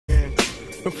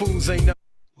The fools ain't no.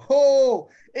 Oh,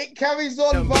 it carries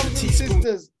on, brothers and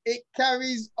sisters. It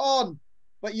carries on.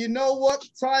 But you know what?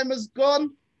 Time has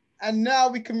gone, and now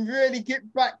we can really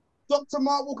get back. Dr.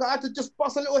 Mark Walker, I had to just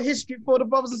bust a little history for the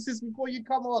brothers and sisters before you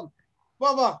come on.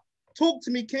 Brother, talk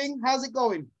to me, King. How's it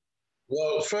going?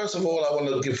 Well, first of all, I want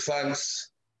to give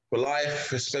thanks for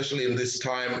life, especially in this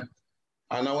time.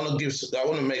 And I want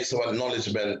to make some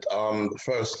acknowledgement,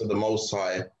 first to the Most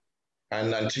High,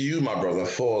 and to you, my brother,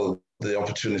 for the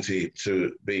opportunity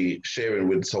to be sharing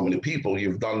with so many people.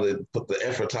 You've put the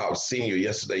effort out. Seeing you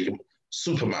yesterday, you're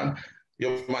Superman.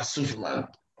 You're my Superman.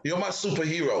 You're my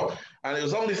superhero. And it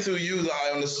was only through you that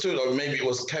I understood, or maybe it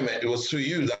was Kemet, it was through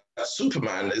you that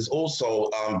Superman is also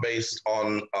based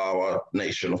on our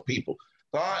nation of people.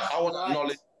 So I want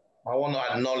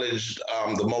to acknowledge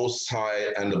the Most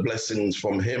High and the blessings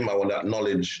from Him. I want to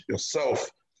acknowledge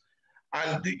yourself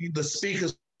and the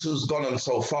speakers who's gone on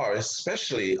so far,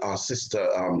 especially our sister,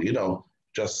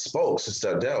 just spoke,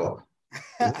 Sister Adele.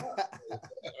 I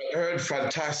heard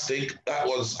fantastic. That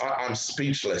was, I'm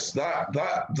speechless. That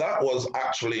was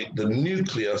actually the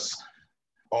nucleus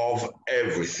of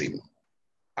everything.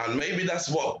 And maybe that's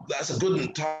a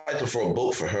good title for a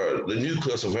book for her, the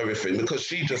nucleus of everything, because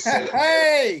she just said,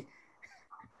 hey,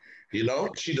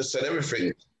 she just said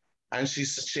everything. And she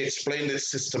explained it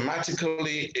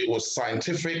systematically. It was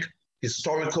scientific,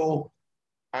 historical,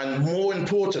 and more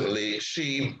importantly,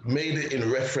 she made it in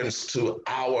reference to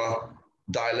our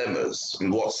dilemmas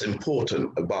and what's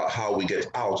important about how we get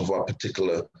out of our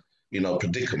particular,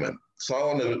 predicament. So I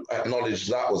want to acknowledge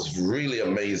that was really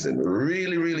amazing,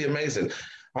 really, really amazing.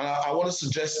 And I want to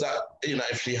suggest that,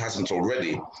 if she hasn't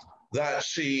already, that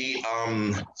she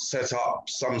set up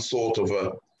some sort of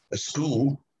a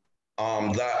school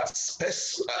that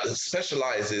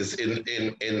specializes in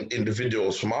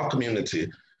individuals from our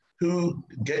community who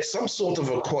get some sort of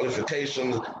a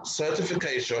qualification,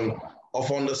 certification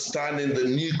of understanding the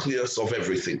nucleus of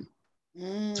everything.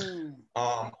 And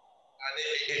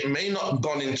it may not have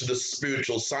gone into the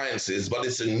spiritual sciences, but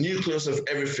it's a nucleus of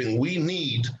everything we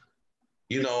need,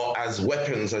 as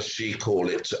weapons, as she called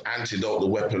it, to antidote the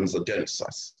weapons against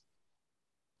us.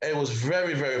 It was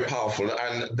very, very powerful.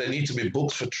 And there need to be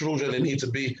books for children. There need to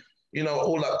be,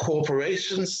 all that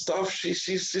corporation stuff. She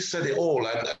said it all.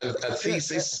 And a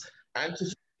thesis.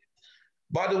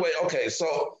 By the way, okay,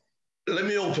 so let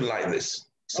me open like this.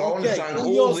 So I want to thank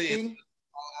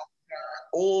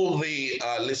all the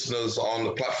listeners on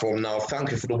the platform now. Thank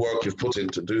you for the work you've put in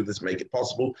to do this, make it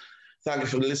possible. Thank you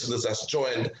for the listeners that's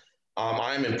joined.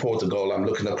 I'm in Portugal. I'm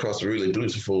looking across a really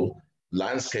beautiful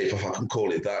landscape, if I can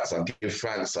call it that. So I give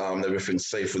thanks. Everything's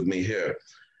safe with me here.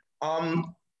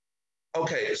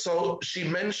 Okay, so she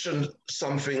mentioned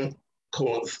something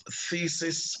called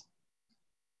thesis,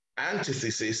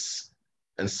 antithesis,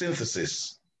 and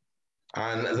synthesis.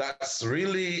 And that's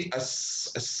really a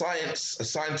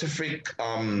scientific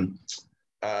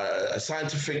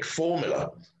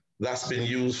formula that's been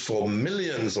used for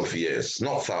millions of years,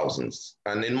 not thousands.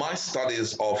 And in my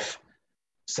studies of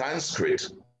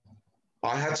Sanskrit,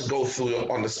 I had to go through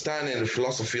understanding the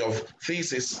philosophy of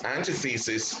thesis,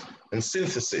 antithesis, and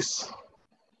synthesis.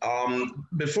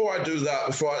 Before I do that,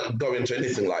 before I go into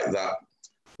anything like that,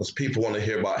 because people want to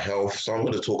hear about health, so I'm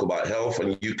going to talk about health,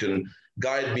 and you can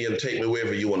guide me and take me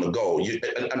wherever you want to go.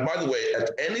 And by the way,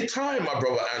 at any time, my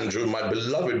brother Andrew, my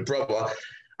beloved brother,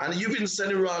 and you've been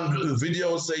sending around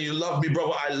videos saying you love me,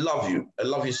 brother, I love you. I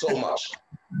love you so much.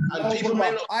 And people may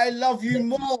not, I love you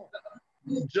more.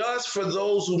 Just for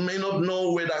those who may not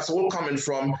know where that's all coming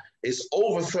from, it's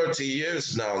over 30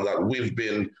 years now that we've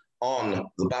been on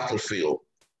the battlefield.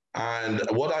 And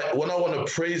what I want to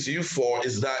praise you for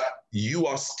is that you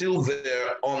are still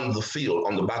there on the field,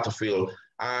 on the battlefield.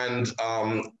 And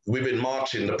we've been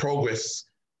marching. The progress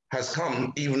has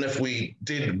come. Even if we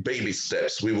did baby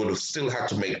steps, we would have still had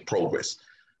to make progress.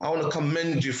 I want to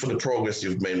commend you for the progress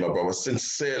you've made, my brother.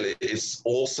 Sincerely, it's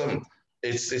awesome.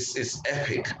 It's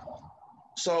epic.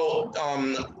 So,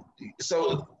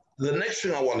 so the next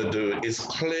thing I want to do is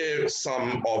clear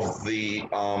some of the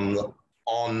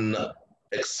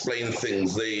unexplained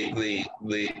things, the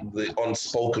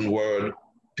unspoken word.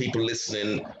 People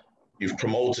listening, you've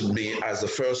promoted me as the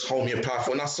first homeopath.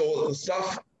 When I saw the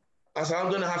stuff, I said I'm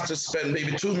going to have to spend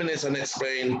maybe 2 minutes and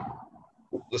explain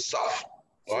the stuff,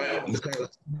 right?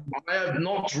 Because I have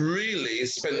not really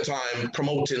spent time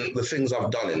promoting the things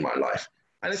I've done in my life,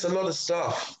 and it's a lot of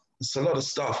stuff. It's a lot of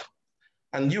stuff.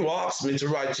 And you asked me to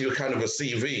write you kind of a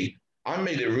CV. I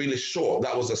made it really short.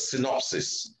 That was a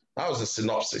synopsis. That was a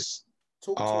synopsis.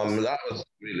 That was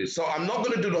really, so I'm not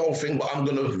going to do the whole thing, but I'm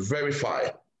going to verify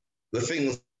the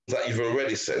things that you've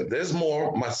already said. There's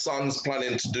more. My son's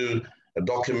planning to do a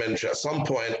documentary at some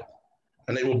point,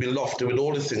 and it will be lofty with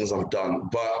all the things I've done.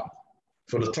 But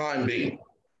for the time being,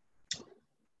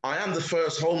 I am the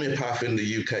first homeopath in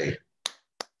the UK.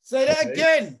 Say that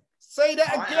again. Say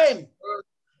that again.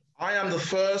 I am the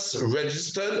first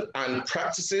registered and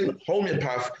practicing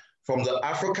homeopath from the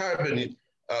Afro-Caribbean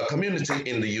community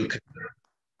in the UK.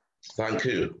 Thank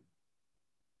you.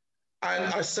 And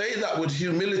I say that with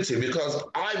humility because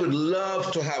I would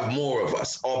love to have more of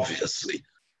us, obviously.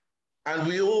 And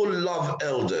we all love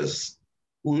elders.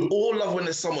 We all love when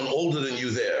there's someone older than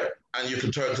you there and you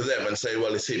can turn to them and say,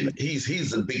 well, it's him.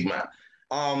 He's a big man.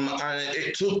 And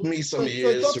it took me some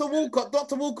years. So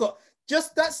Dr. Walcott,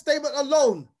 just that statement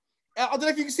alone, I don't know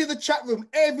if you can see the chat room.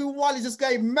 Everyone is just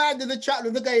going mad in the chat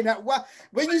room. They're going that.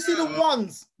 When you see the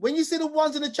ones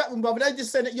in the chat room, brother, they're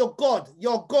just saying that you're God.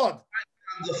 You're God.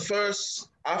 I'm the first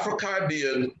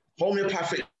Afro-Caribbean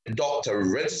homeopathic doctor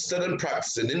registered and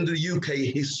practicing in the UK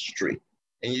history.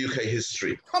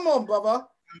 Come on, brother.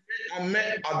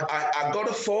 I got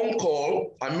a phone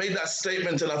call. I made that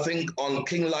statement, and I think on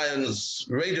King Lion's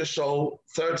radio show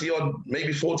 30 or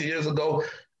maybe 40 years ago,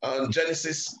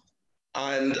 Genesis,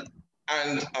 and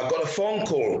I got a phone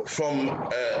call from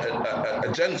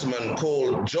a gentleman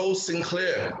called Joe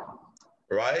Sinclair,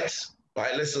 right?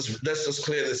 Right. Let's just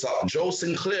clear this up. Joe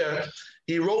Sinclair,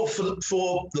 he wrote for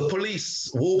the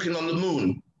Police, "Walking on the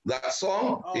Moon." That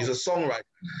song. Oh. He's a songwriter.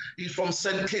 He's from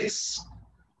St. Kitts.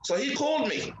 So he called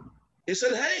me. He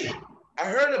said, "Hey, I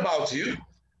heard about you,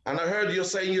 and I heard you're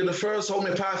saying you're the first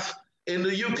homeopath in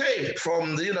the UK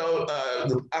from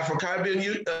the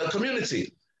Afro-Caribbean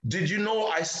community. Did you know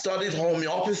I studied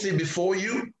homeopathy before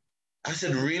you?" I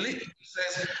said, "Really?" He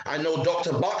says, "I know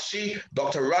Dr. Bakshi,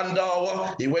 Dr.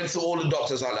 Randhawa." He went through all the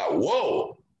doctors. I'm like,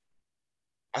 whoa.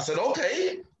 I said,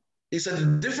 "Okay." He said,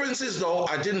 "The difference is, though,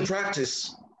 I didn't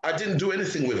practice. I didn't do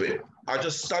anything with it. I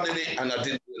just studied it and I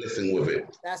didn't do anything with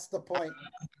it." That's the point.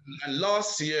 And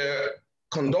last year,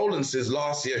 condolences,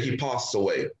 last year he passed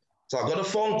away. So I got a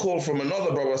phone call from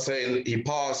another brother saying he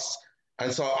passed.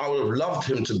 And so I would have loved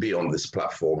him to be on this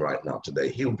platform right now today.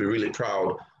 He would be really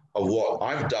proud of what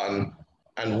I've done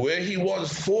and where he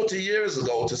was 40 years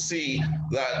ago, to see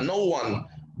that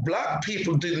Black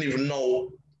people didn't even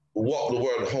know what the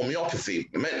word homeopathy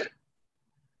meant.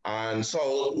 And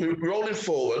so rolling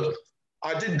forward,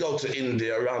 I did go to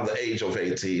India around the age of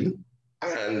 18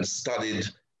 and studied,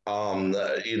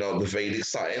 the Vedic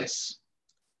science,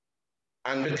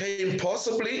 and became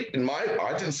possibly,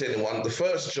 I didn't say anyone, the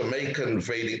first Jamaican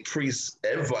Vedic priest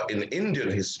ever in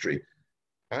Indian history.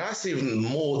 And that's even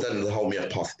more than the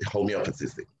homeopathy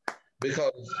thing.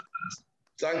 Because,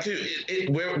 thank you,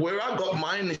 where I got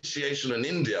my initiation in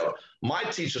India, my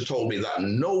teacher told me that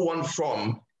no one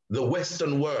from the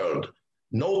Western world,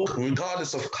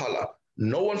 regardless of color,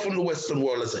 no one from the Western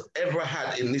world has ever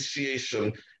had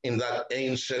initiation in that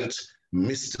ancient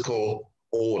mystical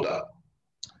order.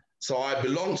 So I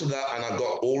belonged to that, and I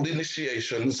got all the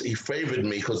initiations. He favored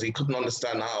me because he couldn't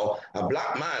understand how a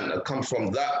Black man had come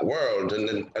from that world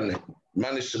and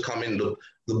managed to come in the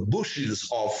bushes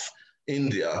of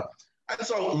India. And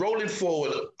so rolling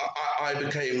forward, I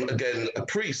became, again, a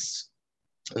priest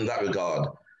in that regard.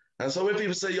 And so when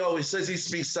people say, yo, he says he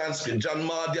speaks Sanskrit, John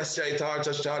Madhya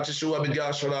Saita Shua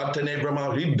Bigashara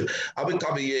Tenebrama Rid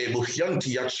Abikabiye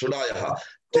Buhyanti Yatshudaya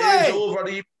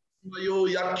Tejo Yo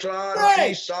Yatra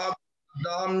Tisha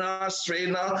Damna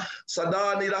Srena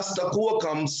Sadani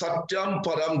Rastakukam Satyam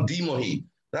Param Dimohi.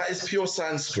 That is pure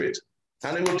Sanskrit.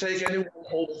 And it will take anyone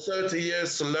over 30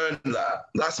 years to learn that.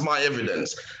 That's my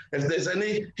evidence. If there's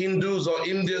any Hindus or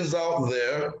Indians out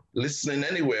there listening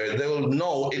anywhere, they will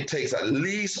know it takes at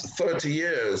least 30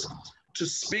 years to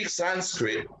speak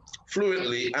Sanskrit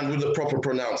fluently and with the proper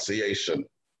pronunciation.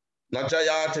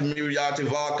 Najayati Miryati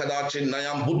Vakadachi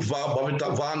Nayam Budva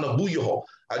Bhavitavana Buyoho.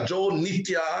 Ajo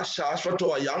Nitya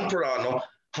Shashvato Ayamparano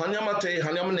Hanyamate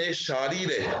Hanyamane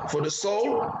Sharire. For the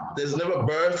soul, there's never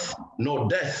birth nor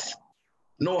death.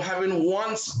 No, having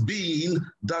once been,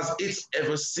 does it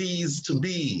ever cease to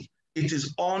be. It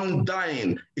is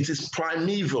undying, it is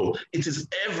primeval, it is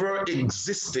ever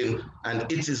existing, and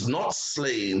it is not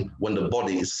slain when the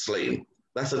body is slain.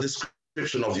 That's a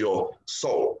description of your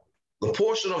soul. The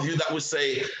portion of you that we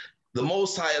say, the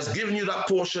Most High has given you that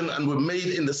portion and we're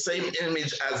made in the same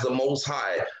image as the Most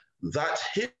High. That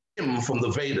hymn from the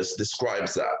Vedas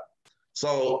describes that.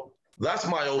 So that's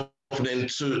my opening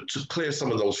to clear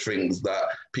some of those things that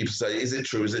people say, is it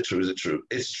true, is it true, is it true?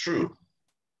 It's true.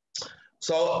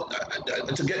 So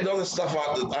to get the other stuff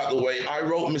out the way, I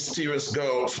wrote Mysterious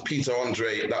Girl for Peter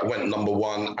Andre that went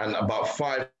 #1, and about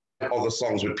 5 other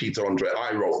songs with Peter Andre.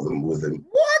 I wrote them with him.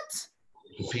 What?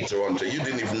 Peter Andre, you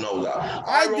didn't even know that.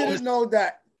 I didn't know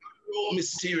that. I wrote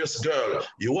Mysterious Girl.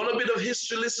 You want a bit of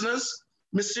history, listeners?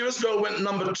 Mysterious Girl went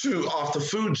 #2 after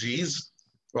Fugees,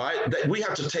 right? We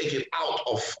had to take it out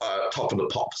of Top of the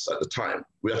Pops at the time.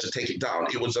 We had to take it down.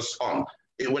 It was just on.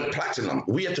 It went platinum.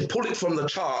 We had to pull it from the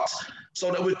charts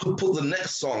so that we could put the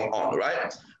next song on,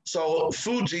 right? So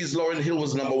Fugees, Lauryn Hill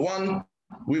was #1.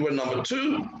 We were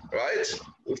 #2, right?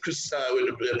 With Chris,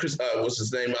 what's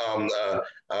his name?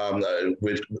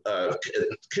 With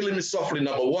Killing Me Softly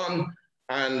 #1.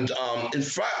 And in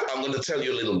fact, I'm going to tell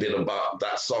you a little bit about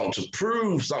that song to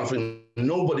prove something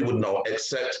nobody would know,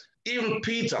 except even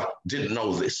Peter didn't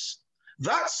know this.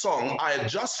 That song, I had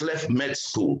just left med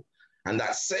school. And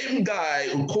that same guy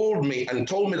who called me and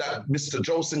told me that Mr.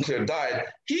 Joe Sinclair died,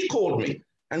 he called me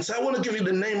and said, I want to give you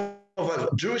the name of a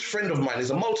Jewish friend of mine.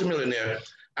 He's a multimillionaire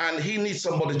and he needs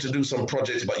somebody to do some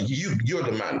projects, but you're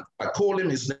the man. I called him.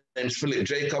 His name's Philip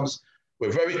Jacobs.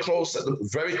 We're very close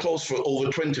for over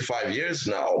 25 years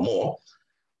now or more.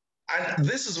 And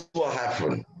this is what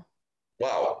happened.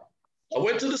 Wow. I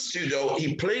went to the studio.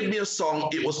 He played me a song.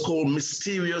 It was called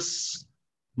Mysterious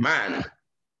Man.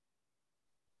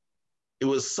 It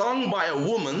was sung by a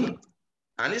woman.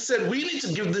 And he said, we need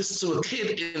to give this to a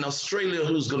kid in Australia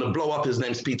who's going to blow up. His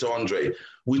name's Peter Andre.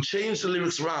 We changed the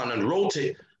lyrics around and wrote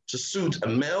it to suit a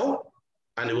male.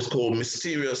 And it was called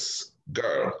Mysterious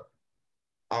Girl.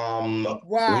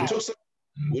 Wow.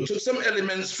 We took some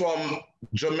elements from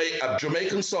a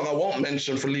Jamaican song I won't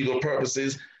mention for legal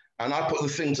purposes, and I put the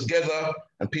thing together,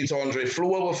 and Peter Andre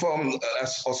flew over from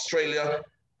Australia,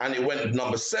 and it went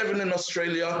 #7 in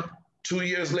Australia. 2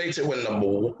 years later, it went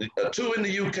 #2 in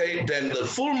the UK. Then the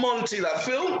Full Monty, that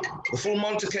film, the Full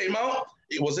Monty came out.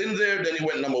 It was in there, then it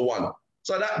went #1.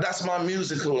 So that's my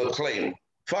musical acclaim.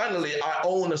 Finally, I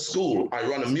own a school. I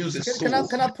run a music school.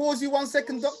 Can I pause you 1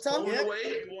 second, Doctor? Yeah.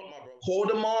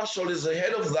 Corder Marshall is the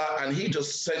head of that, and he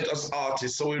just sent us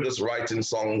artists. So we were just writing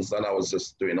songs, and I was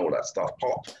just doing all that stuff,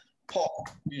 pop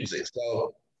music.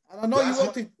 So, and I know you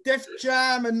worked with Def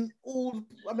Jam and all.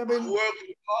 I worked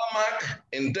with Carmack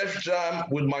in Def Jam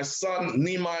with my son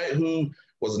Nimai, who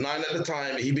was 9 at the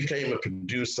time. He became a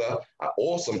producer, an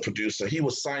awesome producer. He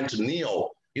was signed to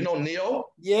Neo. You know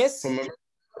Neo? Yes.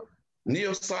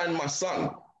 Neo signed my son.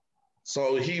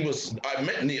 So I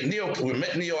met Neo, we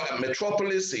met Neo at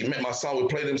Metropolis. He met my son, we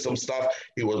played him some stuff.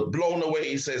 He was blown away.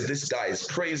 He says, this guy is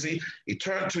crazy. He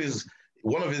turned to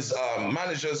one of his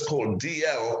managers called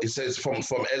DL. He says, from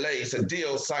LA, he said,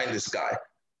 DL signed this guy.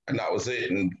 And that was it.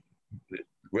 And the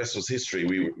rest was history.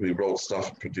 We wrote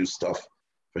stuff, produced stuff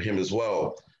for him as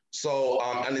well. So,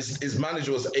 and his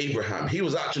manager was Abraham. He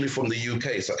was actually from the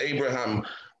UK. So Abraham,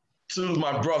 to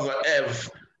my brother Ev,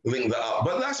 link that up.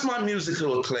 But that's my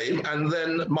musical acclaim. And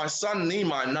then my son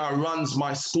Nimai now runs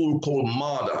my school called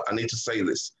MADA. I need to say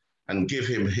this and give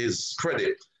him his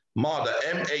credit. MADA,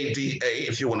 M-A-D-A.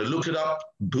 If you want to look it up,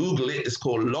 Google it. It's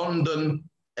called London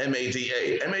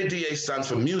MADA. MADA stands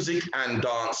for Music and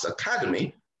Dance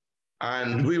Academy.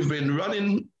 And we've been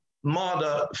running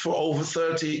MADA for over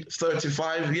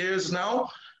 35 years now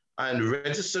and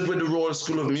registered with the Royal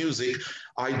School of Music.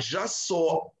 I just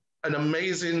saw an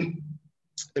amazing,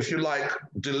 if you like,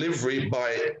 delivery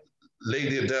by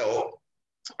Lady Adele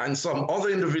and some other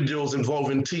individuals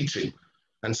involved in teaching.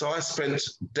 And so I spent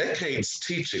decades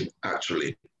teaching,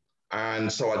 actually.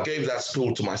 And so I gave that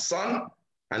school to my son,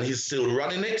 and he's still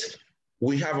running it.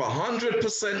 We have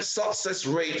 100% success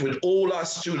rate with all our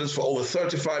students for over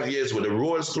 35 years with the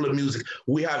Royal School of Music.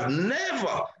 We have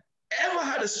never, ever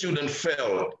had a student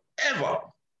fail, ever,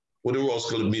 with the Royal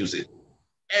School of Music,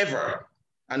 ever.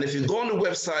 And if you go on the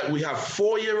website, we have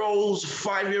 4-year-olds,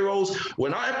 5-year-olds.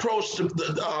 When I approached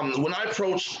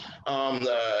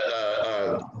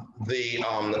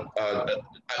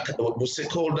what's it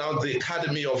called now? The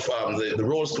Academy of the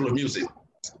Royal School of Music.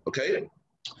 Okay.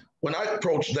 When I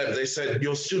approached them, they said,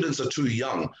 your students are too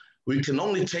young. We can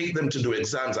only take them to do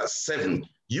exams at 7.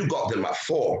 You got them at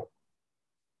 4.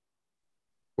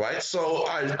 Right? So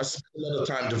I spent a lot of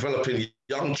time developing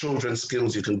young children's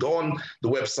skills. You can go on the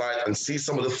website and see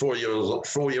some of the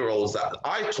 4-year-olds that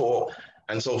I taught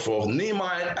and so forth.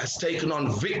 Nimai has taken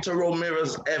on Victor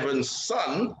Ramirez Evans'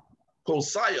 son called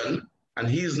Sion, and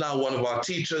he's now one of our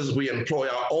teachers. We employ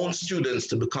our own students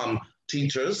to become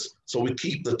teachers. So we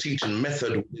keep the teaching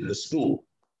method in the school.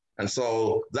 And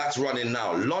so that's running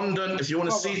now. London, if you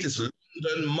want to see it, it's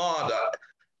London MADA.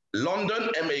 London,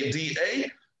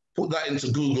 M-A-D-A. Put that into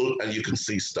Google and you can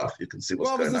see stuff. You can see what's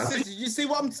going on. Sisters, you see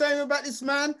what I'm saying about this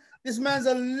man? This man's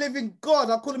a living God.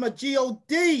 I call him a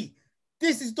G-O-D.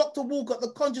 This is Dr. Walcott,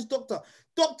 the conscious doctor.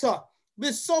 Doctor,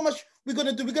 There's so much we're going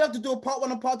to do. We're going to have to do a part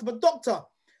 1 and part 2. But doctor,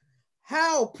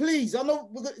 how, please, I know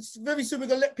very soon we're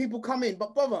going to let people come in,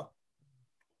 but brother,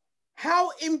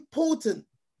 how important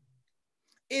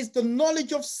is the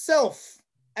knowledge of self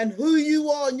and who you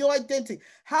are and your identity?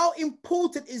 How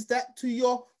important is that to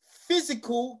your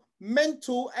physical,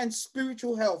 mental, and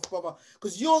spiritual health, brother?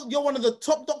 Because you're one of the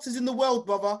top doctors in the world,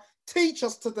 brother. Teach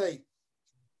us today.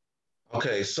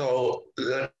 Okay, so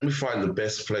let me find the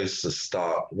best place to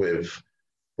start with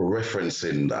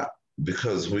referencing that,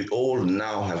 because we all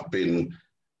now have been,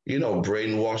 you know,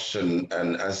 brainwashed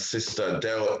and as Sister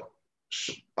Adele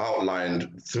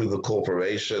outlined, through the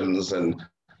corporations and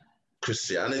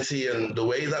Christianity and the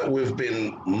way that we've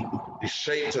been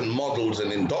shaped and modeled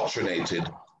and indoctrinated.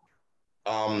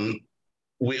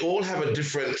 We all have a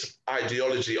different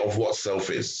ideology of what self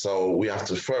is. So we have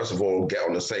to first of all get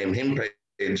on the same hymn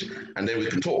page, and then we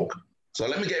can talk. So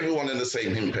let me get everyone in the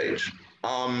same hymn page.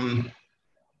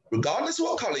 Regardless of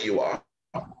what color you are,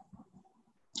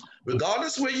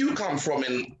 regardless where you come from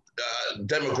in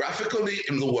demographically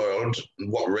in the world,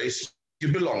 what race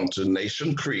you belong to,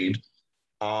 nation, creed,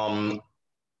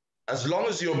 as long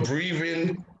as you're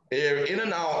breathing air in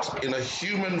and out in a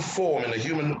human form, in a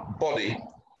human body,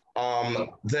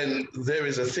 then there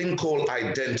is a thing called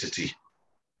identity.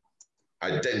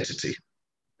 Identity.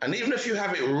 And even if you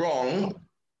have it wrong,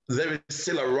 there is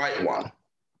still a right one.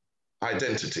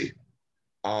 Identity.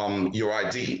 Your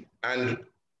ID. And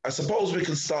I suppose we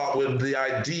can start with the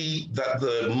ID that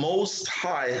the Most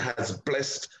High has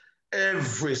blessed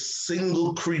every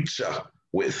single creature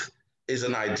with, is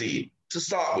an ID. To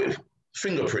start with,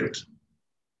 fingerprint.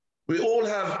 We all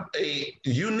have a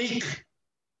unique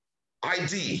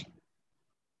ID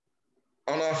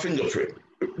on our fingerprint.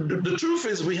 The truth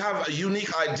is we have a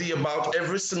unique ID about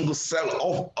every single cell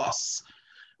of us.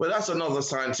 Well, that's another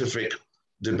scientific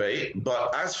debate,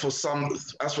 but as for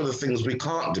the things we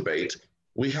can't debate,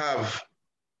 we have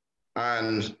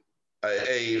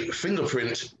a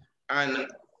fingerprint, and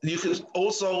you could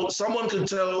also, someone could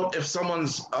tell if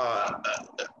someone's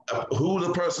who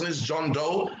the person is, John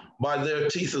Doe, by their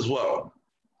teeth as well.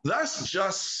 That's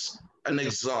just an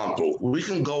example. We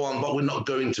can go on, but we're not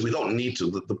going to. We don't need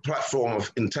to. The platform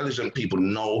of intelligent people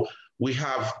know we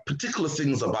have particular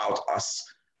things about us,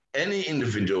 any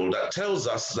individual that tells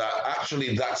us that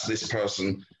actually that's this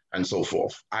person and so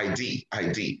forth. ID,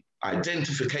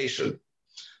 identification.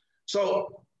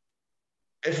 So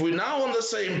if we're now on the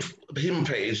same hymn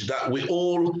page that we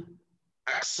all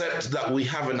accept that we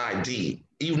have an ID,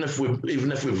 even if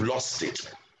we've lost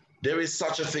it, there is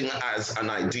such a thing as an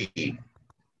ID.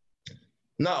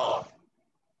 Now,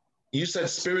 you said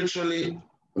spiritually,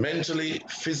 mentally,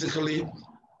 physically.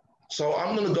 So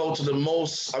I'm going to go to the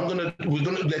most,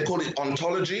 they call it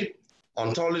ontology.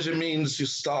 Ontology means you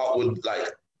start with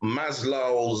like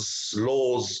Maslow's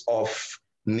laws of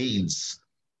needs.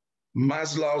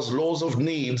 Maslow's laws of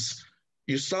needs,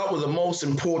 you start with the most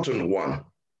important one,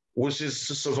 which is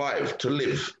to survive, to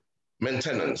live,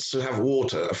 maintenance, to have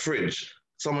water, a fridge,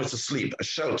 somewhere to sleep, a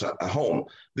shelter, a home.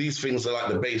 These things are like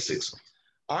the basics.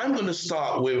 I'm going to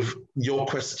start with your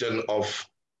question of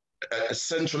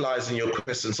centralizing your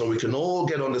question so we can all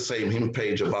get on the same hymn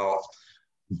page about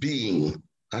being.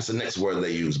 That's the next word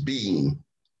they use, being,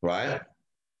 right?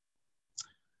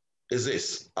 Is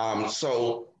this.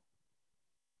 So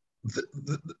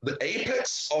the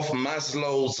apex of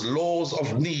Maslow's laws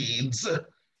of needs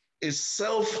is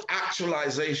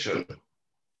self-actualization.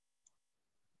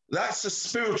 That's a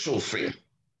spiritual thing.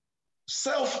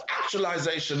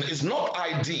 Self-actualization is not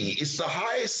ID, it's the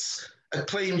highest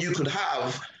acclaim you could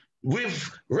have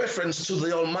with reference to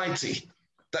the Almighty,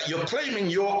 that you're claiming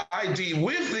your ID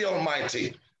with the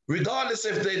Almighty, regardless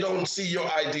if they don't see your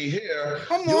ID here,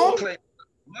 you're claiming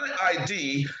my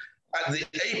ID at the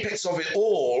apex of it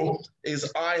all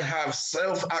is I have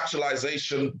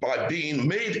self-actualization by being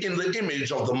made in the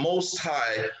image of the Most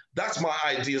High. That's my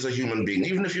ID as a human being.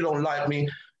 Even if you don't like me,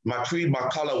 my creed, my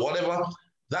color, whatever,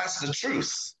 that's the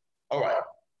truth. All right.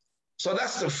 So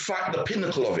that's the fact, the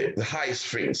pinnacle of it, the highest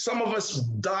thing. Some of us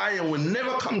die and will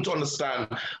never come to understand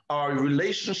our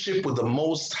relationship with the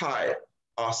Most High,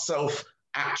 our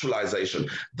self-actualization.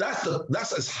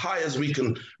 That's as high as we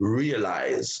can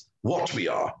realize what we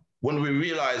are. When we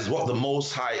realize what the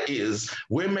Most High is,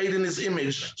 we're made in His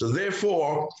image. So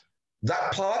therefore,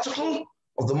 that particle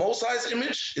of the Most High's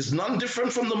image is none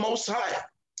different from the Most High.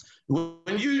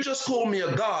 When you just call me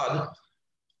a God,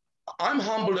 I'm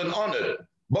humbled and honored,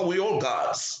 but we all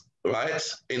gods, right?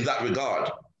 In that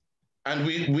regard. And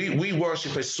we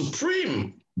worship a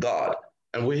supreme God,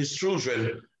 and we're His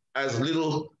children as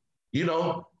little,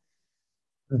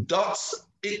 dots,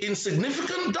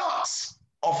 insignificant dots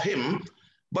of him,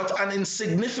 but an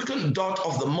insignificant dot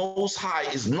of the Most High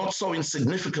is not so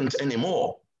insignificant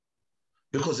anymore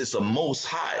because it's the Most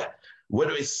High.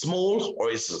 Whether it's small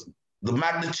or it's the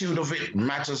magnitude of it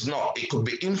matters not. It could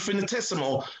be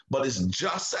infinitesimal, but it's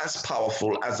just as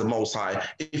powerful as the Most High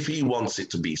if he wants it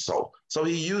to be so. So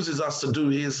he uses us to do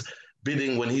his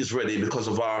bidding when he's ready because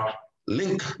of our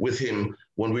link with him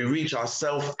when we reach our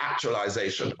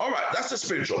self-actualization. All right, that's the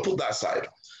spiritual. Put that aside.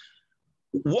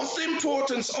 What's the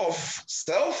importance of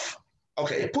self?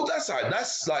 Okay, put that aside.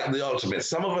 That's like the ultimate.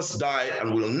 Some of us die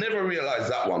and we'll never realize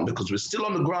that one because we're still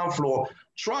on the ground floor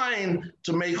trying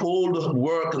to make all the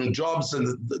work and jobs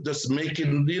and just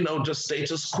making, just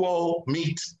status quo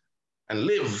meet and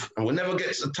live. And we never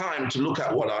get the time to look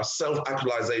at what our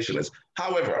self-actualization is.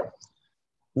 However,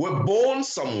 we're born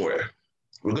somewhere.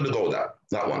 We're going to go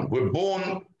that one. We're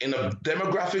born in a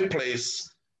demographic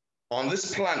place on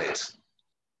this planet.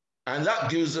 And that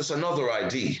gives us another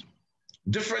ID,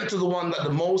 different to the one that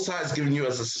the Most High has given you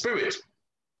as a spirit.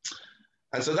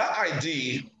 And so that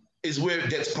ID is where it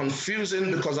gets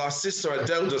confusing because our sister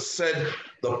Adele just said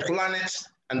the planet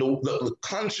and the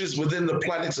countries within the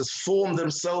planet has formed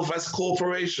themselves as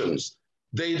corporations.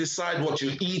 They decide what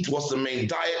you eat, what's the main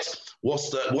diet, what's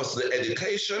the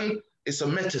education. It's a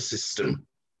meta system.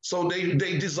 So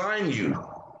they design you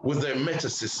with their meta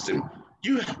system.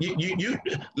 You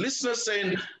listeners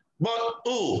saying, but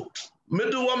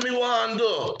me do what me want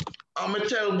do. And me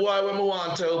tell boy what me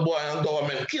want tell boy, and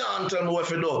government can't tell me what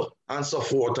to do, and so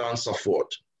forth and so forth.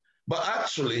 But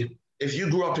actually, if you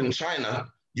grew up in China,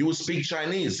 you would speak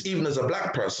Chinese, even as a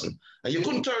black person. And you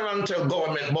couldn't turn around and tell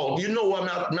government, but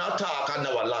I'm not talk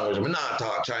another language, I'm not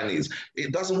talk Chinese.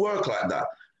 It doesn't work like that.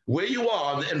 Where you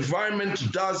are, the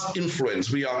environment does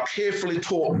influence. We are carefully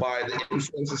taught by the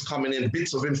influences coming in,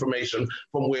 bits of information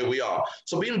from where we are.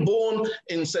 So being born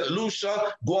in St.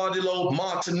 Lucia, Guadeloupe,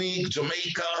 Martinique,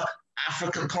 Jamaica,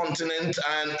 African continent,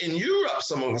 and in Europe,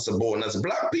 some of us are born as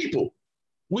black people.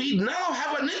 We now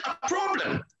have a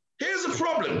problem. Here's the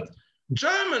problem.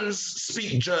 Germans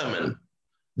speak German.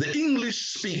 The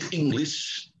English speak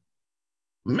English.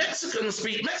 Mexicans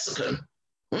speak Mexican.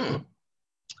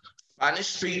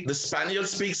 The Spaniard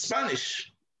speaks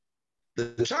Spanish.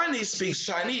 The Chinese speaks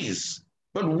Chinese.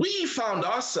 But we found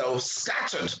ourselves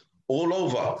scattered all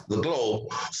over the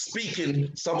globe,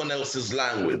 speaking someone else's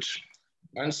language.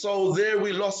 And so there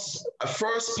we lost a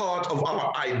first part of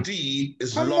our ID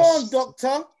is lost. Come on,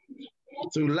 doctor.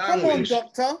 Through language. Come on,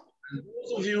 doctor. And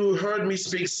those of you who heard me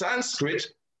speak Sanskrit,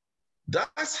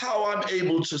 that's how I'm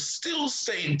able to still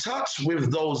stay in touch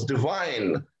with those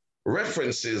divine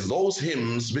references, those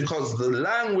hymns, because the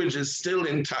language is still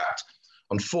intact.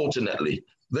 Unfortunately,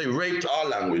 they raped our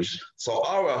language. So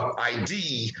our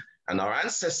ID and our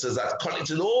ancestors that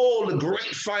collected all the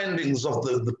great findings of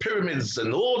the pyramids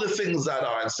and all the things that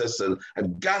our ancestors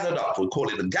had gathered up, we call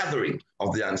it the gathering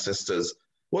of the ancestors,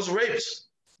 was raped.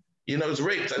 It was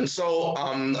raped. And so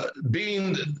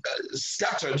being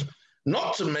scattered,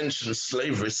 not to mention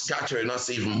slavery scattering us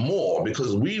even more,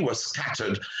 because we were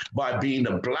scattered by being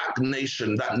a black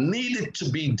nation that needed to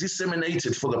be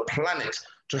disseminated for the planet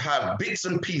to have bits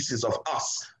and pieces of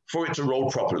us for it to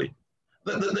roll properly.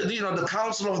 The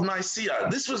Council of Nicaea,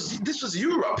 this was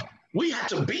Europe. We had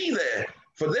to be there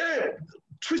for their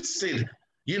twisted,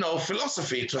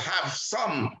 philosophy to have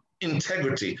some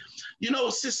integrity.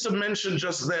 Sister mentioned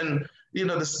just then,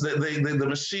 the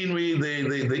machinery,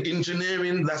 the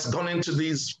engineering that's gone into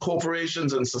these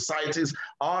corporations and societies.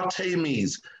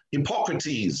 Artemis,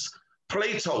 Hippocrates,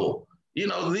 Plato,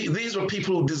 these were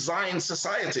people who designed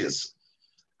societies.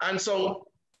 And so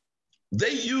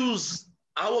they use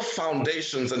our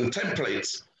foundations and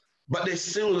templates, but they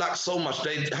still lack so much.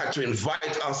 They had to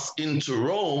invite us into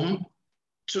Rome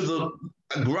to the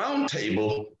ground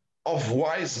table of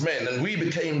wise men, and we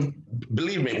became,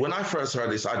 believe me, when I first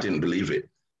heard this, I didn't believe it.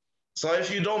 So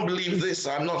if you don't believe this,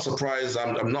 I'm not surprised.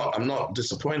 I'm not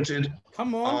disappointed.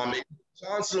 Come on.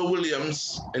 Chancellor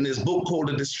Williams, in his book called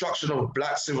The Destruction of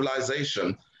Black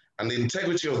Civilization and the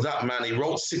Integrity of That Man, he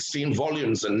wrote 16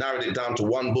 volumes and narrowed it down to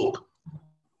one book.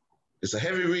 It's a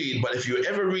heavy read, but if you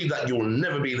ever read that, you will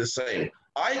never be the same.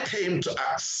 I came to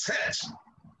accept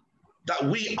that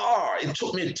we are. It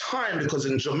took me time because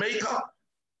in Jamaica,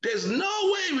 there's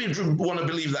no way we want to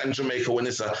believe that in Jamaica when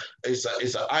it's an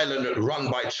island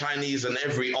run by Chinese and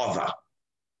every other,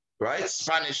 right?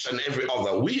 Spanish and every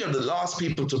other. We are the last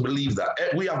people to believe that.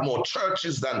 We have more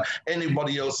churches than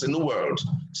anybody else in the world.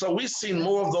 So we've seen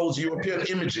more of those European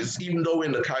images, even though we're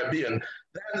in the Caribbean,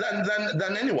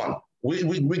 than anyone.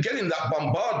 We're getting that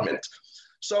bombardment.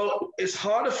 So it's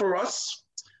harder for us.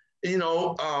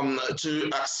 to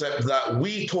accept that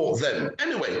we taught them.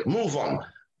 Anyway, move on.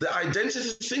 The identity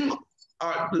thing,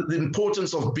 the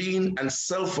importance of being and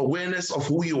self-awareness of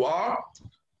who you are,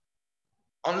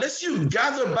 unless you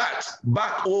gather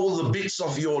back all the bits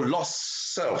of your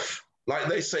lost self, like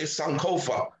they say,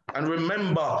 Sankofa, and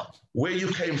remember where you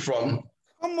came from,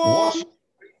 what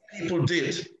people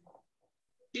did,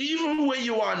 even where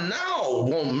you are now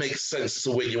won't make sense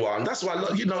to where you are. And that's why,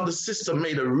 the sister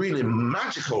made a really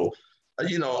magical,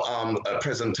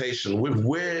 presentation with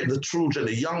where the children,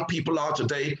 the young people are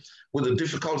today, with the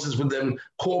difficulties with them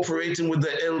cooperating with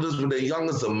their elders, with their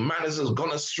youngers, the manners have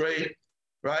gone astray,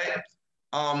 right?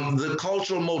 The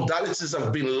cultural modalities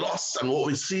have been lost. And what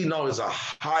we see now is a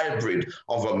hybrid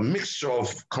of a mixture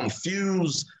of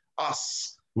confuse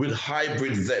us with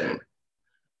hybrid them.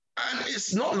 And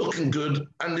it's not looking good.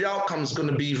 And the outcome is going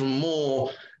to be even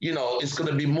more, it's going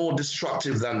to be more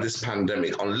destructive than this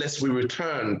pandemic unless we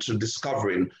return to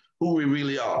discovering who we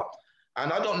really are.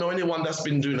 And I don't know anyone that's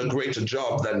been doing a greater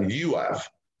job than you have,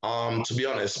 to be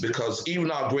honest, because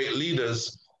even our great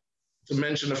leaders, to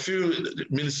mention a few,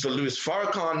 Minister Louis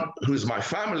Farrakhan, who's my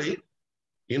family,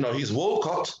 he's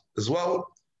Walcott as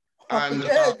well. And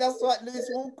yeah, that's right, Louis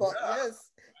Walcott, yes,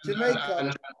 Jamaica.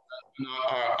 And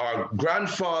our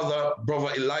grandfather,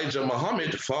 Brother Elijah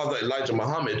Muhammad, Father Elijah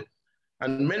Muhammad,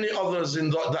 and many others in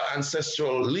that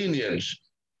ancestral lineage,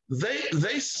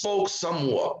 they spoke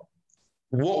somewhat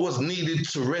what was needed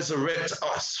to resurrect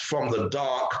us from the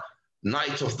dark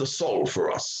night of the soul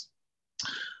for us.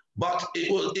 But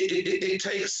it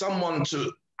takes someone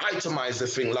to itemize the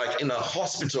thing. Like in a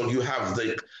hospital, you have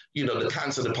the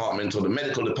cancer department or the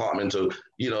medical department, or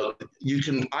you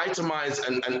can itemize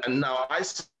and now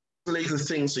isolate the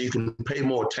thing so you can pay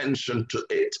more attention to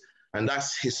it, and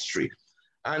that's history.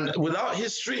 And without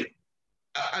history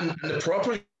and the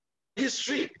proper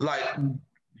history, like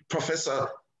Professor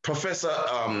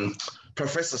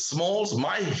Smalls,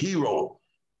 my hero,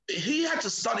 he had to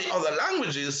study other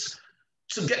languages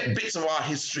to get bits of our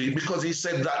history because he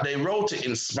said that they wrote it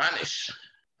in Spanish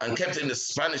and kept it in the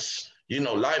Spanish,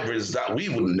 libraries that we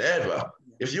would never.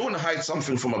 If you want to hide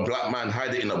something from a black man,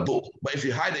 hide it in a book. But if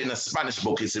you hide it in a Spanish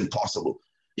book, it's impossible.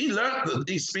 He learned that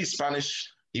he speaks Spanish.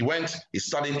 He went, he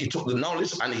studied, he took the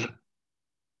knowledge, and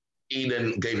he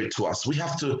then gave it to us. We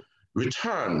have to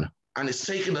return. And it's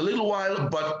taken a little while,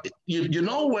 but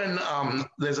when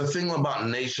there's a thing about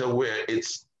nature where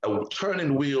it's a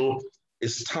turning wheel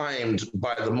is timed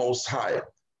by the Most High.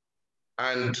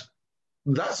 And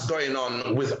that's going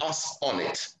on with us on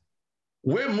it.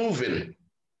 We're moving,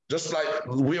 just like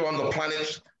we're on the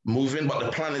planet moving, but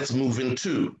the planet's moving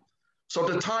too. So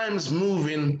the time's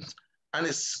moving, and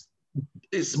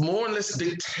it's more or less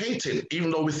dictating, even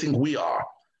though we think we are.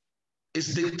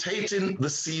 It's dictating the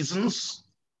seasons,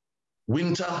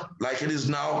 winter, like it is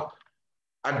now.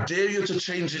 I dare you to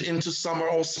change it into summer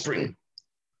or spring.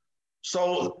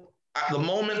 So at the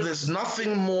moment, there's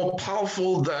nothing more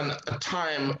powerful than a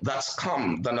time that's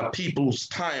come, than a people's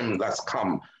time that's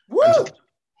come. And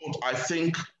I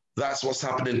think that's what's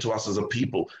happening to us as a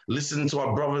people. Listening to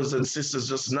our brothers and sisters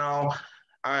just now,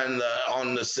 and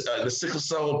on the sickle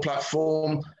cell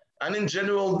platform, and in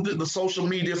general, the social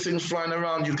media things flying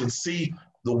around, you can see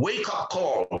the wake-up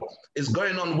call is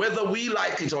going on, whether we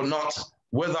like it or not,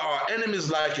 whether our enemies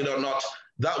like it or not,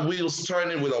 that wheel's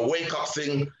turning with a wake-up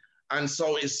thing. And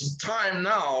so it's time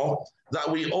now that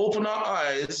we open our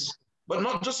eyes, but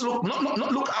not just look, not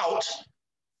look out,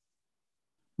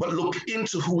 but look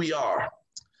into who we are.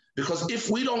 Because if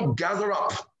we don't gather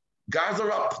up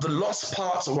the lost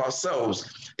parts of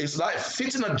ourselves, it's like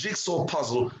fitting a jigsaw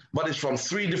puzzle, but it's from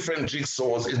 3 different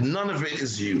jigsaws. None of it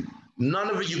is you. None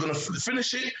of it, you're going to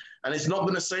finish it, and it's not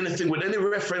going to say anything with any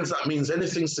reference that means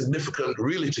anything significant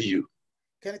really to you.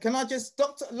 Can I just,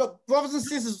 look, brothers and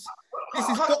sisters, this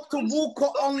is Dr.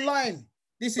 Walcott online.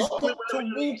 This is Dr.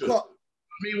 Walcott.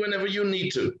 Me whenever you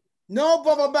need to. No,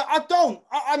 brother, but I don't.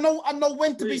 I know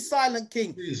when to be silent,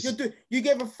 King. You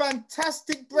gave a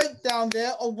fantastic breakdown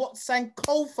there of what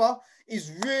Sankofa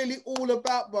is really all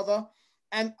about, brother.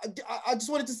 And I just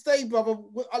wanted to say, brother,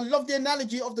 I love the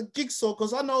analogy of the jigsaw,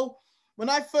 because I know when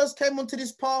I first came onto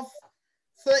this path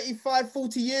 35,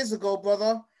 40 years ago,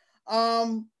 brother,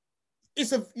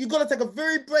 you got to take a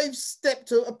very brave step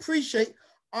to appreciate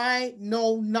I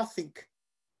know nothing.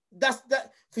 That's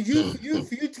that for you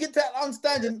to get that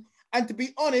understanding and to be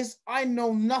honest, I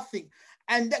know nothing.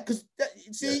 And that because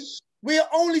see, yes, we are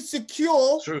only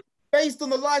secure based on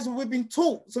the lies that we've been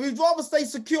taught. So we'd rather stay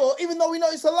secure, even though we know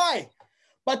it's a lie.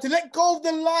 But to let go of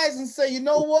the lies and say, you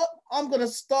know what, I'm gonna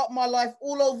start my life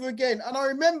all over again. And I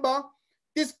remember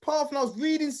this path and I was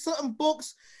reading certain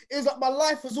books, it was like my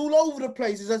life was all over the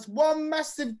place. It's just one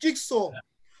massive jigsaw.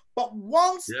 But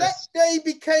once that day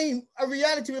became a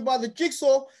reality whereby the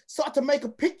jigsaw started to make a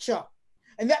picture,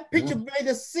 and that picture made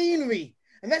a scenery,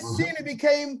 and that scenery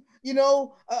became, you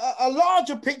know, a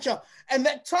larger picture. And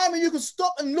that time when you could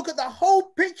stop and look at the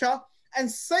whole picture and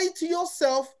say to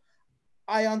yourself,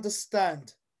 I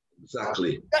understand.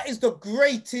 Exactly. That is the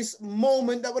greatest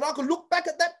moment, that when I could look back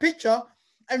at that picture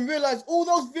and realize all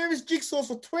those various jigsaws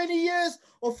for 20 years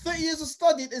or 30 years of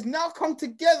study has now come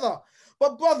together.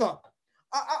 But brother,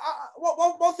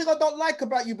 one thing I don't like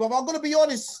about you, brother, I'm going to be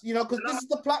honest, you know, because this is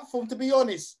the platform to be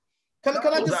honest. Can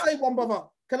I just say one, brother?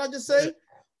 Can I just say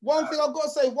one thing I've got to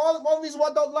say? One reason why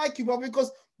I don't like you, brother,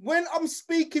 because when I'm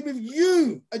speaking with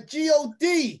you, a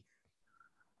God,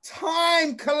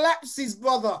 time collapses,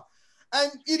 brother.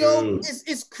 And, you know,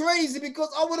 it's crazy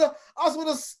because I want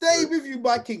to stay with you,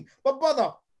 my king. But,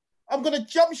 brother, I'm going to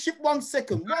jump ship 1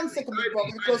 second. 1 second, big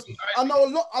brother, because I know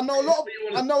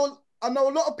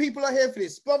a lot of people are here for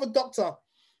this. Brother Doctor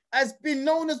has been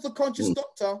known as the conscious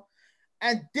doctor,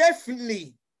 and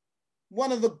definitely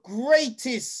one of the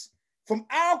greatest from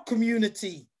our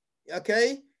community,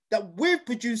 okay, that we've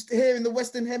produced here in the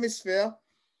Western Hemisphere.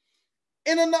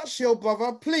 In a nutshell,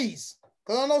 brother, please,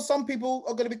 because I know some people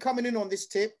are going to be coming in on this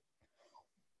tip.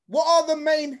 What are the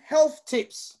main health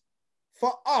tips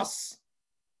for us?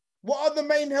 What are the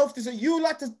main health tips that you would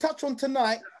like to touch on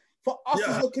tonight for us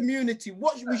as a community?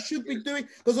 What we should be doing?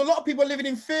 Because a lot of people are living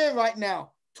in fear right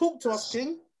now. Talk to us,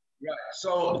 King. Right.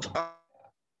 So,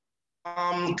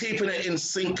 keeping it in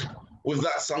sync with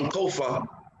that Sankofa,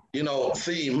 you know,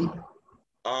 theme,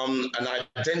 and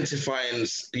identifying,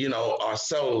 you know,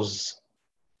 ourselves,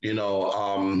 you know,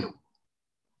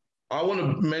 I want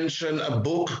to mention a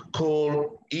book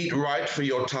called Eat Right for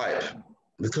Your Type,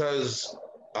 because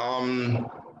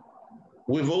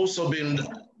we've also been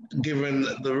given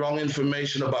the wrong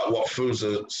information about what foods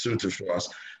are suited for us.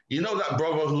 You know that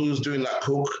brother who's doing that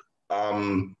cook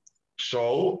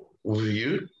show with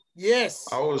you? Yes.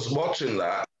 I was watching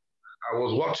that,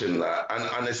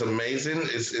 and it's amazing.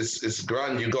 It's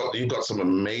grand. You got some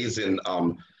amazing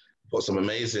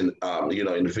you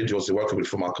know, individuals you're working with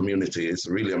from our community. It's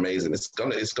really amazing. It's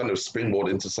gonna springboard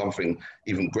into something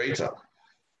even greater.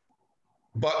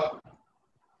 But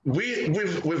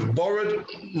we've borrowed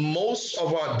most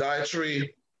of our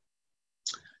dietary,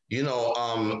 you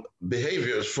know,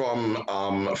 behaviors from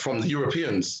the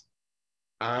Europeans,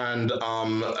 and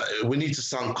we need to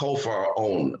sankofa our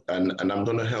own. And I'm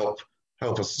going to help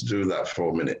us do that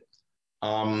for a minute.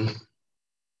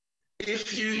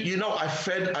 If you know, I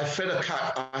fed a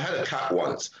cat. I had a cat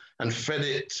once and fed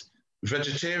it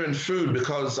vegetarian food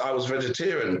because I was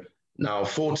vegetarian. Now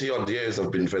 40 odd years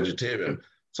I've been vegetarian.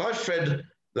 So I fed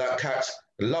that cat,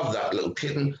 love that little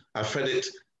kitten. I fed it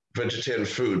vegetarian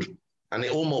food and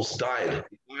it almost died.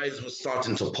 The eyes were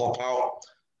starting to pop out.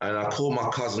 And I called my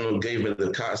cousin who gave me the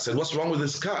cat. I said, what's wrong with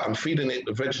this cat? I'm feeding it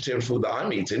the vegetarian food that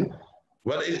I'm eating.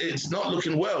 Well, it's not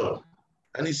looking well.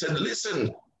 And he said,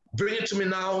 listen, bring it to me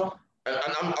now. And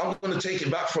I'm going to take it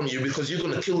back from you because you're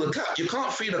going to kill the cat. You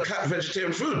can't feed a cat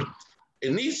vegetarian food.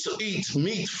 It needs to eat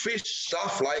meat, fish,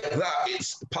 stuff like that.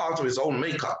 It's part of its own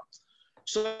makeup.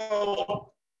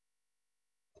 So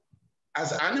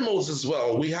as animals as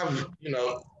well, we have, you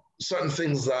know, certain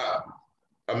things that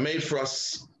are made for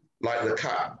us like the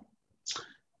cat.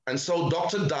 And so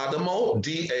Dr. Dadamo,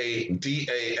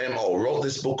 D-A-D-A-M-O, wrote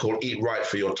this book called Eat Right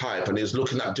for Your Type, and he's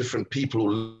looking at different people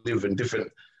who live in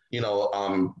different, you know,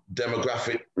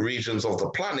 demographic regions of the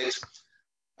planet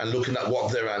and looking at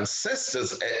what their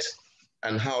ancestors ate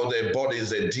and how their bodies,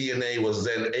 their DNA was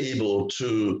then able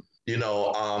to, you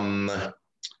know,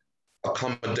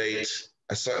 accommodate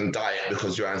a certain diet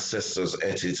because your ancestors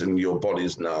ate it and your body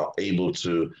is now able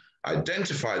to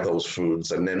identify those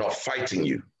foods and they're not fighting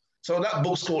you. So that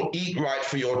book's called Eat Right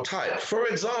for Your Type. For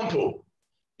example,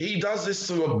 he does this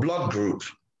through a blood group.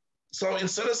 So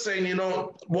instead of saying, you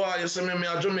know, boy, you see me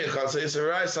a Jamaica, so it's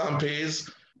rice and peas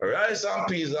and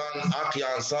ackee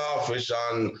and saltfish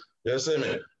and, you see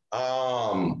me,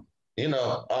 you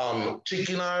know,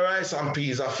 chicken and rice and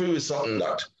peas are food something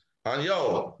that. And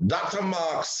yo, Dr.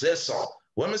 Mark says so.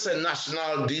 When we say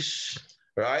national dish,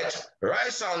 right?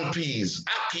 Rice and peas,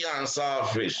 ackee and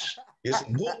saltfish. You see,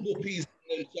 gungo peas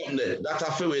and something there. That's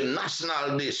a food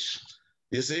national dish.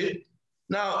 You see?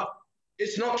 Now,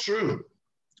 it's not true.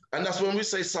 And that's when we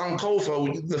say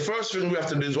Sankofa, the first thing we have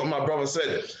to do is what my brother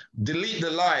said, delete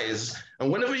the lies.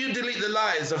 And whenever you delete the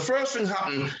lies, the first thing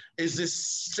happens is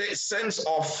this sense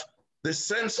of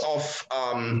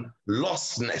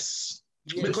lostness.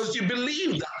 Yes. Because you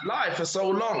believe that lie for so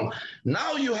long.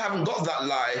 Now you haven't got that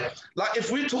lie. Like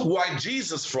if we took white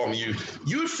Jesus from you,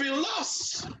 you'd feel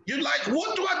lost. You'd like,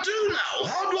 what do I do now?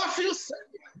 How do I feel safe?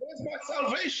 Where's my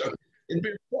salvation? It'd be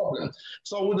a problem.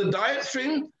 So with the diet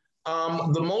thing,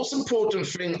 the most important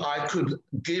thing I could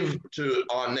give to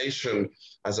our nation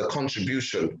as a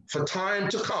contribution for time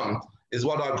to come is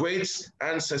what our great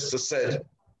ancestor said.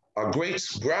 Our great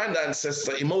grand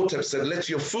ancestor Imhotep said, let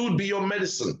your food be your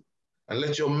medicine and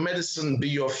let your medicine be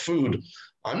your food.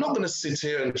 I'm not going to sit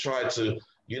here and try to,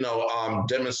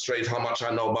 demonstrate how much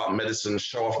I know about medicine,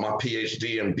 show off my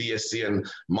PhD and BSc and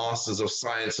Masters of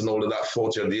Science and all of that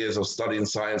 40 odd years of studying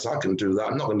science. I can do that.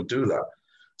 I'm not going to do that.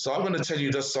 So I'm going to tell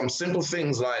you just some simple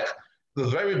things like the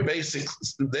very basic,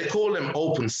 they call them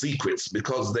open secrets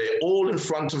because they're all in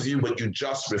front of you, but you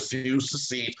just refuse to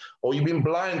see it, or you've been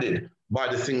blinded by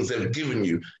the things they've given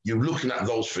you. You're looking at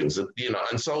those things, and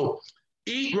so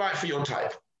eat right for your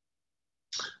type.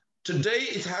 Today,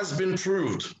 it has been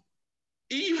proved,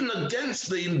 even against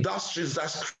the industries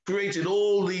that's created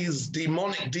all these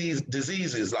demonic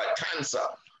diseases like cancer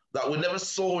that we never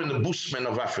saw in the Bushmen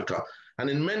of Africa. And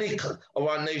in many of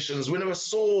our nations, we never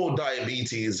saw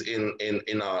diabetes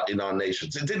in our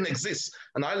nations. It didn't exist.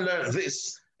 And I learned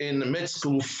this in med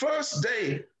school. My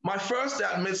first day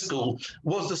at med school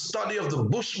was the study of the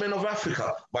Bushmen of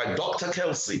Africa by Dr.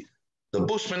 Kelsey, the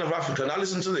Bushmen of Africa. Now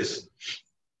listen to this.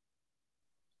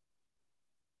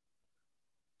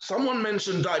 Someone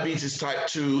mentioned diabetes type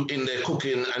 2 in their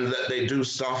cooking and that they do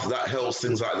stuff that helps,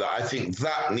 things like that. I think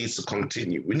that needs to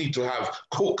continue. We need to have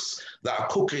cooks that are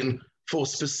cooking for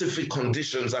specific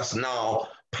conditions that's now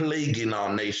plaguing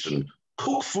our nation.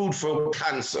 Cook food for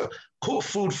cancer. Cook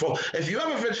food for, if you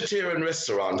have a vegetarian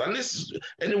restaurant, and this,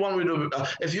 anyone with,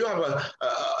 if you have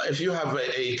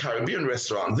a Caribbean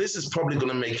restaurant, this is probably going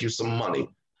to make you some money.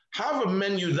 Have a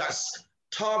menu that's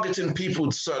targeting people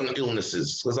with certain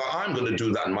illnesses, because I'm going to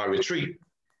do that in my retreat.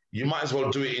 You might as well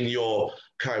do it in your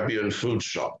Caribbean food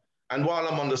shop. And while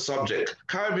I'm on the subject,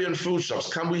 Caribbean food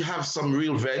shops, can we have some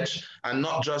real veg and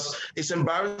not just, it's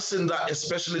embarrassing that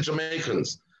especially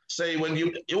Jamaicans say when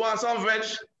you want some veg,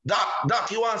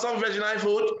 Doc, you want some veg in our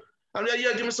food? And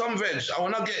yeah, give me some veg. I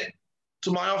want to get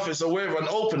to my office or wherever and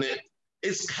open it.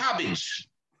 It's cabbage.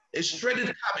 It's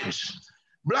shredded cabbage.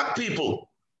 Black people,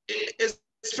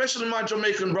 especially my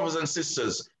Jamaican brothers and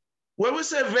sisters, when we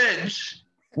say veg,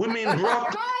 we mean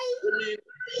broccoli.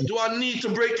 Do I need to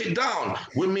break it down?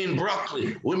 We mean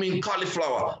broccoli, we mean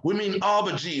cauliflower, we mean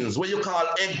aubergines, what you call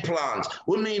eggplant.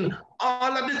 We mean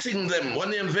all of the things them,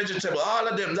 when they're vegetable, all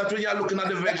of them, that's when you're looking at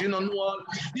the veg,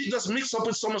 you just mix up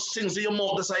with so much things in your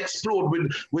mouth that explode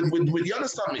with, you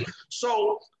understand me?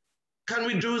 So can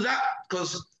we do that?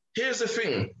 Because here's the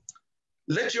thing,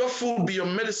 let your food be your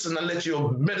medicine and let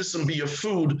your medicine be your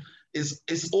food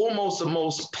is almost the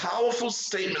most powerful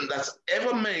statement that's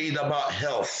ever made about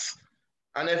health.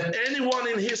 And if anyone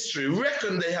in history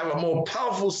reckon they have a more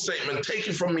powerful statement, take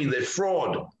it from me, they're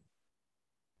fraud.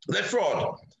 They're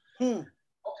fraud. Okay,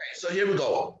 so here we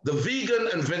go. The vegan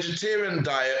and vegetarian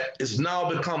diet is now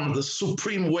become the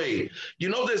supreme way. You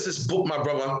know, there's this book, my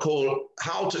brother, called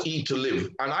How to Eat to Live.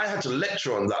 And I had to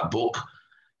lecture on that book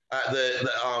at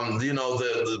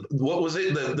what was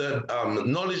it? The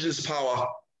Knowledge is Power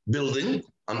building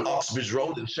on Oxbridge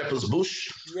Road in Shepherd's Bush.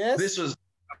 Yes. This was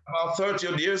about 30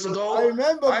 odd years ago. I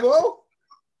remember, bro.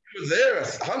 You were there,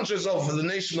 hundreds of the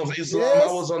Nation of Islam. Yes.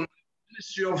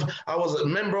 I was a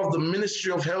member of the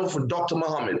Ministry of Health with Dr.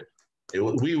 Muhammad.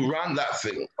 We ran that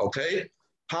thing, okay?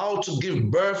 How to give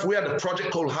birth. We had a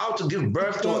project called How to Give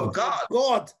Birth to a God.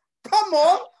 God, come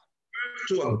on.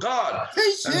 To a God.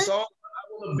 And so I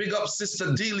want to big up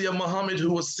Sister Delia Muhammad,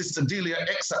 who was Sister Delia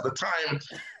X at the time.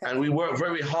 And we worked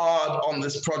very hard on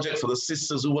this project for the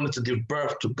sisters who wanted to give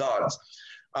birth to gods.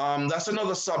 That's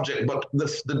another subject, but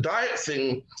the diet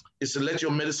thing is to let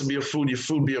your medicine be your food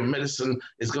be your medicine.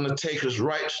 Is going to take us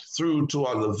right through to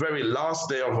the very last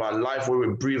day of our life where we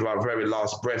breathe our very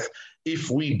last breath if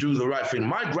we do the right thing.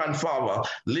 My grandfather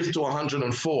lived to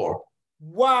 104.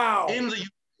 Wow. In the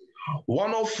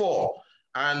 104.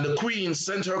 And the Queen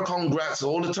sent her congrats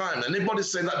all the time. Anybody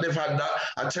say that they've had that,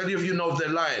 I tell you, if you know if they're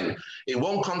lying, it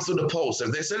won't come through the post.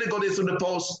 If they say they got it through the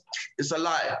post, it's a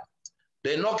lie.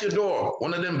 They knock your door.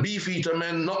 One of them beef eater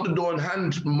men knocked the door and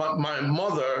hand my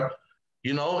mother,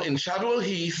 in Chadwell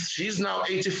Heath, she's now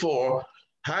 84,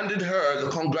 handed her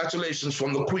the congratulations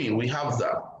from the Queen. We have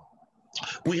that.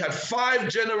 We had 5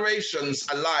 generations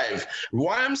alive.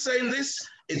 Why I'm saying this?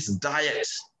 It's diet.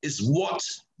 It's what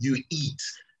you eat.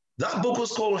 That book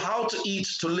was called How to Eat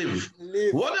to Live.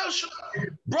 What else should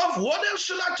what else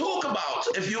should I talk about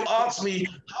if you ask me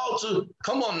how to,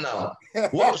 come on now.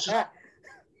 What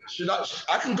should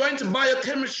I can go into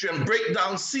biochemistry and break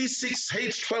down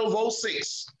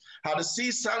C6H12O6. How the C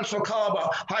stands for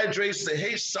carbohydrates, the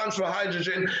H stands for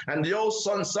hydrogen, and the O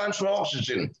stands for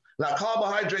oxygen. Now,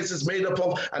 carbohydrates is made up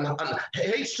of, and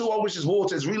H2O, which is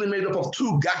water, is really made up of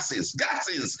two gases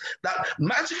that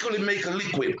magically make a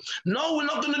liquid. No, we're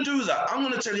not going to do that. I'm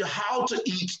going to tell you how to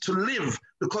eat to live,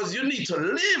 because you need to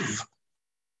live.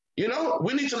 You know,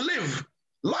 we need to live.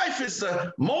 Life is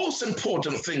the most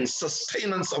important thing,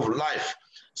 sustenance of life.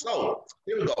 So,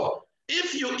 here we go.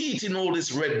 If you're eating all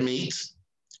this red meat,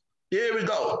 here we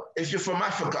go. If you're from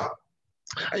Africa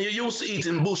and you're used to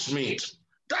eating bush meat,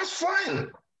 that's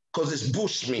fine, because it's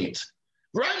bush meat.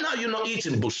 Right now, you're not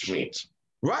eating bush meat.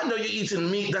 Right now, you're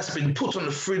eating meat that's been put on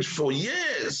the fridge for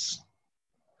years.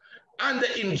 And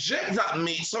they inject that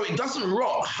meat so it doesn't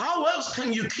rot. How else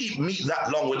can you keep meat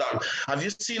that long without? Have you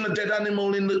seen a dead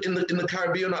animal in the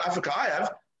Caribbean or Africa? I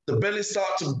have. The belly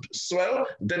starts to swell,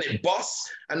 then it busts,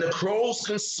 and the crows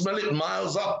can smell it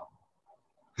miles up.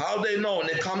 How they know? And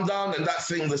they come down, and that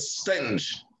thing, the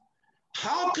stench.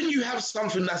 How can you have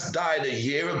something that's died a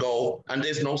year ago and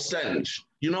there's no stench?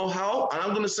 You know how? And I'm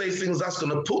going to say things that's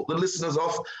going to put the listeners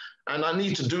off, and I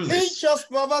need to do this. Teach us,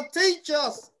 brother, teach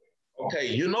us. Okay,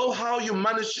 you know how you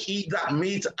manage to eat that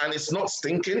meat and it's not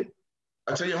stinking?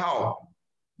 I tell you how.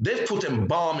 They've put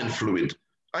embalming fluid.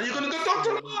 And you're going to go,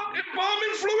 Dr. Mark,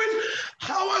 embalming fluid?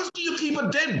 How else do you keep a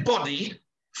dead body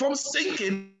from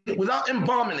stinking without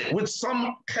embalming it with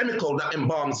some chemical that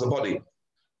embalms the body?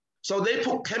 So they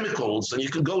put chemicals, and you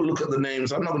can go look at the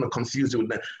names. I'm not going to confuse you with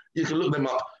them. You can look them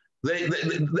up.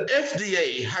 The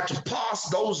FDA had to pass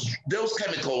those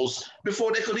chemicals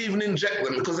before they could even inject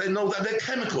them, because they know that they're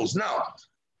chemicals. Now,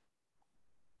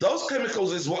 those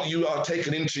chemicals is what you are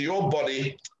taking into your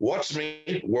body. Watch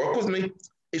me, work with me.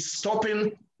 It's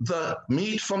stopping the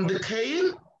meat from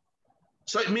decaying.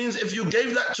 So it means if you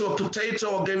gave that to a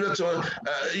potato or gave that to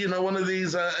one of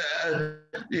these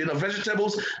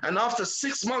vegetables, and after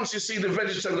 6 months you see the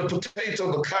vegetable, the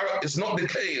potato, the carrot is not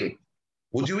decaying,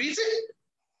 would you eat it?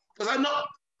 Because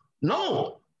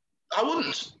no, I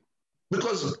wouldn't.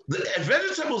 Because the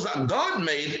vegetables that God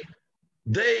made,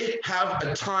 they have a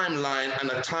timeline and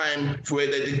a time where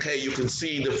they decay. You can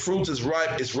see the fruit is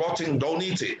ripe, it's rotting, don't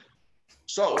eat it.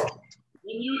 So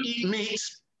when you eat meat,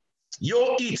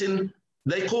 you're eating,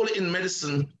 they call it in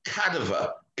medicine,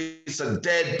 cadaver. It's a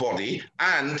dead body,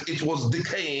 and it was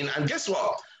decaying. And guess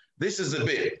what? This is the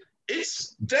bit.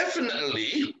 It's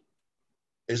definitely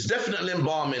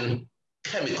embalming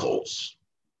chemicals,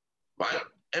 right?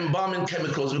 Embalming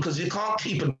chemicals, because you can't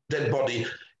keep a dead body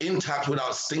intact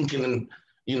without stinking and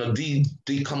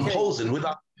decomposing,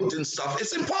 without putting stuff.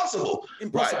 It's impossible.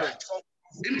 Right? So,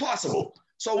 impossible.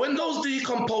 So when those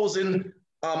decomposing,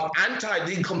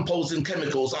 anti-decomposing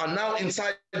chemicals are now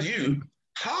inside you,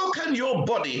 how can your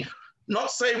body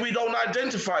not say we don't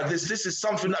identify this? This is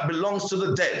something that belongs to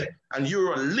the dead, and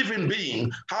you're a living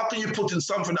being. How can you put in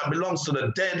something that belongs to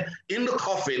the dead in the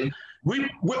coffin?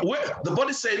 The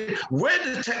body said, we're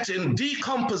detecting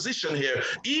decomposition here.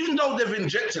 Even though they've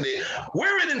injected it,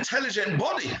 we're an intelligent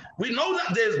body. We know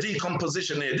that there's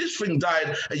decomposition here. This thing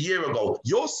died a year ago.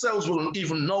 Your cells wouldn't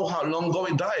even know how long ago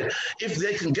it died. If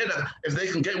they can get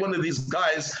one of these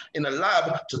guys in a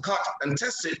lab to cut and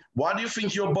test it, why do you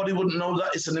think your body wouldn't know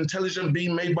that it's an intelligent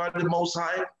being made by the Most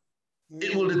High?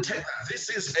 It will detect that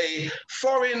this is a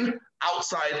foreign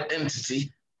outside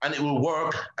entity, and it will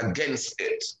work against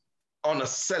it on a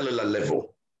cellular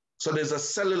level. So there's a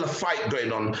cellular fight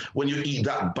going on when you eat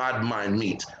that bad mind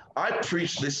meat. I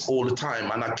preach this all the time,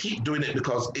 and I keep doing it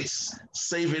because it's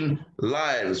saving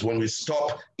lives when we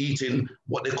stop eating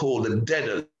what they call the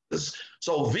deaders.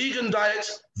 So vegan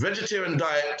diet, vegetarian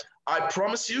diet, I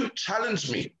promise you, challenge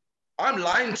me. I'm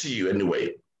lying to you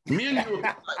anyway. Me and you,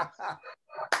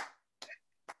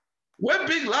 we're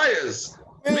big liars.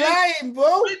 We're lying,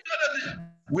 bro.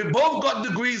 We both got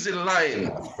degrees in lying,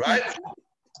 right? I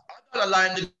got a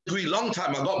lying degree long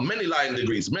time. I got many lying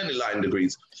degrees.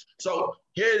 So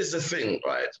here's the thing,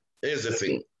 right? Here's the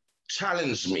thing.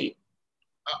 Challenge me.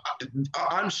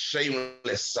 I'm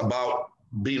shameless about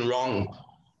being wrong,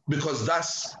 because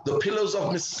that's the pillars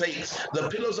of mistakes. The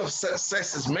pillars of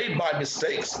success is made by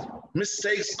mistakes.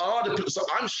 Mistakes are the pillars. So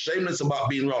I'm shameless about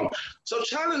being wrong. So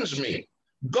challenge me.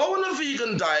 Go on a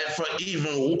vegan diet for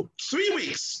even 3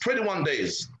 weeks, 21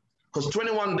 days, because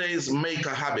 21 days make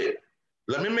a habit.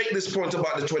 Let me make this point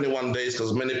about the 21 days,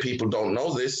 because many people don't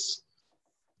know this.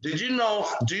 Do you know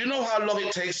how long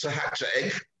it takes to hatch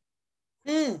an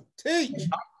egg? Teach.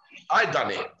 I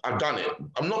done it. I've done it.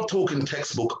 I'm not talking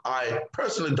textbook. I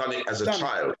personally done it as a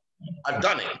child. I've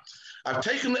done it. I've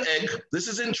taken the egg. This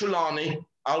is in Trelawney,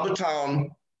 Albert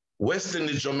Town, West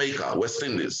Indies, Jamaica, West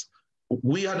Indies.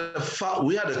 We had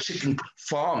a chicken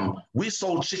farm. We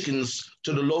sold chickens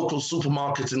to the local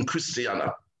supermarkets in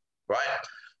Christiana, right?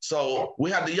 So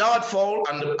we had the yard fowl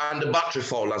and the battery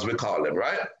fowl, as we call them,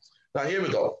 right? Now here we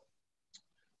go.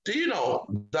 Do you know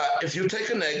that if you take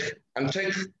an egg and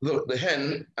take the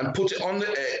hen and put it on the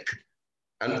egg,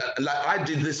 and like I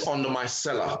did this under my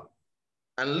cellar,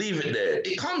 and leave it there,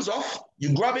 it comes off,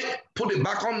 you grab it, put it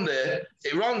back on there,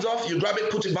 it runs off, you grab it,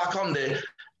 put it back on there,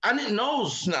 and it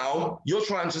knows now you're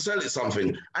trying to sell it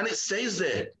something, and it stays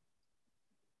there.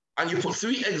 And you put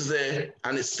 3 eggs there,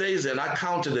 and it stays there, and I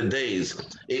counted the days.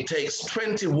 It takes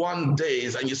 21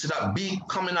 days, and you see that beak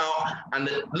coming out, and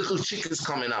the little chickens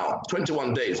coming out,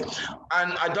 21 days.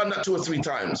 And I've done that 2 or 3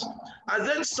 times. I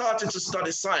then started to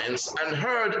study science and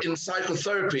heard in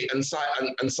psychotherapy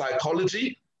and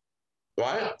psychology,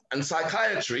 right, and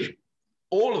psychiatry,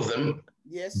 all of them,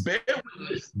 yes,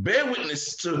 bear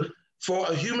witness to, for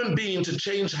a human being to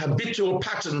change habitual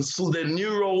patterns through their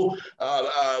neural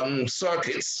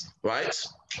circuits, right?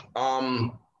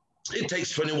 It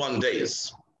takes 21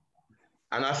 days.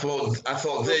 And I thought,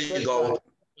 there you go. When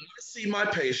I see my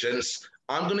patients,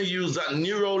 I'm going to use that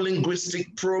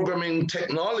neuro-linguistic programming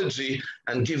technology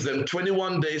and give them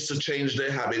 21 days to change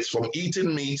their habits from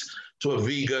eating meat to a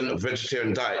vegan,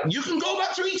 vegetarian diet. You can go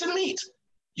back to eating meat.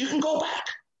 You can go back.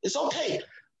 It's okay.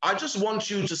 I just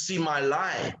want you to see my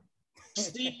lie.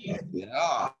 See,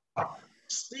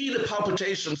 see the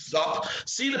palpitations stop.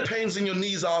 See the pains in your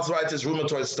knees, arthritis,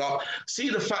 rheumatoid stop. See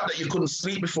the fact that you couldn't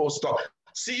sleep before stop.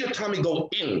 See your tummy go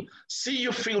in. See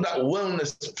you feel that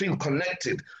wellness, feel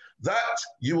connected. That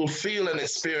you will feel and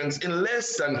experience in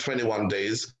less than 21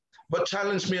 days. But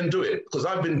challenge me and do it, because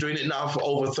I've been doing it now for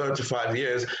over 35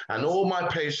 years, and all my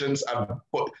patients,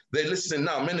 they're listening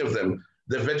now, many of them.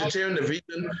 The vegetarian, the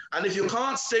vegan. And if you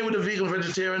can't stay with the vegan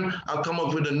vegetarian, I'll come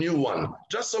up with a new one,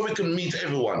 just so we can meet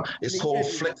everyone. It's called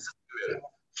flexitarian.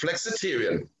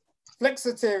 Flexitarian.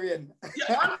 Flexitarian.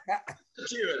 Yeah, I'm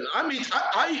flexitarian.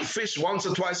 I eat fish once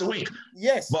or twice a week.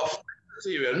 Yes. But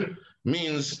flexitarian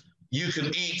means you can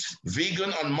eat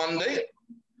vegan on Monday.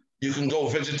 You can go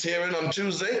vegetarian on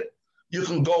Tuesday. You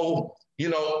can go,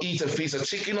 eat a piece of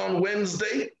chicken on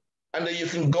Wednesday. And then you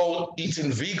can go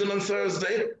eating vegan on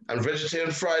Thursday and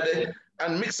vegetarian Friday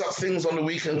and mix up things on the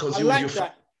weekend because you like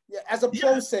that. Yeah, as a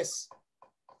process.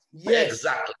 Yes.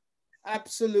 Exactly.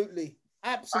 Absolutely.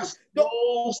 Absolutely.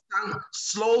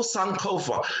 Slow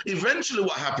Sankofa. Eventually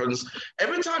what happens,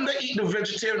 every time they eat the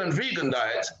vegetarian and vegan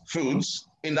diet foods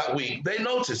in that week, they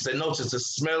notice the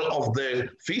smell of their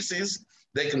feces.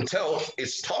 They can tell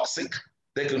it's toxic.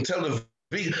 They can tell the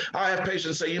vegan. I have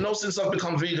patients say, since I've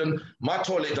become vegan, my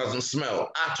toilet doesn't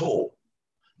smell at all.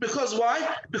 Because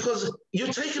why? Because you're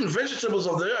taking vegetables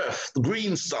of the earth, the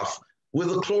green stuff, with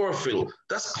the chlorophyll.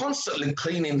 That's constantly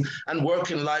cleaning and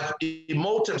working. Like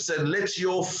Imhotep said, let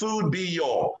your food be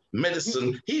your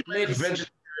medicine. He meant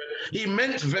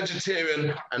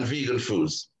vegetarian and vegan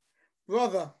foods.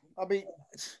 Brother, I mean,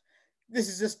 this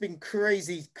has just been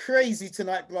crazy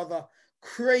tonight, brother.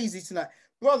 Crazy tonight.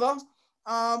 Brother,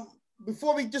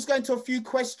 before we just go into a few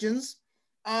questions,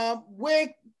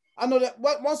 where I know that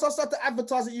once I start to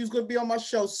advertise that you're going to be on my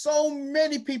show, so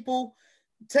many people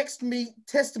text me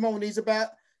testimonies about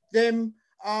them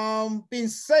being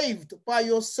saved by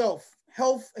yourself,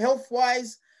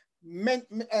 health-wise,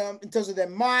 in terms of their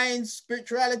minds,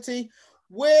 spirituality.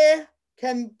 Where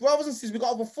can brothers and sisters? We've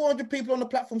got over 400 people on the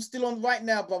platform still on right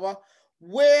now, brother.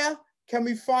 Where can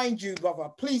we find you, brother?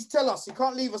 Please tell us. You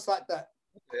can't leave us like that.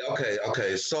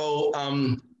 Okay. So,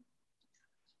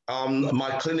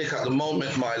 my clinic at the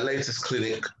moment, my latest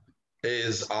clinic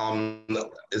is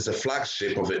a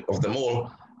flagship of them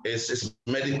all. It's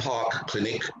Medipark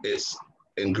Clinic. It's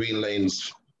in Green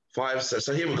Lanes 5.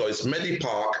 So here we go. It's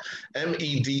Medipark,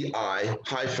 MEDI-Park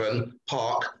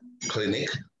Clinic,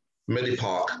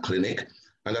 Medipark Clinic,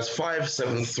 and that's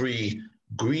 573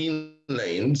 Green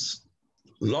Lanes,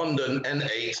 London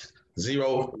N8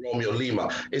 0 Romeo Lima.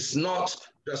 It's not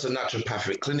just a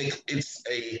naturopathic clinic. It's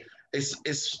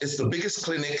the biggest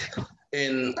clinic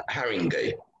in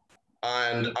Haringey.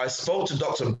 And I spoke to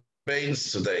Dr.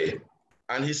 Baines today,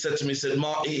 and he said to me,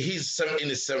 Mark, he's in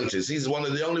his 70s. He's one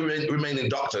of the only remaining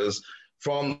doctors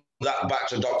from that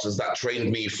batch of doctors that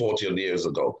trained me 40 odd years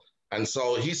ago. And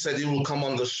so he said he will come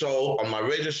on the show, on my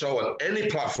radio show, on any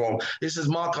platform. He says,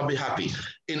 Mark, I'll be happy.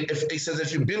 He says,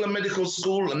 if you build a medical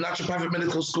school, a naturopathic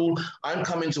medical school, I'm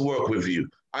coming to work with you.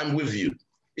 I'm with you.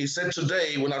 He said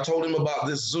today, when I told him about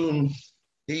this Zoom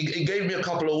He gave me a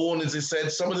couple of warnings. He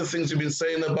said some of the things you've been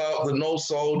saying about the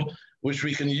no-sode, which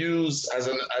we can use as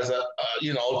a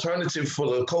alternative for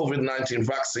the COVID-19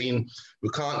 vaccine, we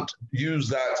can't use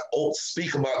that or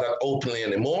speak about that openly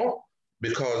anymore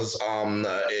because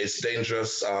it's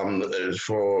dangerous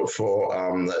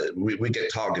we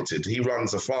get targeted. He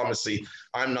runs a pharmacy.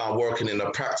 I'm now working in a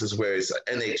practice where it's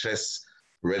an NHS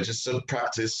registered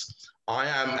practice. I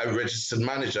am a registered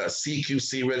manager, a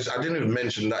CQC registered. I didn't even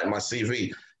mention that in my CV.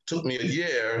 It took me a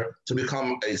year to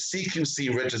become a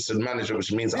CQC registered manager,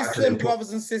 which means I can employ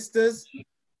brothers and sisters.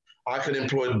 I can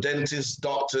employ dentists,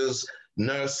 doctors,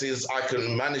 nurses. I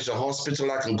can manage a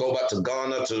hospital. I can go back to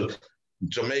Ghana, to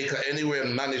Jamaica, anywhere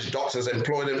and manage doctors,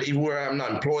 employ them, even where I'm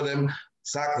not, employ them,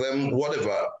 sack them,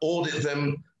 whatever, audit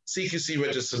them, CQC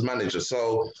registered manager.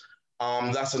 So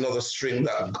that's another string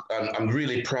that I'm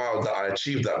really proud that I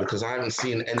achieved that because I haven't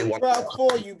seen anyone. Proud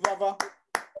for you, brother.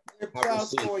 We're proud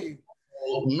for you.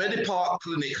 Medipark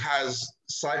Clinic has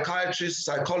psychiatrists,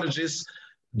 psychologists,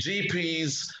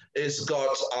 GPs. It's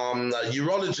got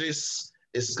urologists.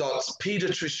 It's got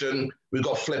pediatrician. We've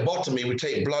got phlebotomy. We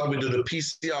take blood. We do the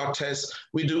PCR test.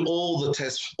 We do all the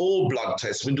tests, all blood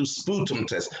tests. We do sputum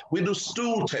tests. We do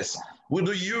stool tests. We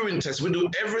do urine tests. We do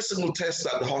every single test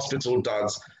that the hospital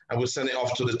does, and we send it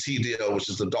off to the TDL, which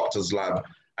is the doctor's lab.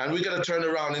 And we get a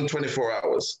turnaround in 24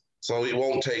 hours. So it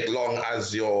won't take long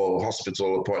as your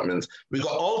hospital appointment. We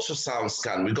got ultrasound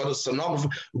scan. We got a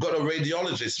sonographer. We got a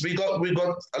radiologist. We got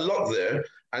a lot there.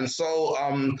 And so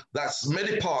that's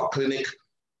Medipark Clinic,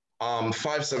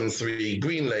 573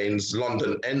 Green Lanes,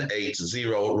 London,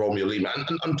 N80 Romeo Lima.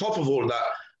 And on top of all that,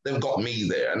 they've got me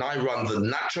there. And I run the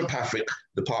naturopathic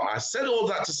department. I said all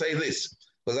that to say this,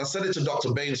 because I said it to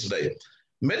Dr. Baines today.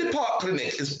 Medipark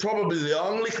Clinic is probably the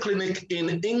only clinic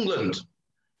in England.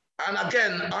 And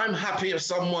again, I'm happy if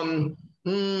someone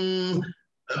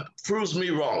proves me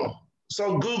wrong.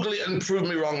 So Google it and prove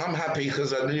me wrong. I'm happy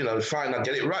because, fine, I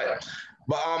get it right.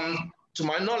 But to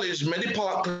my knowledge,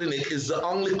 Medipark Clinic is the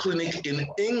only clinic in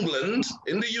England,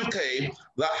 in the UK,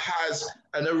 that has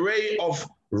an array of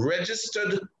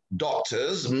registered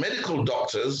doctors, medical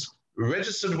doctors,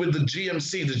 registered with the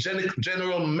GMC, the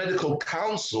General Medical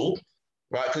Council,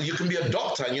 right? Because you can be a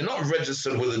doctor and you're not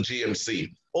registered with the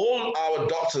GMC. All our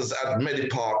doctors at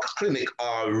Medipark Clinic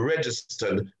are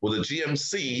registered with the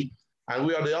GMC, and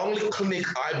we are the only clinic,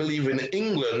 I believe, in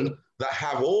England that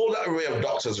have all that array of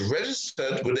doctors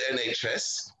registered with the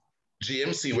NHS,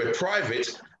 GMC, we're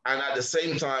private, and at the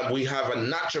same time, we have a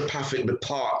naturopathic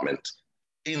department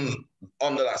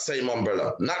under that same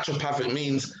umbrella. Naturopathic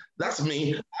means, that's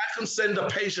me, I can send a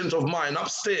patient of mine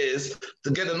upstairs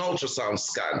to get an ultrasound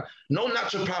scan. No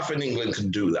naturopath in England can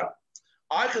do that.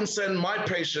 I can send my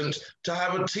patient to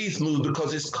have her teeth moved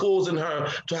because it's causing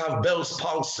her to have Bell's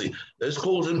palsy. It's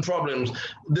causing problems.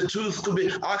 The tooth could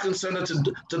be, I can send her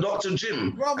to Dr.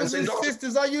 Jim. Brothers and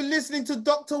sisters, are you listening to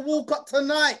Dr. Walcott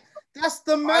tonight? That's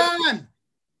the man.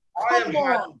 Come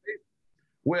on.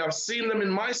 Where I've seen them in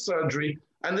my surgery,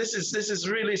 and this is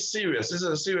really serious. This is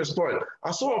a serious point.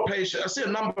 I see a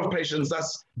number of patients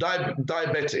that's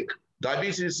diabetic.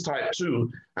 Diabetes type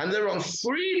 2, and they're on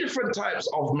 3 different types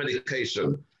of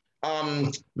medication,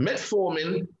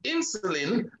 metformin,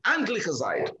 insulin, and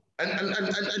glycoside.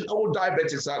 And all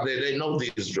diabetics out there, they know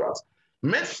these drugs.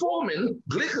 Metformin,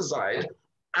 glycoside,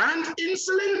 and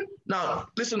insulin. Now,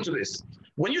 listen to this.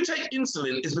 When you take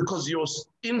insulin, it's because you're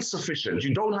insufficient.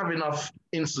 You don't have enough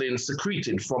insulin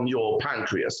secreted from your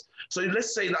pancreas. So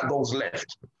let's say that goes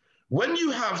left. When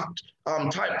you have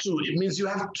type 2, it means you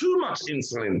have too much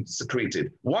insulin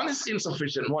secreted. One is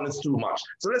insufficient, one is too much.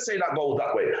 So let's say that goes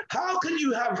that way. How can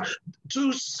you have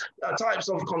 2 types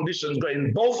of conditions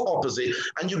going both opposite,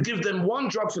 and you give them one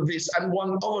drug for this and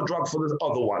one other drug for the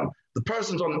other one? The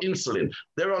person's on insulin,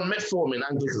 they're on metformin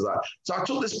and glycoside. So I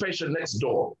took this patient next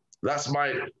door. That's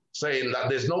my saying that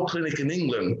there's no clinic in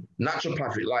England,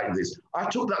 naturopathic like this. I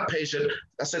took that patient,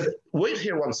 I said, wait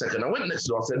here one second. I went next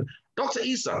door, I said, Dr.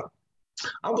 Issa,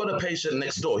 I've got a patient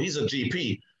next door. He's a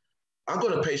GP. I've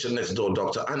got a patient next door,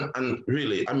 doctor. And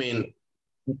really, I mean,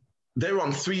 they're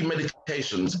on 3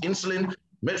 medications, insulin,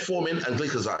 metformin, and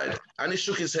glycoside. And he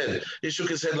shook his head. He shook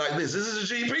his head like this. This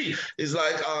is a GP. He's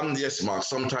like, yes, Mark,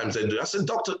 sometimes they do. I said,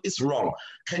 doctor, it's wrong.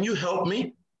 Can you help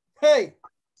me? Hey.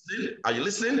 Are you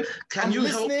listening? Can you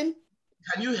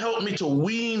help me to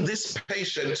wean this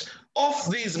patient off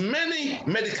these many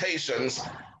medications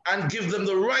and give them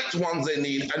the right ones they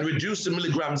need and reduce the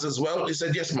milligrams as well? He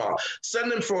said, yes, Mark.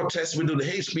 Send them for a test. We do the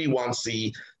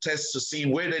HB1C test to see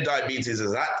where their diabetes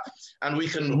is at, and we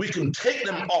can take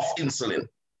them off insulin.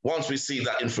 once we see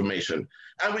that information.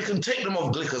 And we can take them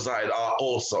off glycoside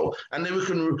also. And then we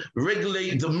can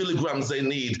regulate the milligrams they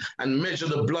need and measure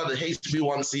the blood, the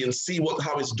HbA1c, and see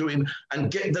how it's doing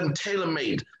and get them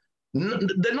tailor-made.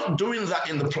 They're not doing that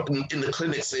in the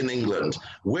clinics in England.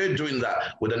 We're doing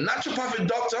that with a naturopathic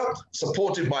doctor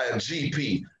supported by a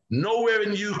GP. Nowhere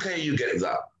in UK you get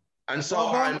that. And so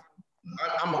I'm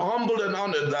humbled and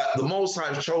honored that the Most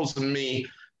High has chosen me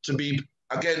to be,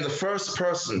 again, the first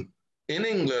person in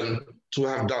England to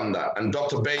have done that. And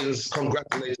Dr. Baines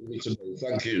congratulated me today.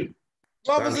 Thank you.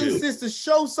 Brothers and sisters,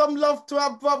 show some love to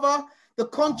our brother, the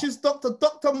conscious doctor,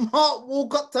 Dr. Mark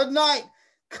Walcott tonight.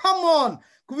 Come on.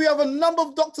 We have a number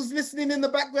of doctors listening in the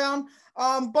background.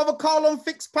 Brother Carlon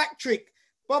Fitzpatrick.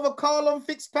 Brother Carlon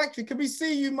Fitzpatrick. Can we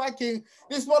see you, Mikey?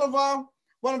 This is one of our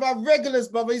regulars,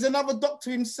 brother. He's another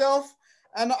doctor himself.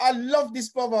 And I love this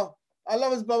brother. I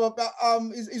love his brother. But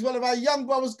he's one of our young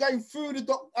brothers going through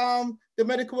the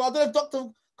medical. I don't know if Dr.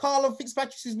 Carlon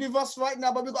Fitzpatrick is with us right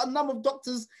now, but we've got a number of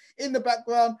doctors in the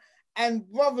background. And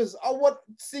brothers, I want to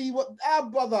see what our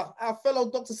brother, our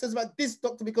fellow doctor says about this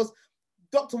doctor, because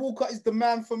Dr. Walcott is the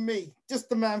man for me, just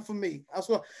the man for me as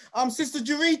well. Sister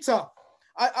Jurita,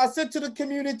 I said to the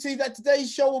community that today's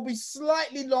show will be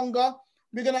slightly longer.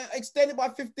 We're going to extend it by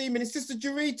 15 minutes. Sister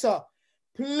Jurita,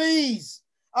 please,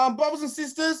 brothers and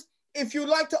sisters, if you'd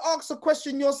like to ask a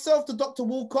question yourself to Dr.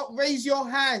 Walcott, raise your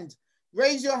hand.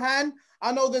 Raise your hand.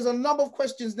 I know there's a number of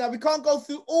questions. Now, we can't go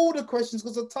through all the questions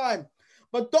because of time.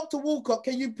 But Dr. Walcott,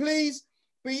 can you please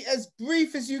be as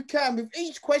brief as you can with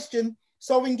each question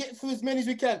so we can get through as many as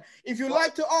we can? If you'd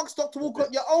like to ask Dr.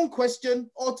 Walcott your own question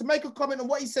or to make a comment on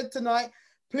what he said tonight,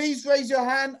 please raise your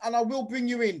hand and I will bring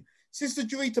you in. Sister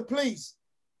Jurita, please.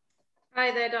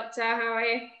 Hi there, Doctor. How are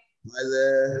you? Hi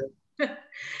there.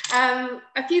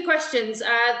 A few questions.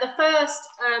 The first,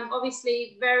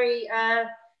 obviously very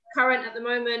current at the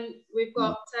moment. We've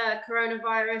got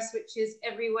coronavirus, which is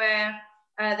everywhere.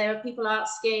 There are people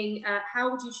asking, how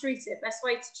would you treat it? Best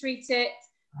way to treat it?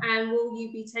 And will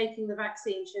you be taking the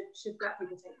vaccine? Should Black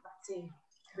people take the vaccine?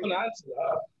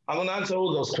 I'm going to answer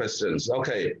all those questions.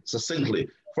 Okay, succinctly.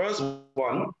 First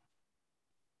one,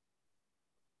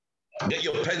 get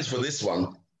your pens for this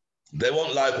one. They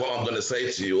won't like what I'm going to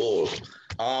say to you all.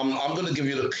 I'm going to give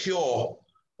you the cure,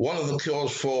 one of the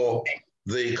cures for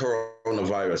the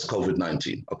coronavirus,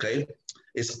 COVID-19, okay?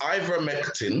 It's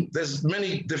ivermectin. There's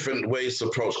many different ways to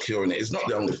approach curing it. It's not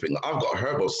the only thing. I've got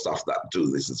herbal stuff that do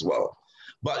this as well.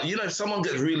 But, you know, if someone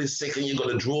gets really sick and you've got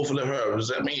to draw for the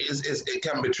herbs, I mean, it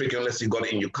can be tricky unless you've got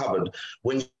it in your cupboard.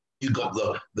 When you got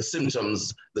the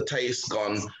symptoms, the taste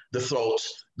gone, the throat,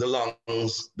 the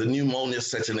lungs, the pneumonia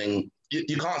setting in,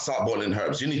 you can't start boiling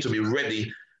herbs. You need to be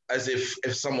ready as if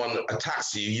someone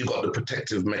attacks you, you've got the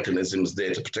protective mechanisms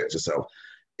there to protect yourself.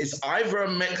 It's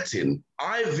ivermectin,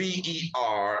 I-V-E-R-M-E-C-T-I-N.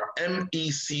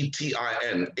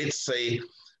 It's a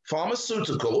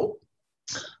pharmaceutical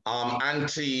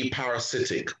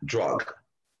anti-parasitic drug.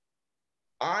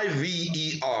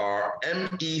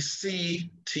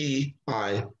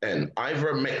 I-V-E-R-M-E-C-T-I-N,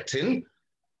 ivermectin.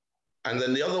 And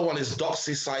then the other one is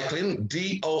doxycycline,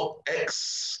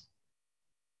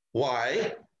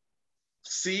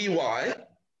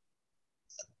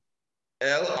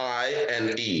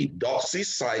 D-O-X-Y-C-Y-L-I-N-E,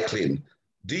 doxycycline,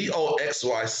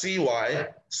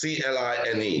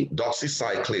 D-O-X-Y-C-Y-C-L-I-N-E,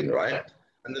 doxycycline, right?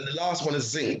 And then the last one is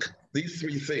zinc. These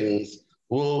three things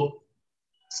will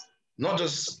not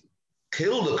just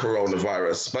kill the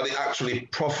coronavirus, but it actually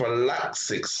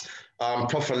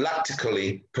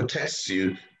prophylactically protects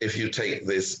you if you take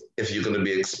this, if you're going to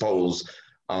be exposed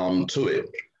to it.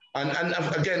 And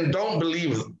again,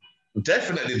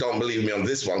 definitely don't believe me on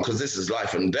this one, because this is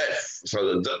life and death.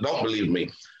 So don't believe me.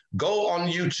 Go on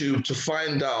YouTube to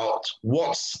find out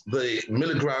what's the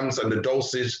milligrams and the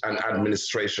dosage and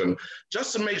administration,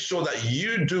 just to make sure that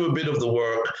you do a bit of the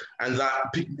work and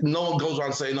that no one goes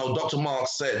around saying, no, Dr. Mark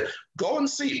said. Go and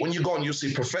see. When you go on, you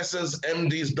see professors,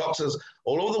 MDs, doctors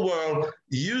all over the world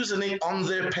using it on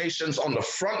their patients on the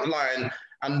front line.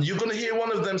 And you're going to hear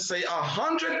one of them say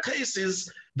 100 cases,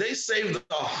 they saved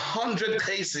 100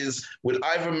 cases with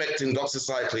ivermectin,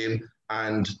 doxycycline,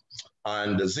 and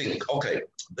zinc. Okay,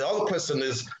 the other question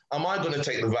is, am I going to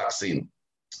take the vaccine?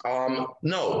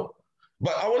 No,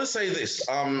 but I want to say this.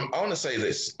 On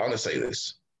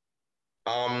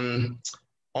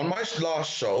my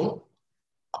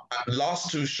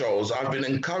last two shows, I've been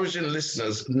encouraging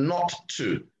listeners not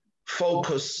to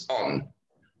focus on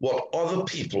what other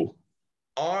people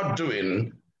are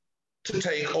doing to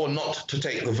take or not to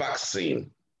take the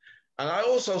vaccine. And I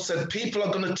also said people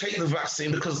are going to take the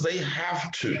vaccine because they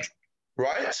have to,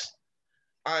 right?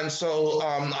 And so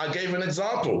I gave an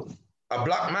example. a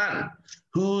black man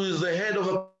who is the head of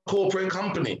a corporate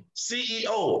company,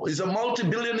 CEO, is a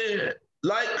multi-billionaire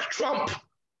like Trump.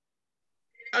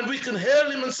 And we can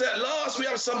hail him and say, at last we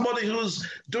have somebody who's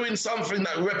doing something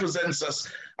that represents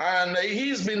us. And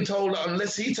he's been told that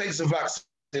unless he takes the vaccine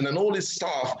and all his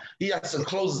staff, he has to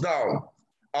close down.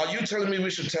 Are you telling me we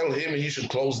should tell him he should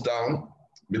close down?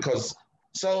 Because,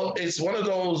 so it's one of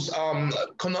those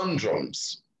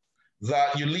conundrums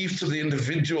that you leave to the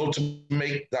individual to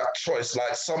make that choice.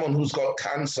 Like someone who's got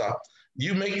cancer,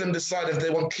 you make them decide if they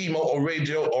want chemo or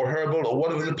radio or herbal or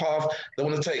whatever the path they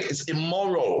want to take. It's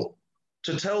immoral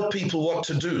to tell people what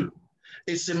to do.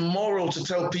 It's immoral to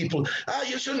tell people,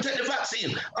 you shouldn't take the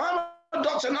vaccine. I'm a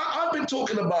doctor, and I've been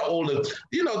talking about all the,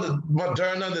 you know, the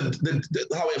Moderna,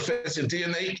 how it affects your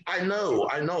DNA. I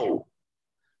know.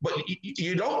 But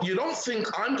you don't think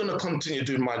I'm going to continue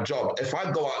doing my job if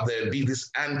I go out there and be this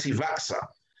anti-vaxxer.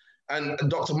 And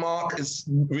Dr. Mark is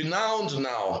renowned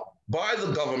now by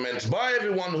the government, by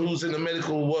everyone who's in the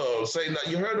medical world, saying that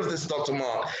you heard of this Dr.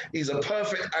 Mark, he's a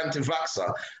perfect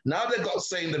anti-vaxxer. Now they've got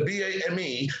saying the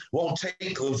BAME won't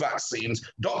take the vaccines.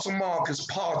 Dr. Mark is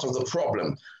part of the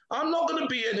problem. I'm not going to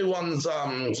be anyone's,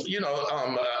 I'm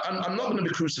not going to be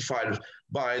crucified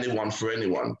by anyone for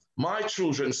anyone. My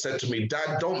children said to me,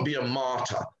 Dad, don't be a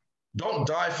martyr. Don't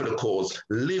die for the cause,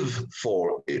 live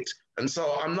for it. And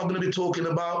so I'm not going to be talking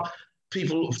about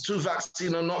people to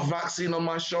vaccine or not vaccine on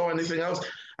my show or anything else.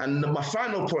 And my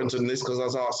final point on this, because I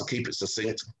was asked to keep it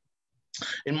succinct,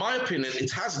 in my opinion, it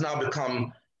has now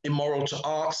become immoral to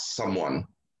ask someone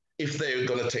if they're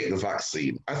going to take the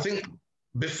vaccine. I think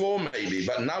before maybe,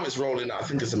 but now it's rolling out. I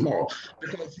think it's immoral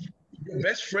because your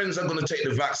best friends are going to take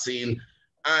the vaccine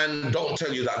and don't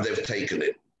tell you that they've taken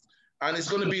it. And it's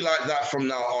going to be like that from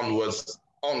now onwards,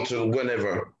 on to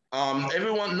whenever.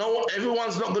 Everyone's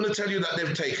not going to tell you that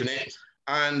they've taken it.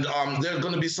 And there are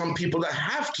going to be some people that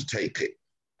have to take it.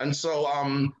 And so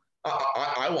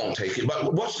I won't take it.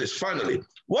 But watch this, finally.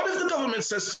 What if the government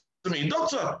says to me,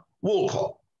 Dr.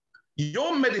 Walcott,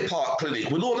 your Medipart clinic,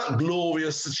 with all that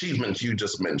glorious achievement you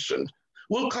just mentioned,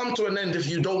 will come to an end if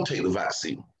you don't take the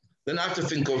vaccine. Then I have to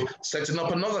think of setting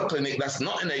up another clinic that's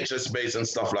not NHS based and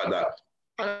stuff like that.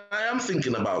 And I am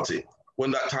thinking about it. When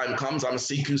that time comes, I'm a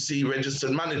CQC registered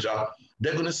manager.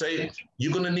 They're going to say,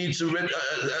 you're going to need to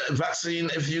vaccine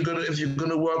if you're going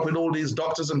to work with all these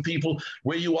doctors and people.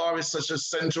 Where you are is such a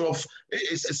center of,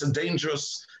 it's a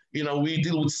dangerous, you know, we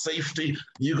deal with safety.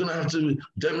 You're going to have to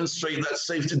demonstrate that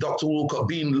safety, Dr. Walcott,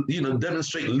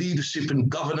 demonstrate leadership and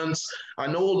governance. I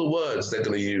know all the words they're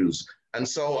going to use. And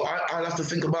so I'll have to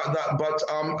think about that. But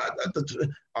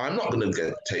I'm not going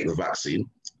to take the vaccine.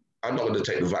 I'm not going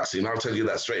to take the vaccine. I'll tell you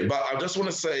that straight. But I just want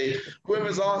to say,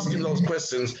 whoever's asking those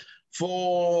questions,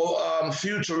 for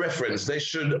future reference, they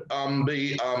should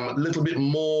be a little bit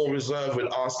more reserved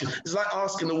with asking. It's like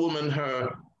asking a woman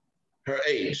her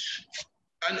age.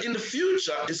 And in the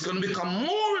future, it's going to become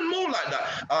more and more like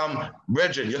that.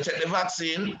 Regin, you take the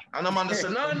vaccine, and Amanda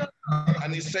said, no.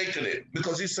 And he's taking it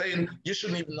because he's saying, you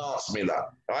shouldn't even ask me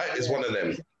that, right? It's one of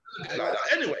them. Like that.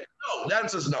 Anyway, no, the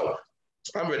answer's no.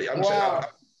 I'm ready.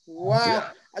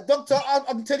 Wow. Doctor,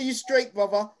 I'm telling you straight,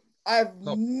 brother.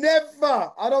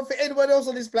 Never, I don't think anyone else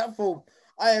on this platform,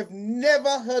 I have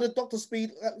never heard a doctor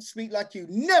speak like you.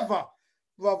 Never,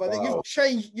 brother. Wow.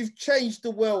 You've changed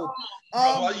the world.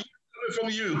 From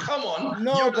you, come on.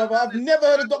 No, brother, I've never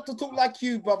heard a doctor talk like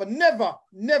you, brother. Never.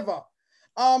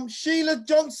 Sheila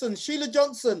Johnson,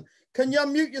 can you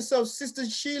unmute yourself, Sister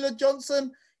Sheila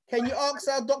Johnson? Can you ask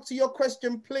our doctor your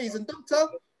question, please? And doctor,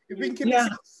 if we can keep it as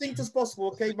succinct as possible,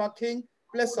 okay, my king?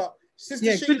 Bless her.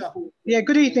 Sister Sheila.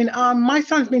 Good evening. My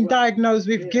son's been diagnosed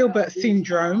with Gilbert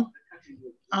syndrome.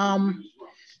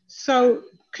 So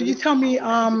could you tell me,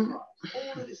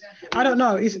 I don't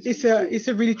know, it's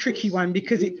a really tricky one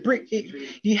because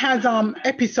he has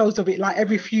episodes of it like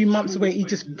every few months where he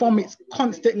just vomits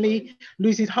constantly,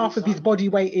 loses half of his body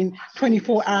weight in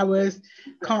 24 hours,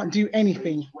 can't do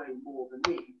anything.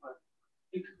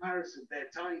 In comparison, they're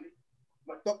tiny.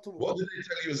 Doctor, what did they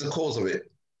tell you as the cause of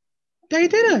it? They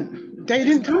didn't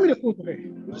tell me the cause of it.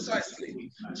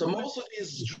 Precisely. So most of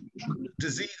these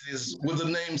diseases with the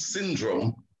name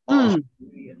syndrome,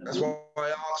 that's why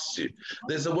I asked you.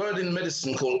 There's a word in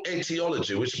medicine called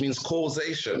etiology, which means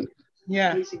causation.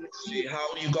 Yeah. See how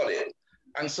you got it.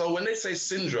 And so when they say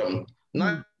syndrome,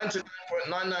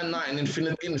 99.999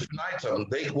 infinitum,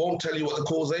 they won't tell you what the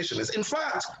causation is. In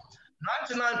fact,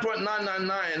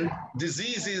 99.999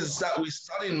 diseases that we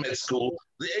study in med school,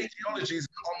 the etiology is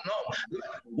unknown.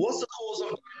 What's the cause of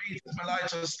diabetes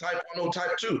mellitus type 1 or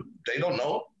type 2? They don't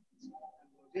know.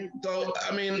 So,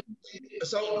 I mean,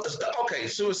 okay,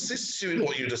 so assist you in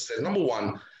what you just said. Number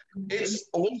one, it's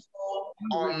also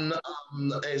on,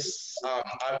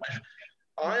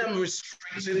 I am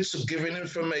restricted to giving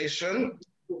information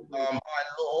by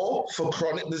law for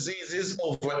chronic diseases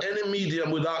over any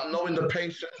medium without knowing the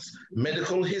patient's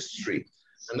medical history.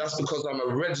 And that's because I'm a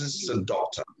registered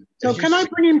doctor. So can I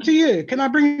bring him to you? Can I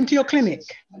bring him to your clinic?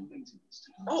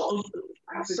 Oh,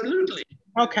 absolutely.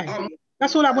 Okay.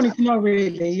 That's all I wanted to know,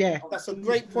 really. Yeah. That's a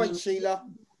great point, Sheila.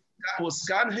 We'll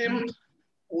scan him.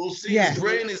 We'll see his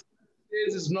brain, his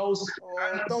ears, his nose.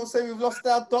 Oh, don't say we've lost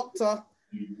our doctor.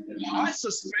 I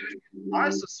suspect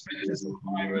it's a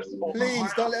virus.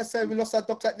 Please don't let us say we lost our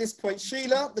doctor at this point.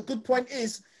 Sheila, the good point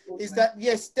is that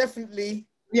yes, definitely.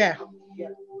 Yeah.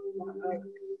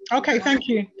 Okay, thank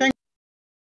you.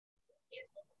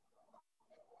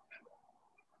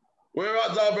 Where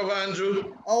art thou, brother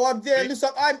Andrew? Oh, I'm there. It looks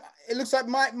like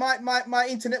my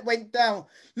internet went down.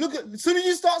 Look, as soon as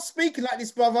you start speaking like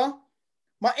this, brother,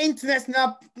 my internet's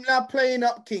now playing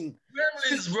up, King.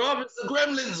 Gremlins, bro. It's the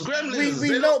gremlins.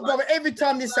 We know, brother. Every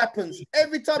time this happens,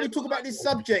 every time we talk about this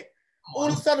subject, all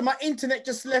of a sudden my internet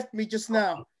just left me just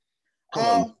now.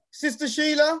 Sister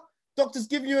Sheila, doctor's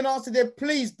giving you an answer there.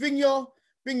 Please bring your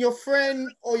friend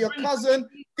or your cousin.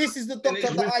 This is the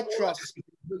doctor that I trust.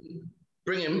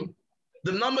 Bring him.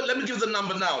 The number, let me give the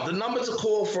number now. The number to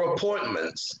call for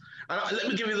appointments. And let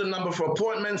me give you the number for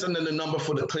appointments and then the number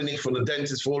for the clinic, for the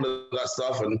dentist, for all of that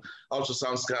stuff and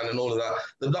ultrasound scan and all of that.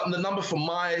 The number for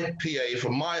my PA, for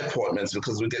my appointments,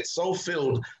 because we get so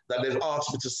filled that they've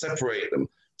asked me to separate them.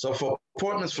 So for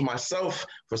appointments for myself,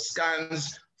 for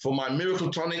scans, for my miracle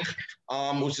tonic,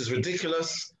 which is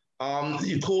ridiculous,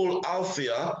 you call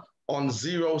Althea on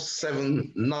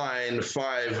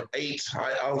 07958.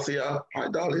 Hi, Althea. Hi,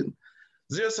 darling.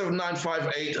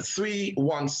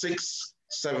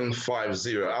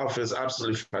 07958-316-750. Alpha is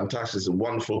absolutely fantastic. She's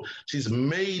wonderful. She's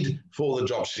made for the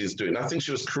job she's doing. I think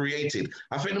she was created.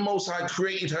 I think the Most High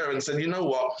created her and said, you know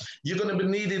what? You're going to be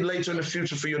needed later in the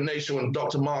future for your nation when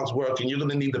Dr. Mark's working. You're going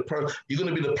to need you're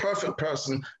going to be the perfect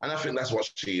person. And I think that's what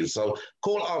she is. So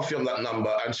call Alfie on that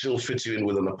number and she'll fit you in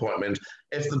with an appointment.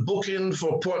 If the booking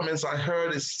for appointments I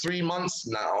heard is 3 months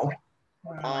now,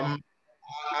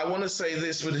 I want to say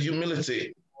this with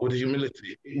humility.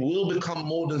 It will become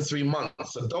more than 3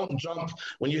 months. So don't jump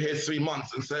when you hear 3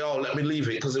 months and say, oh, let me leave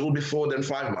it, because it will be 4 then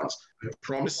 5 months. I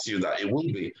promise you that it will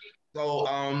be. So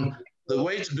the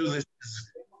way to do this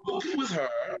is book it with her.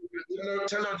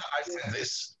 Tell her that I said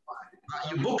this.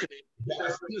 You book it, but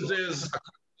as soon as there's a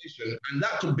conversation, and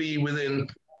that could be within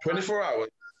 24 hours,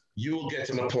 you will get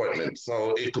an appointment.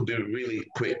 So it could be really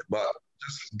quick, but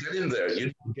just get in there.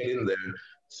 You get in there.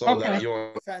 So that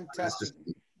you're fantastic.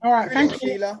 All right, thank you.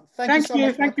 Sheila. Thank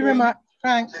you very much.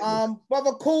 Thanks.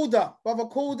 Brother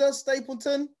Calder,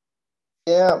 Stapleton.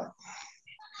 Yeah.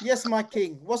 Yes, my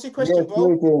king. What's your question,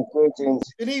 bro? Greetings.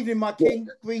 Good evening, my king.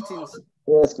 Greetings.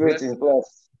 Yes, greetings.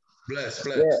 Bless.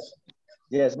 Yeah.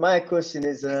 Yes, my question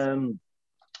is,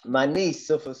 my niece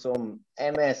suffers from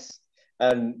MS,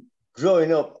 and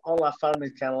growing up, all our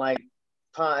family kind of like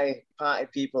party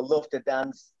people, love to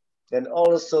dance. Then all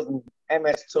of a sudden,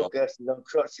 MS took us on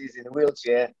crutches in a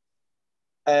wheelchair.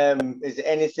 Is there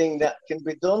anything that can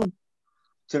be done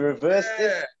to reverse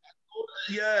this?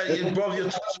 Yeah, you brought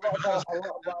your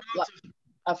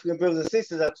African brothers and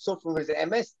sisters that suffer with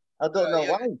MS. I don't know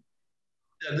why.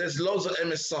 Yeah, there's loads of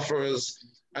MS sufferers,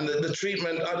 and the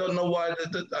treatment. I don't know why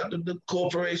the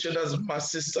corporation, as my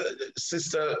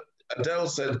sister Adele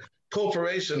said,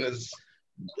 corporation is.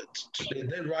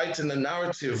 They're writing the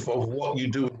narrative of what you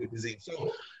do with the disease.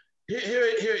 So here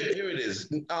it is.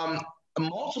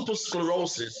 Multiple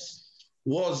sclerosis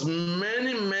was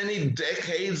many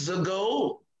decades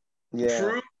ago.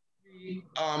 Yeah.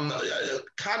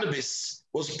 Cannabis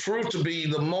was proved to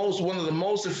be one of the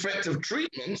most effective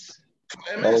treatments for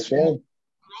MS,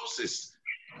 sclerosis.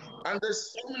 And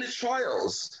there's so many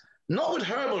trials, not with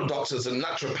herbal doctors and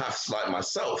naturopaths like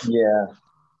myself. Yeah.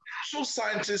 Actual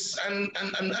scientists and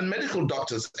medical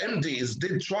doctors, MDs,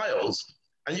 did trials,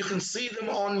 and you can see them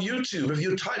on YouTube. If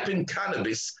you type in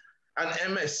cannabis and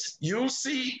MS, you'll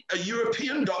see a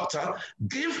European doctor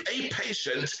give a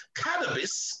patient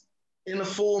cannabis in a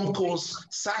form called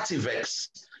Sativex.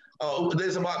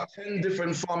 There's about 10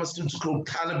 different pharmaceutical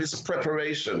cannabis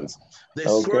preparations. They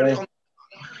squirt it on,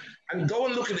 and go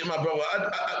and look at it, my brother.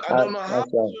 I don't know how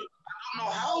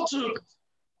to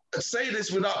say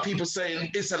this without people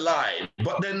saying it's a lie,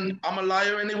 but then I'm a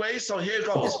liar anyway, so here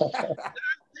goes.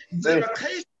 There are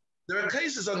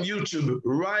cases on YouTube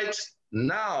right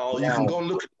now. You can go and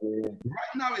look at it.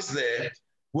 Right now it's there.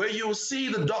 where you'll see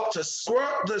the doctor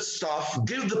squirt the stuff,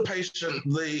 give the patient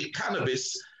the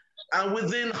cannabis, and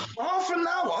within half an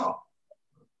hour,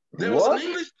 there's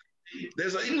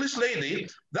an English lady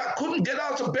that couldn't get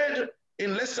out of bed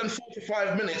in less than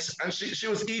 45 minutes, and she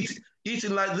was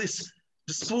eating like this.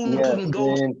 The spoon couldn't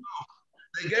go to the mouth.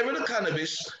 They gave her the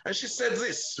cannabis, and she said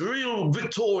this real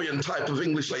Victorian type of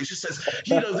English lady. She says,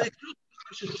 you know, they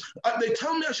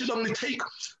tell me I should only take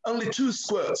 2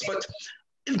 squirts, but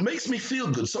it makes me feel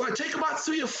good. So I take about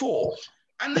 3 or 4.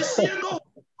 And this year goes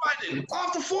riding.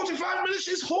 After 45 minutes,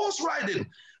 she's horse riding.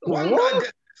 One guy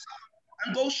gets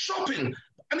and goes shopping.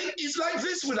 And it's like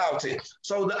this without it.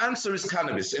 So the answer is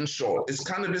cannabis, in short. It's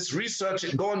cannabis. Research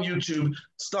it. Go on YouTube.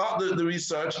 Start the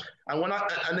research.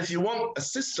 And if you want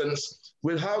assistance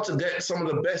with how to get some of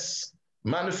the best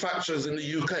manufacturers in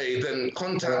the UK, then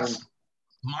contact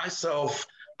myself,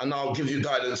 and I'll give you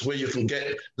guidance where you can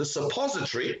get the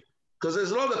suppository, because there's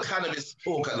a lot of cannabis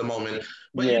talk at the moment,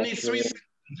 but you need 3 things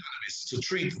in cannabis to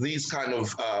treat these kind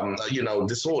of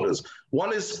disorders.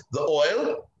 One is the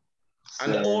oil,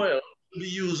 and the oil can be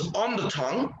used on the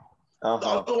tongue. The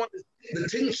other one is the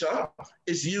tincture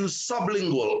is used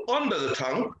sublingual under the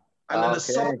tongue, and then the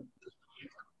sub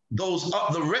goes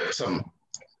up the rectum.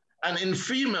 And in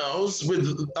females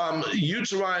with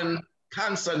uterine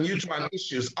cancer and uterine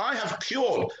issues, I have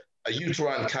cured a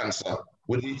uterine cancer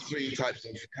with these 3 types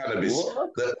of cannabis.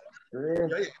 The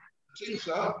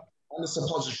tincture and the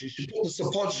suppository. She put the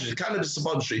suppository, cannabis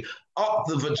suppository, up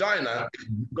the vagina,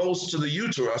 it goes to the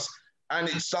uterus, and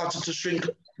it started to shrink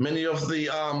many of the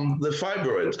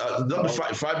fibroid, not the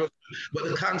fibroid, but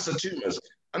the cancer tumors.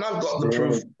 And I've got the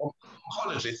proof from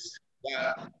oncologists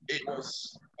that it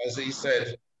was, as he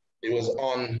said, it was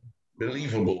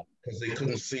unbelievable because they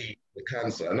couldn't see the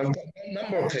cancer. And I've got a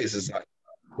number of cases like that.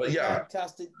 But yeah.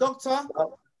 Fantastic. Doctor?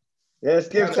 Yes,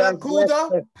 Dr.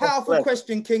 Calder, powerful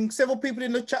question, King. Several people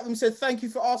in the chat room said, thank you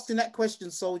for asking that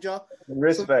question, soldier.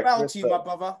 Respect. So to you, my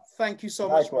brother. Thank you so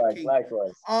much, my king.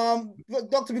 Likewise. Look,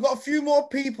 Doctor, we've got a few more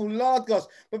people, Lord gosh.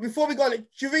 But before we go,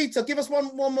 Jurita, give us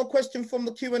one more question from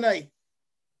the Q&A.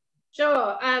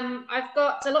 Sure. I've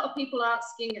got a lot of people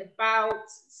asking about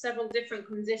several different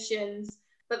conditions,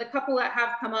 but the couple that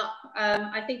have come up,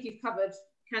 I think you've covered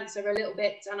cancer a little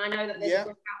bit, and I know that there's a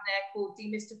book out there called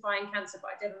Demystifying Cancer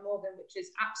by Devon Morgan, which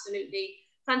is absolutely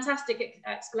fantastic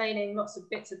at explaining lots of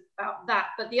bits about that.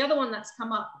 But the other one that's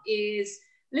come up is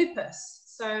lupus.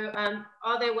 So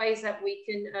are there ways that we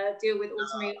can deal with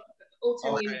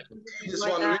autoimmune conditions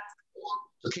like that?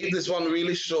 To keep this one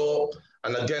really short,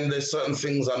 and again, there's certain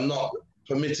things I'm not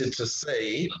permitted to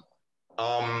say.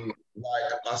 Like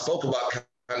I spoke about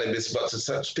cannabis, but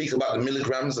to speak about the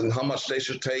milligrams and how much they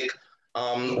should take,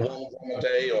 1 gram a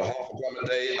day or half a gram a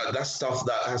day, that's stuff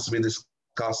that has to be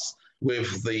discussed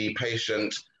with the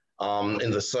patient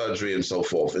in the surgery and so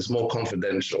forth. It's more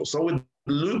confidential. So with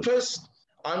lupus,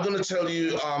 I'm going to tell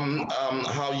you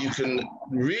how you can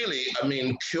really,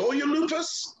 cure your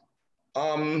lupus.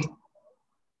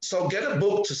 So get a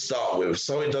book to start with,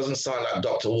 so it doesn't sound like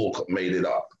Dr. Walcott made it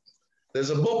up. There's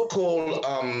a book called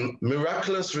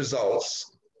Miraculous Results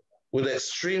with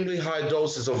extremely high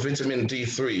doses of vitamin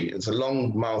D3. It's a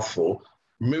long mouthful.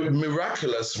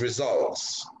 Miraculous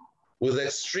Results with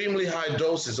extremely high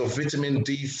doses of vitamin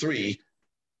D3.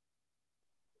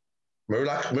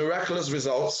 Miraculous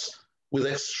Results with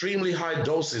extremely high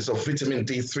doses of vitamin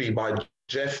D3 by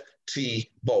Jeff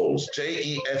T. Bowles,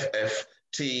 JEFF-T-BOWLES.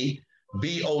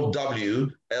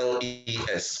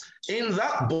 In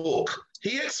that book,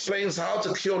 he explains how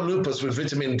to cure lupus with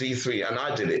vitamin D3, and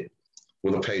I did it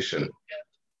with a patient.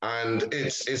 And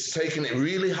it's taken it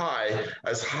really high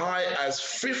as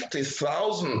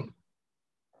 50,000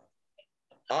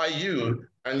 IU,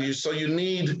 and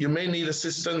you may need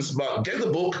assistance, but get the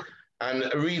book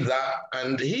and read that.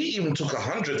 And he even took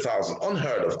 100,000,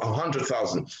 unheard of,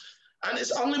 100,000. And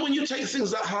it's only when you take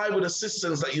things that high with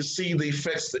assistance that you see the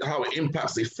effects, how it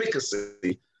impacts the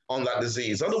efficacy on that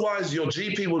disease. Otherwise, your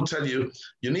GP will tell you,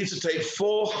 you need to take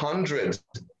 400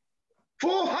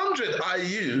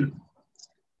 IU,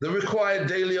 the required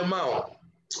daily amount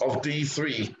of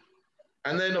D3.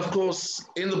 And then, of course,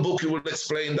 in the book, it will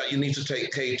explain that you need to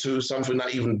take K2, something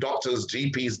that even doctors,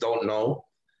 GPs don't know.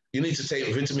 You need to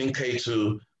take vitamin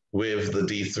K2 with the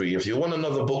D3. If you want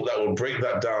another book that will break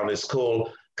that down, it's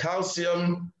called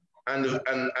Calcium and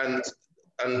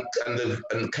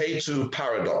K2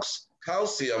 Paradox.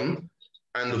 Calcium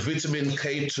and the vitamin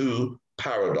K2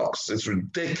 Paradox. It's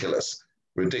ridiculous,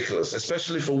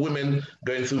 especially for women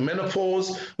going through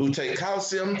menopause who take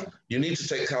calcium. You need to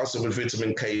take calcium with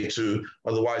vitamin K2,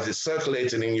 otherwise it's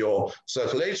circulating in your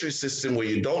circulatory system where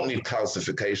you don't need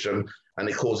calcification, and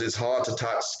it causes heart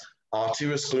attacks,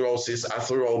 arteriosclerosis,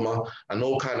 atheroma, and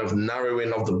all kind of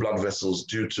narrowing of the blood vessels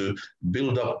due to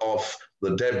buildup of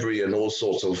the debris and all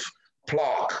sorts of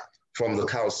plaque from the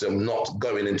calcium not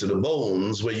going into the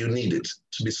bones where you need it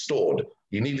to be stored.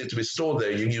 You need it to be stored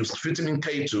there. You use vitamin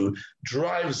K2,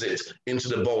 drives it into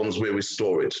the bones where we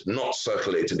store it, not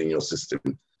circulated in your system.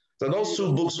 So those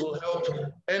two books will help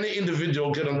any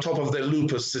individual get on top of their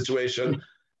lupus situation.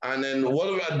 And then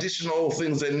whatever additional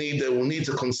things they will need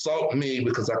to consult me,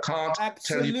 because I can't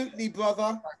tell you. Absolutely,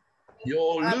 brother.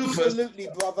 Your lupus. Absolutely,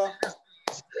 brother.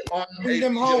 Bring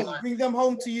them home. Bring them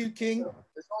home to you, King.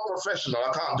 It's not professional.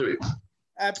 I can't do it.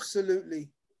 Absolutely.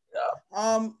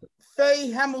 Yeah.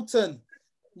 Faye Hamilton.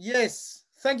 Yes.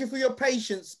 Thank you for your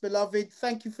patience, beloved.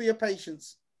 Thank you for your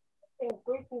patience.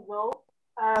 Greetings all.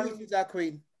 Greetings, our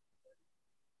queen.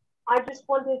 I just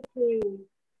wanted to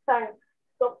thank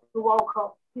Dr.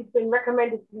 Walcott. He's been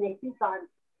recommended to me a few times,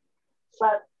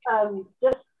 but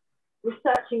just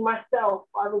researching myself,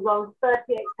 I was on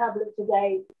 38 tablets a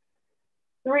day,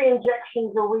 3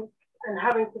 injections a week, and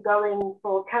having to go in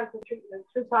for cancer treatment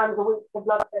 2 times a week for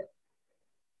blood tests.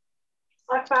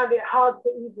 I found it hard to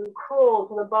even crawl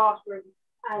to the bathroom,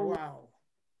 and wow.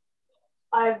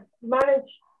 I've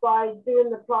managed by doing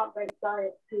the plant-based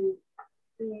diet to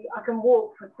see I can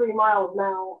walk for 3 miles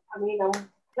now. I mean, I'm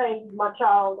playing with my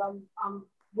child. I'm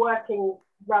working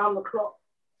round the clock.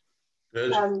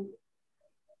 Good.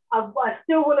 I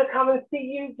still want to come and see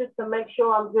you just to make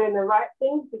sure I'm doing the right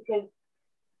thing, because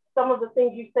some of the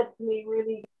things you said to me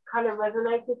really kind of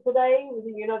resonated today.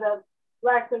 You know, the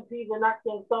rice and peas and nuts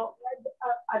and salt.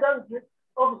 I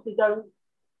obviously don't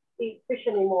eat fish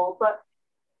anymore, but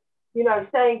you know,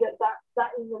 saying that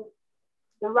isn't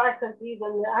the rice and peas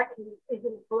and the actually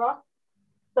isn't for us.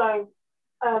 So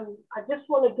I just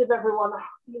want to give everyone,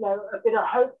 you know, a bit of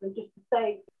hope, and just to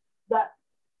say that,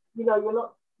 you know, you're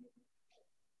not.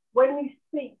 When you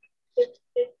speak, it's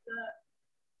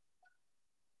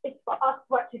for us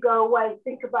to actually go away,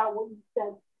 think about what you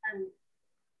said, and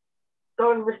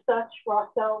go and research for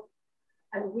ourselves,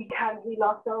 and we can heal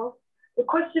ourselves. The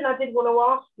question I did want to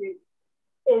ask you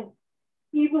is,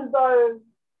 even though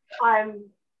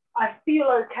I feel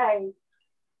okay,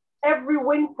 every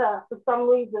winter for some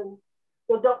reason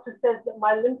the doctor says that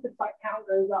my lymphocyte count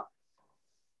goes up.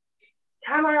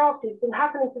 Can I ask you? It's been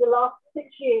happening for the last 6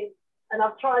 years, and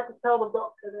I've tried to tell the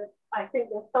doctor that I think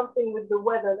there's something with the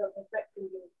weather that's affecting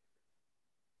me.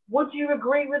 Would you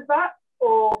agree with that,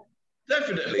 or?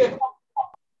 Definitely.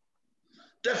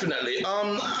 Definitely.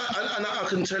 And I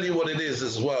can tell you what it is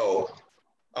as well.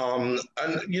 And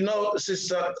you know,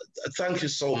 sister, thank you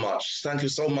so much. Thank you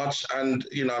so much. And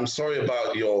you know, I'm sorry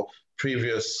about your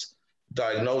previous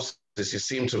diagnosis. You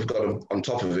seem to have got on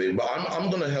top of it, but I'm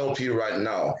going to help you right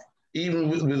now, even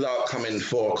without coming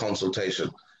for a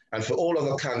consultation. And for all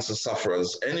other cancer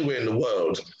sufferers anywhere in the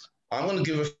world, I'm going to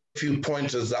give a few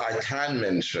pointers that I can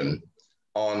mention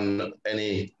on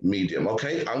any medium,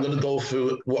 okay? I'm going to go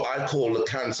through what I call the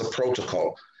cancer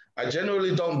protocol. I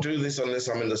generally don't do this unless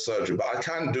I'm in the surgery, but I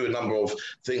can do a number of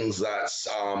things that's,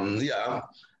 yeah,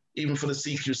 even for the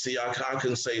CQC, I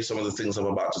can say some of the things I'm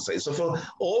about to say. So for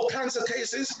all cancer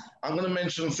cases, I'm going to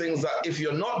mention things that if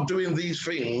you're not doing these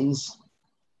things,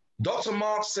 Dr.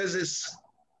 Mark says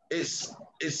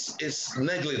it's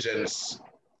negligence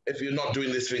if you're not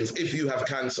doing these things, if you have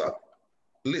cancer.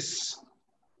 Lists.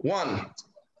 1,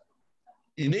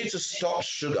 you need to stop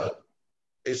sugar.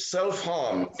 It's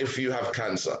self-harm if you have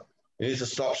cancer. You need to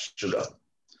stop sugar.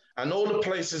 And all the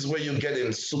places where you're getting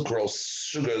sucrose,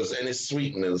 sugars, any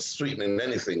sweeteners, sweetening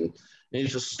anything, you need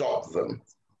to stop them.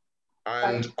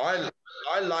 And I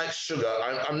like sugar.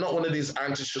 I'm not one of these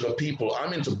anti-sugar people.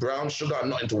 I'm into brown sugar. I'm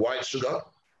not into white sugar.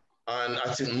 And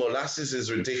I think molasses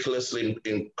is ridiculously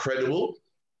incredible.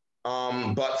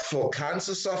 But for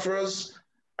cancer sufferers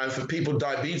and for people with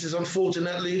diabetes,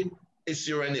 unfortunately, it's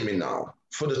your enemy now.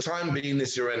 For the time being,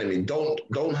 it's your enemy.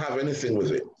 Don't have anything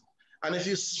with it. And if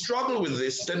you struggle with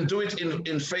this, then do it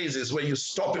in phases where you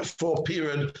stop it for a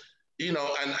period, you know,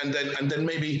 and then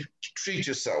maybe treat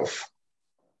yourself.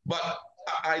 But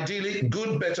ideally,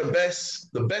 good, better,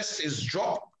 best. The best is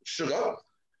drop sugar,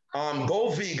 go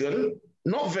vegan,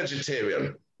 not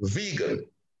vegetarian, vegan.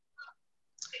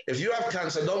 If you have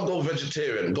cancer, don't go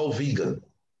vegetarian, go vegan.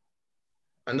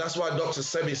 And that's why Dr.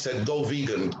 Sebi said, go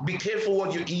vegan. Be careful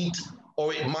what you eat,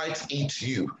 or it might eat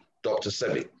you, Dr.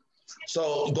 Sebi.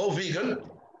 So go vegan,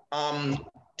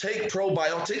 take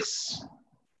probiotics.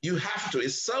 You have to.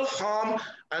 It's self-harm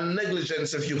and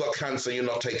negligence if you've got cancer, you're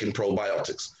not taking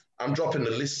probiotics. I'm dropping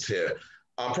the list here.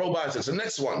 Probiotics. The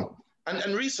next one,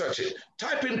 and research it.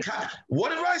 Type in,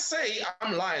 whatever I say,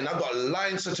 I'm lying. I've got a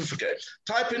lying certificate.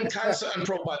 Type in cancer and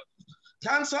probiotics.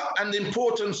 Cancer and the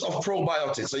importance of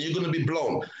probiotics, and you're going to be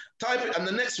blown. Type it, and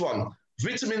the next one,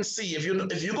 vitamin C. If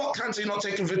you got cancer, you're not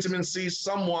taking vitamin C,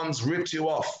 someone's ripped you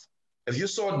off. If you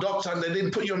saw a doctor and they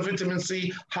didn't put you on vitamin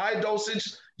C, high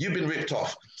dosage, you've been ripped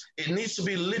off. It needs to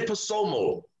be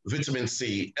liposomal vitamin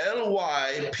C,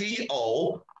 L-Y-P-O-S-O-M-A-L,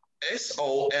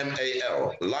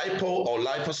 lipo or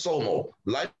liposomal.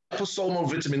 Liposomal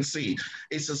vitamin C.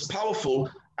 It's as powerful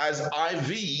as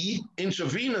IV,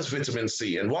 intravenous vitamin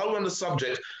C. And while we're on the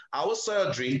subject, our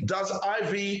surgery does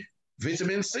IV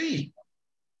vitamin C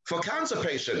for cancer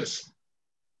patients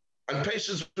and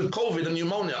patients with COVID and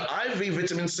pneumonia, IV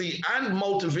vitamin C and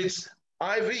Multivits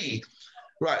IV.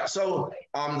 Right, so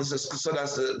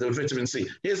that's the vitamin C.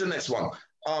 Here's the next one.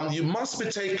 You must be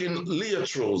taking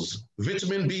Leotrils,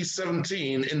 vitamin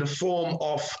B17 in the form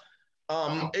of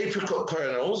apricot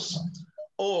kernels,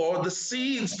 or the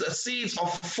seeds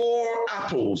of 4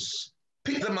 apples.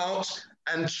 Pick them out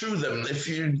and chew them if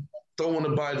you don't want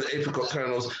to buy the apricot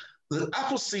kernels. The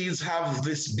apple seeds have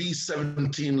this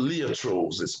B17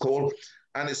 Leotrils, it's called,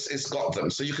 and it's got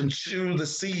them. So you can chew the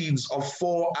seeds of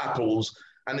 4 apples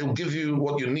and it will give you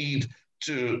what you need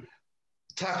to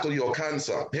tackle your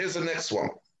cancer. Here's the next one.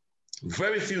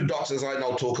 Very few doctors I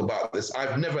know talk about this.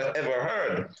 I've never ever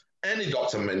heard any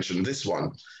doctor mention this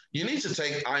one. You need to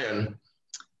take iron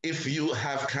if you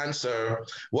have cancer.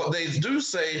 What they do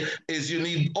say is you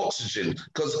need oxygen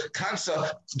because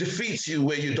cancer defeats you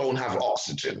where you don't have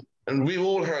oxygen. And we've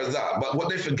all heard that. But what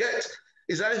they forget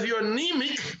is that if you're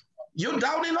anemic, you're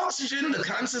down in oxygen. The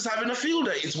cancer's having a field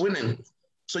day. It's winning.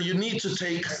 So you need to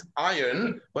take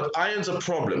iron, but iron's a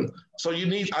problem. So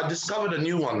I discovered a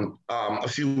new one a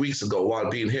few weeks ago while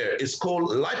being here. It's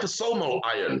called liposomal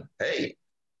iron. Hey,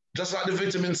 just like the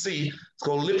vitamin C, it's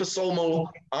called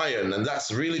liposomal iron, and that's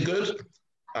really good.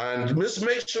 And just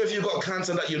make sure if you've got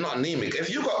cancer that you're not anemic. If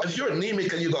you're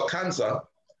anemic and you've got cancer,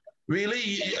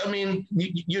 really, I mean,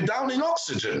 you're down in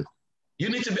oxygen. You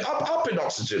need to be up in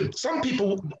oxygen. Some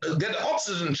people get an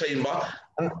oxygen chamber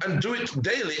and do it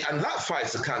daily, and that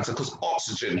fights the cancer because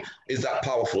oxygen is that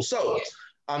powerful. So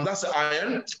that's the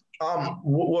iron.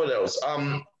 What else?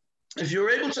 If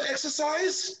you're able to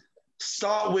exercise,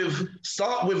 start with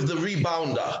the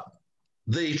rebounder,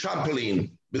 the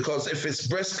trampoline, because if it's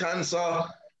breast cancer,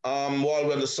 while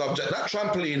we're on the subject, that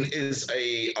trampoline is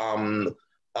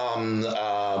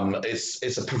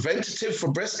it's a preventative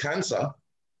for breast cancer.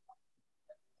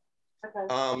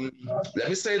 Okay. Let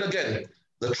me say it again.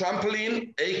 The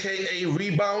trampoline, AKA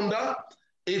rebounder,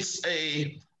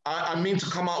 I mean to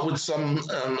come out with some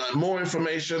more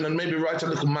information and maybe write a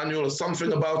little manual or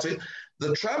something about it. The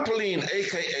trampoline,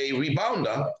 AKA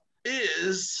rebounder,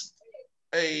 is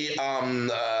a,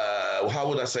 how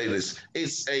would I say this?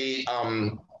 It's a,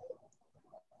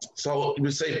 so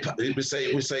we say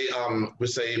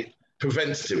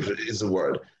preventative is the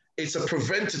word. It's a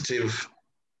preventative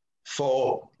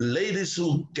for ladies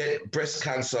who get breast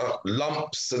cancer,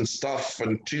 lumps and stuff,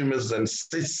 and tumors and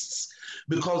cysts,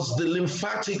 because the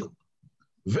lymphatic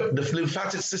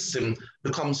system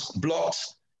becomes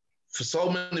blocked for so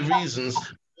many reasons.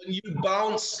 When you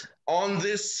bounce on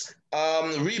this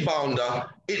rebounder,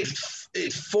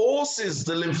 it forces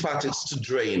the lymphatics to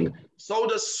drain. So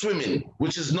does swimming,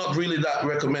 which is not really that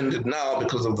recommended now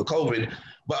because of the COVID.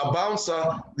 But a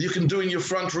bouncer you can do in your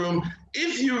front room.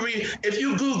 If you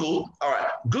Google, all right,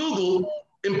 Google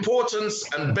importance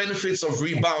and benefits of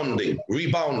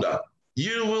rebounder.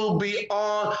 You will be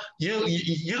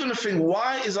you're gonna think,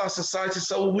 why is our society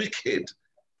so wicked?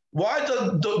 Why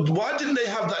didn't they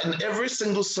have that in every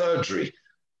single surgery?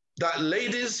 That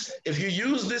ladies, if you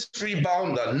use this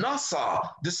rebounder, NASA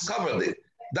discovered it,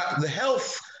 that the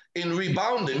health in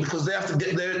rebounding, because they have to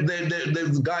get their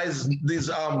guys, these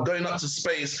going up to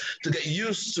space to get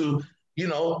used to,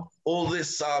 all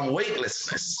this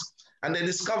weightlessness. And they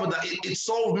discovered that it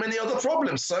solved many other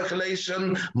problems: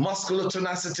 circulation, muscular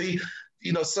tenacity,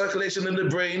 circulation in the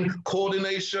brain,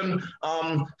 coordination,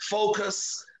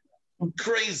 focus.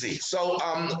 Crazy. So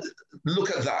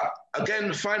look at that.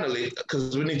 Again, finally,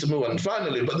 because we need to move on.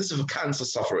 Finally, but this is for cancer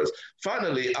sufferers.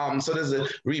 Finally, so there's a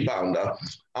rebounder.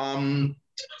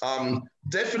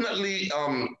 Definitely,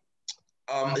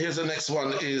 here's the next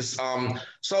one is,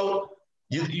 so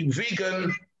you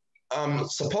vegan,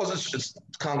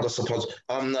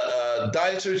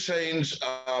 dietary change,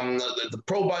 the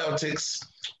probiotics,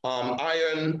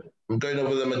 iron, I'm going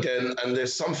over them again, and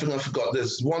there's something I forgot.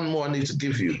 There's one more I need to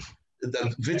give you.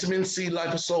 The vitamin C,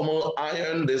 liposomal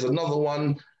iron, there's another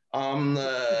one, We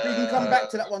can come back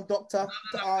to that one, Doctor.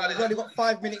 We've only got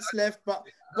 5 minutes left, but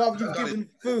brother, you've given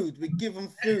food. We give them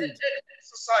food.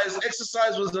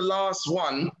 Exercise was the last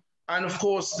one. And of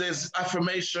course, there's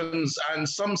affirmations and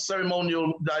some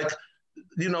ceremonial, like,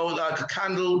 you know, like a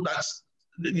candle, that's,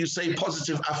 you say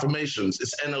positive affirmations.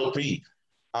 It's NLP.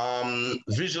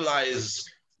 Visualize,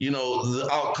 you know,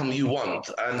 the outcome you want.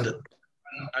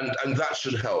 And that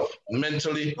should help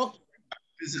mentally,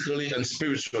 physically, and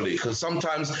spiritually. Because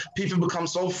sometimes people become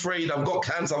so afraid, I've got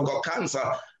cancer, I've got cancer.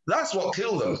 That's what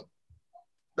killed them.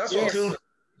 That's what killed them.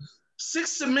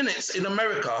 60 Minutes in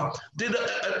America did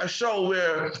a show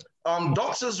where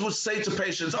doctors would say to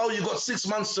patients, oh, you've got 6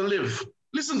 months to live.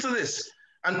 Listen to this.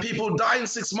 And people die in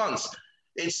 6 months.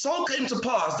 It so came to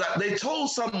pass that they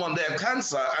told someone they had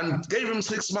cancer and gave him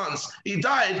 6 months. He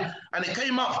died, and it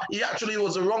came up, he actually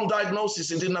was a wrong diagnosis.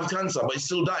 He didn't have cancer, but he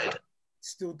still died.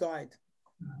 Still died.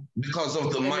 Because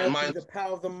of the mind. The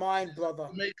power of the mind, brother.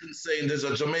 Jamaican saying, there's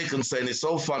a Jamaican saying, it's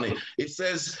so funny. It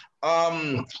says,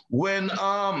 when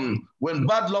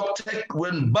bad luck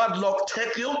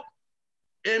take you,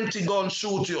 empty gun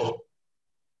shoot you.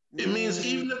 It means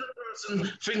even if the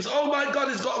person thinks, oh my God,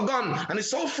 he's got a gun, and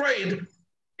he's so afraid,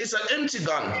 it's an empty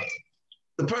gun.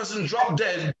 The person dropped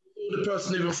dead before the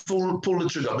person even pull the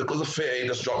trigger because of fear. He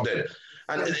just dropped dead.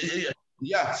 And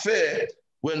yeah, fear.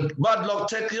 When bad luck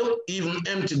take you, even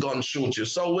empty gun shoot you.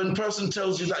 So when person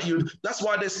tells you that that's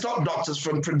why they stop doctors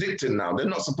from predicting now. They're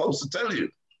not supposed to tell you.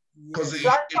 Because I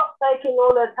stopped taking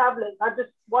all the tablets.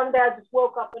 One day I just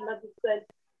woke up and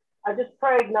I just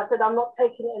prayed and I said, I'm not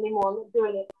taking it anymore. I'm not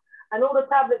doing it. And all the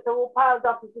tablets are all piled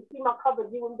up. If you see my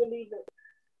cupboard, you wouldn't believe it.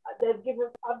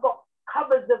 I've got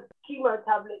cupboards of chemo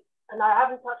tablets and I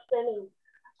haven't touched any.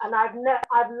 And I've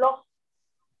lost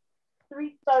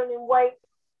 3 stone in weight.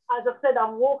 As I said,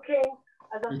 I'm walking.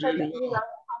 As I said, you know,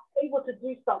 I'm able to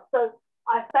do stuff. So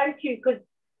I thank you, because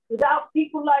without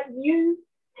people like you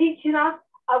teaching us,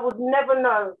 I would never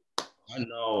know.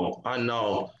 I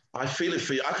know. I feel it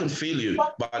for you. I can feel you,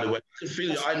 by the way. I can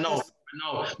feel you. I know.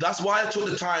 That's why I took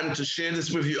the time to share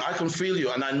this with you. I can feel you,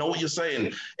 and I know what you're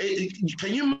saying.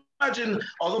 Can you imagine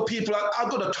other people? I've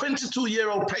got a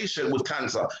 22-year-old patient with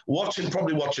cancer,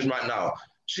 probably watching right now.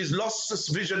 She's lost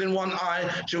vision in one eye.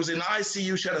 She was in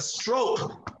ICU. She had a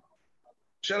stroke.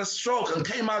 And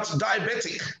came out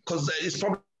diabetic because it's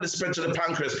probably spread to the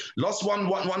pancreas. Lost one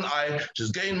eye.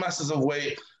 She's gained masses of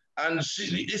weight. And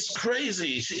it's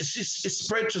crazy. It's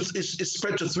spread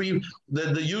to 3,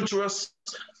 the uterus,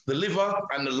 the liver,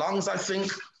 and the lungs, I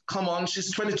think. Come on,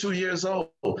 she's 22 years old.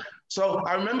 So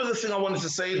I remember the thing I wanted to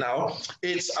say now.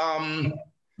 It's Doctor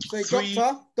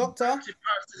Walcott.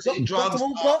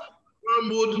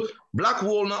 Wormwood, black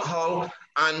walnut hull,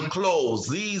 and cloves.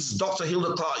 These Dr.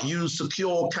 Hilda Clark used to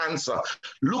cure cancer.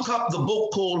 Look up the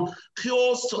book called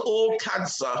Cures to All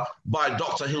Cancer by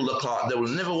Dr. Hilda Clark. They will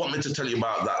never want me to tell you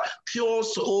about that.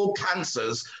 Cures to All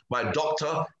Cancers by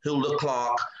Dr. Hilda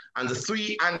Clark, and the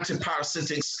 3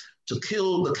 antiparasitics to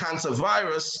kill the cancer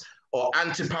virus or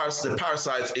the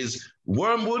parasites is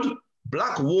wormwood,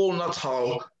 black walnut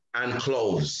hull, and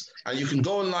cloves. And you can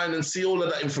go online and see all of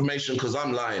that information, because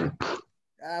I'm lying.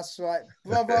 That's right,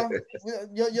 brother.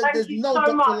 There's no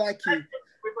doctor like you.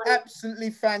 Absolutely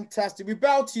fantastic. We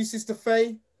bow to you, Sister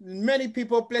Faye. Many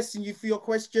people are blessing you for your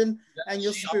question and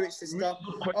your spirit, sister.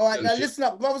 All right, now listen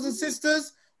up, brothers and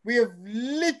sisters. We have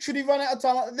literally run out of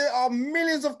time. There are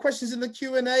millions of questions in the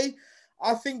Q&A.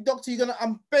 I think, Doctor,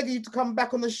 I'm begging you to come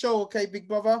back on the show, okay, big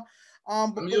brother?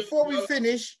 But before we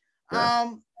finish,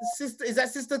 sister, is that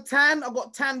Sister Tan? I've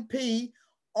got Tan P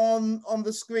on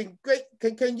the screen. Great.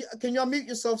 Can you unmute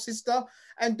yourself, sister?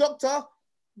 And Doctor,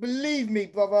 believe me,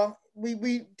 brother,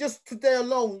 we just today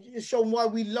alone you've shown why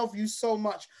we love you so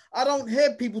much. I don't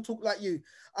hear people talk like you.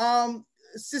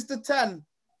 Sister Tan,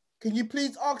 can you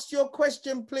please ask your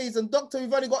question, please? And Doctor,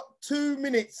 we've only got 2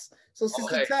 minutes. So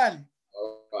Sister Tan.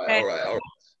 All right.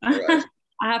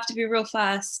 I have to be real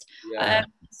fast. Yeah.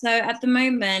 So at the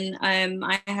moment,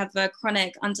 I have a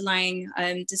chronic underlying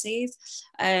disease.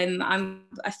 I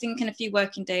think in a few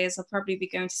working days, I'll probably be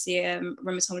going to see a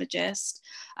rheumatologist.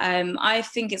 I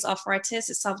think it's arthritis,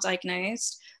 it's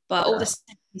self-diagnosed, but all the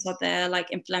symptoms are there, like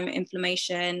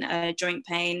inflammation, joint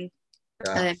pain.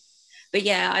 But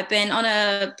yeah, I've been on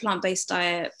a plant-based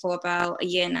diet for about a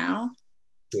year now,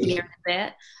 a year and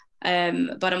a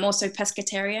bit. But I'm also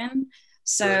pescatarian.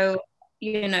 So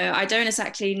you know, I don't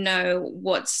exactly know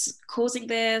what's causing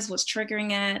this, what's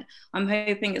triggering it. I'm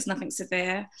hoping it's nothing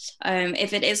severe.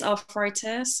 If it is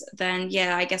arthritis, then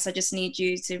yeah, I guess I just need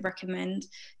you to give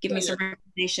me some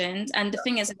recommendations. And the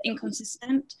thing is, it's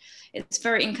inconsistent. It's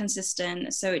very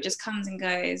inconsistent. So it just comes and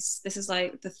goes. This is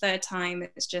like the third time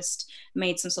it's just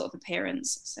made some sort of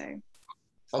appearance. So.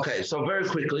 Okay, so very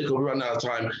quickly, because we run out of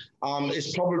time,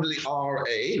 it's probably RA,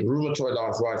 rheumatoid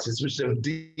arthritis, which they've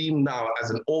deemed now as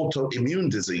an autoimmune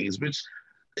disease, which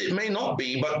it may not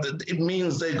be, but it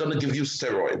means they're going to give you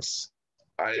steroids,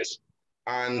 right?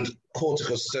 And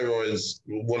corticosteroids,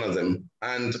 one of them.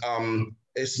 And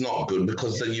it's not good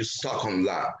because then you're stuck on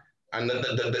that. And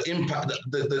the impact,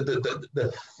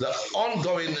 the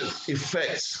ongoing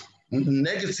effects,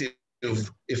 negative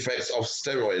effects of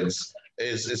steroids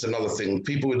is another thing.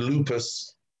 People with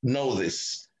lupus know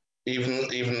this. Even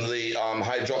the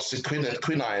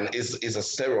hydroxyquinine is a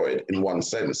steroid in one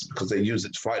sense because they use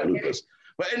it to fight lupus.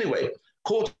 But anyway,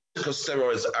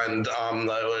 corticosteroids, and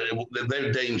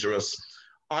they're dangerous.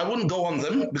 I wouldn't go on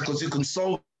them because you can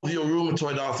solve your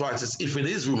rheumatoid arthritis if it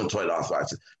is rheumatoid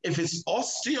arthritis. If it's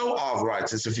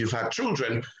osteoarthritis, if you've had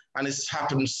children and it's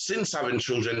happened since having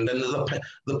children, then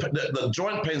the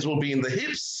joint pains will be in the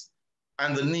hips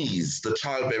and the knees, the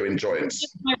childbearing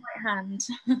joints. My right hand.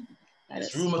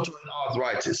 It's rheumatoid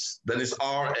arthritis. Then it's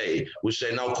RA, which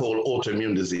they now call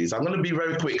autoimmune disease. I'm going to be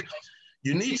very quick.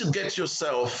 You need to get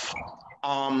yourself,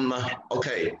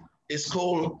 okay, it's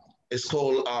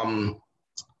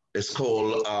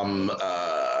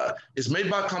made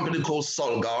by a company called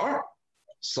Solgar,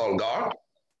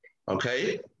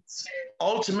 okay?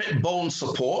 Ultimate bone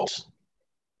support.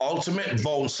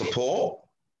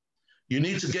 You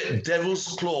need to get Devil's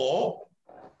Claw.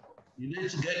 You need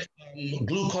to get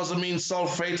glucosamine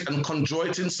sulfate and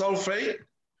chondroitin sulfate.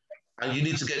 And you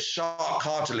need to get shark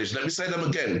cartilage. Let me say them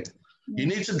again. You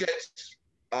need to get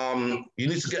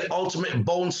ultimate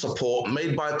bone support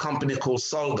made by a company called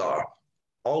Solgar.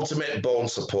 Ultimate bone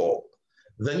support.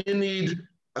 Then you need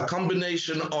a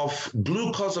combination of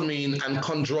glucosamine and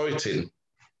chondroitin.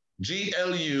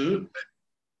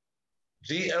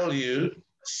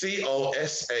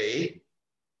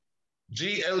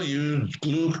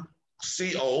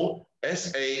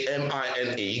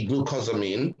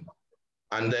 glucosamine,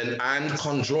 and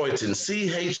chondroitin,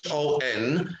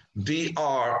 chondroitin,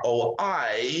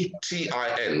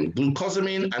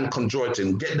 glucosamine and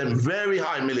chondroitin. Get them very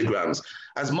high milligrams,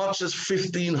 as much as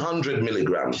 1,500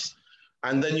 milligrams.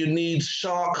 And then you need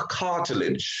shark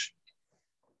cartilage.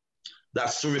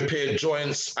 That's to repair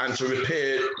joints and to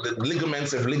repair the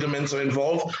ligaments if ligaments are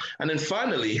involved. And then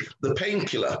finally, the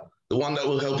painkiller, the one that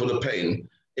will help with the pain,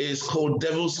 is called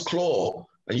Devil's Claw.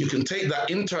 And you can take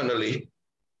that internally,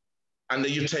 and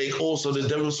then you take also the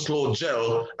Devil's Claw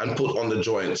gel and put on the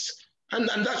joints. And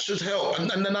that should help.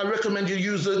 And then I recommend you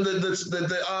use the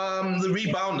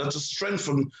rebounder to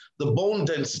strengthen the bone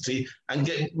density and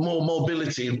get more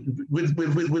mobility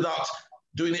without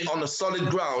doing it on a solid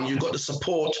ground. You've got the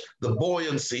support, the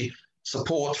buoyancy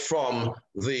support from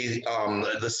the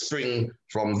spring,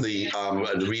 from the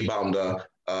rebounder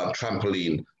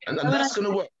trampoline. And that's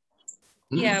going to work.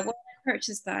 Yeah, where I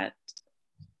purchased that?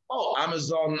 Oh,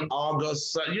 Amazon,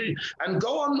 Argos, and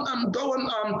go on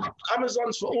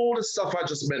Amazon for all the stuff I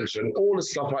just mentioned. All the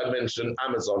stuff I mentioned,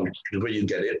 Amazon is where you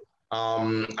get it.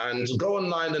 And go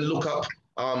online and look up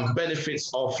benefits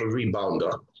of a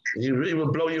rebounder. It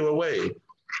will blow you away. It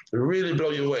really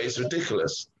blow you away. It's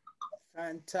ridiculous.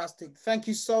 Fantastic. Thank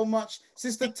you so much,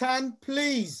 Sister Tan.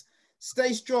 Please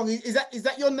stay strong. Is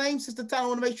that your name, Sister Tan? I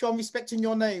want to make sure I'm respecting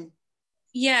your name.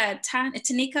 Yeah,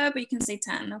 Tanika, but you can say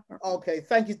Tan, no problem. Okay,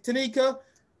 thank you, Tanika.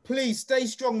 Please stay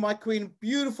strong, my queen.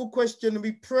 Beautiful question, and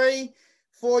we pray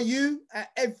for you at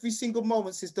every single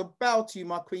moment, sister. Bow to you,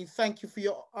 my queen. Thank you for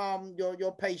your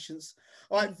patience.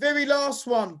 All right, very last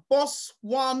one. Boss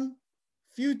One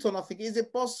Futon, I think. Is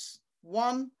it Boss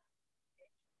One?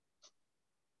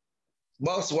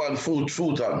 Boss One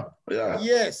Futon, yeah.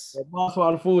 Yes. Boss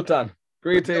One Futon.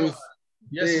 Greetings.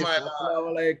 Yes, my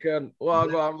Assalamu alaikum.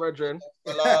 Wagwan, brethren.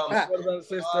 Brothers and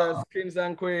sisters, kings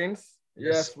and queens.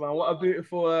 Yes, man. What a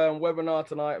beautiful webinar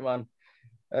tonight, man.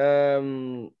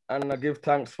 And I give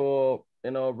thanks for,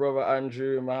 Brother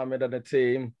Andrew, Mohammed, and the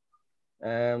team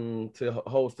to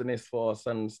hosting this for us,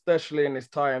 and especially in this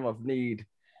time of need.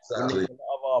 Exactly. We need a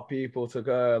lot of our people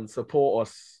to support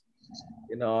us,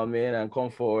 and come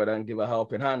forward and give a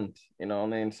helping hand,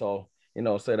 So,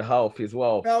 say the health as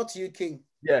well. Bow to you, King.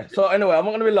 Yeah, so anyway, I'm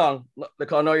not going to be long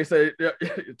because I know you say your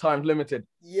time's limited.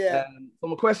 Yeah. So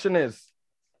my question is,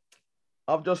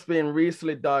 I've just been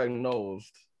recently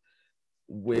diagnosed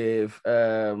with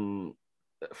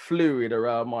fluid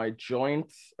around my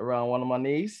joints, around one of my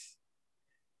knees.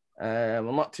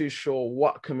 I'm not too sure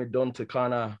what can be done to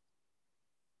kind of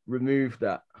remove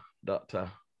that, Dr.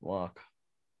 Mark.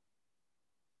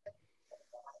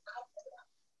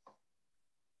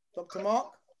 Dr. Mark?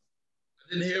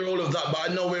 I didn't hear all of that, but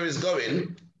I know where he's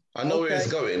going. I know where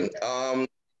he's going.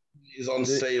 He's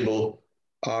unstable.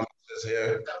 Says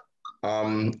here.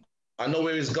 I know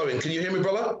where he's going. Can you hear me,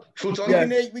 brother? Futon? Yeah,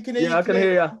 we can hear you. Yeah, I can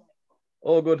hear you.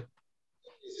 All good.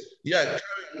 Yeah.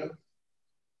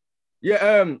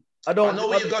 Yeah, I know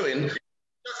where you're going.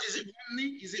 Is it one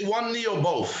knee? Is it one knee or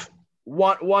both?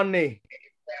 One knee.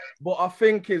 But I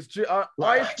think it's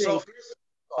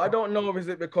I don't know if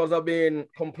it's because I've been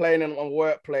complaining on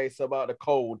workplace about the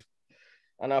cold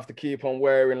and I have to keep on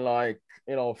wearing like,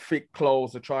 you know, thick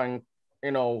clothes to try and,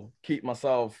 you know, keep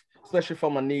myself, especially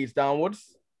from my knees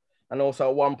downwards. And also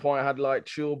at one point I had like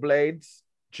chill blades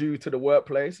due to the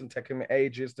workplace and taking me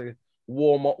ages to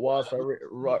warm up whilst I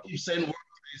keep saying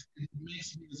workplace, it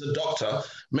makes me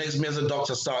as a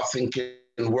doctor start thinking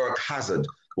work hazard.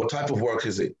 What type of work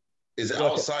is it? Is it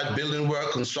outside building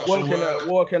work, construction work?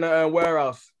 Working at a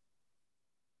warehouse.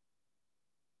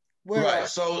 Right.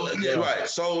 So yeah.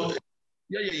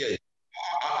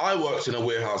 I worked in a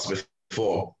warehouse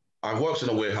before. I've worked in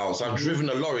a warehouse. I've driven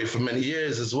a lorry for many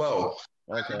years as well.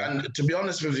 Okay. And to be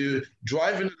honest with you,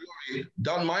 driving a lorry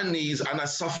down my knees, and I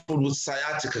suffered with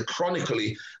sciatica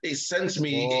chronically. It sent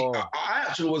me. I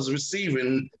actually was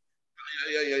receiving.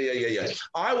 Yeah.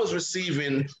 I was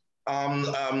receiving.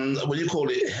 What do you call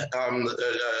it?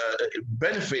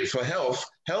 Benefit for health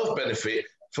benefit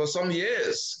for some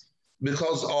years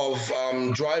because of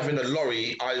driving a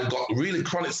lorry. I got really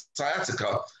chronic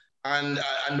sciatica, and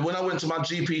when I went to my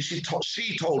GP,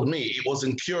 she told me it was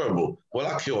incurable. Well,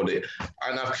 I cured it,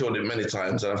 and I've cured it many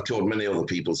times, and I've cured many other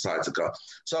people's sciatica.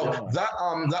 So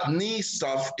that knee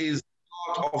stuff is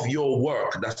part of your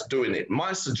work that's doing it.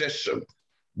 My suggestion: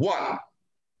 one,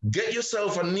 get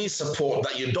yourself a knee support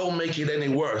that you don't make it any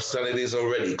worse than it is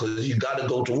already, because you got to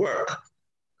go to work,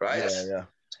 right? Yeah.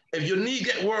 If your knee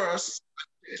get worse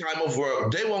at the time of work,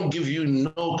 they won't give you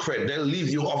no credit. They'll leave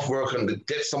you off work and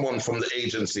get someone from the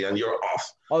agency, and you're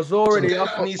off. Sorry,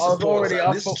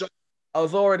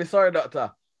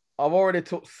 doctor. I've already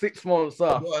took 6 months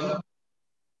off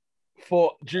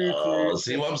due to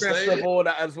see what I'm stress saying? of all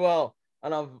that as well,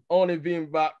 and I've only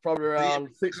been back probably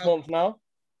around 6 months now.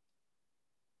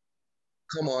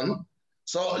 Come on.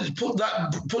 So put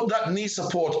that knee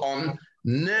support on.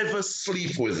 Never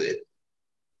sleep with it.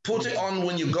 Put it on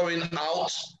when you're going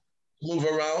out, move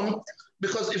around.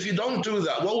 Because if you don't do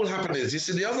that, what will happen is, you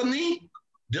see the other knee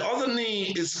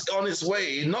is on its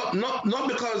way, not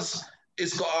because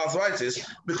it's got arthritis,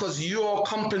 because you're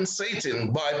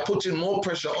compensating by putting more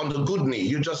pressure on the good knee.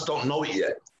 You just don't know it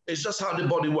yet. It's just how the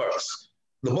body works.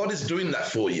 The body's doing that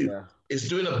for you. Yeah. It's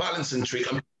doing a balancing trick.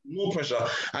 More pressure,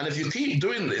 and if you keep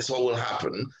doing this, what will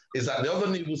happen is that the other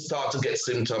knee will start to get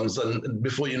symptoms, and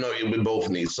before you know it, you'll be both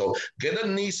knees. So get a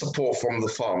knee support from the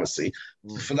pharmacy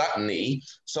for that knee,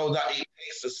 so that it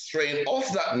takes the strain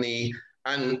off that knee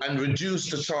and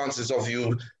reduce the chances of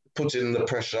you putting the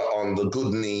pressure on the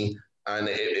good knee and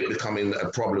it becoming a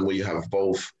problem where you have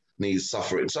both knees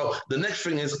suffering. So the next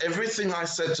thing is, everything I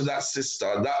said to that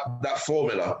sister, that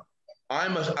formula,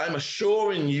 I'm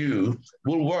assuring you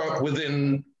will work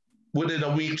within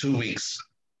a week, 2 weeks.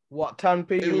 What time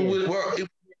period? It will work.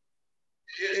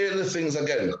 Here are the things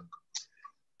again.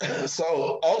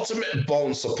 So ultimate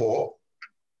bone support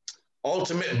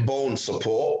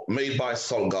made by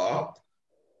Solgar.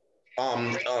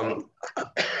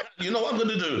 You know what I'm going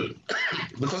to do?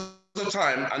 Because of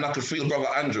time, and I can feel Brother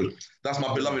Andrew. That's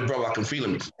my beloved brother. I can feel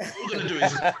him. What we're going to do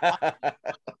is...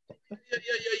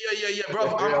 Yeah,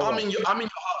 bro. I'm in your heart.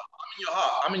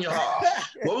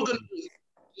 What we're going to do is,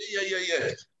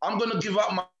 yeah. I'm going to give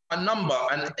out my number,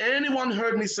 and anyone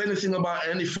heard me say anything about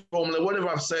any formula, whatever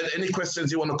I've said, any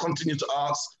questions you want to continue to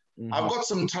ask, I've got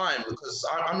some time because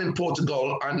I'm in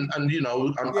Portugal, and you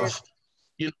know, I've got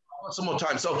some more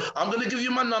time. So I'm going to give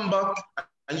you my number,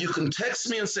 and you can text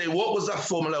me and say, what was that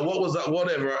formula? What was that?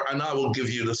 Whatever. And I will give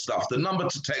you the stuff. The number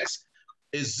to text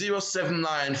is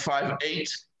 07958.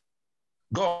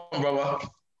 Go on, brother.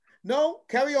 No,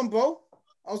 carry on, bro.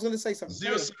 I was going to say something.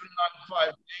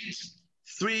 07958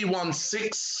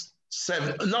 316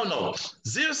 No.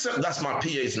 07. That's my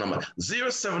PA's number.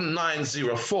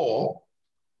 07904.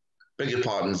 Beg your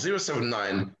pardon.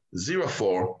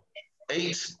 07904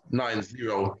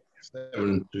 890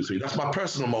 723. That's my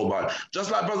personal mobile.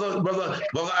 Just like brother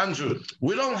Andrew.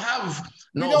 We don't have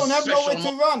nowhere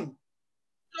to run.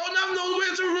 We don't have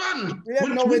nowhere to run. We have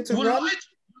nowhere to run. Like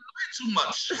too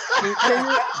much.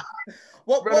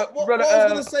 What I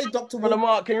was going to say, Dr. Brother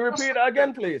Mark, can you repeat that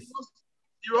again, please?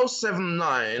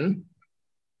 079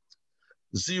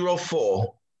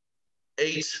 04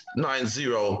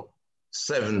 890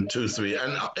 723.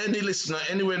 And any listener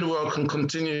anywhere in the world can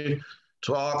continue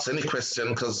to ask any question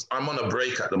because I'm on a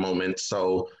break at the moment,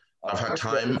 so I've had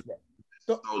time.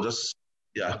 So just,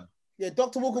 yeah. Yeah,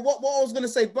 Dr. Walker, what I was going to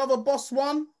say, Brother Boss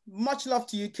One, much love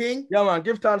to you, King. Yeah, man,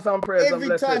 give thanks and praise.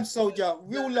 Every time, soldier.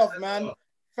 Real love, man.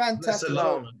 Fantastic.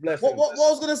 What I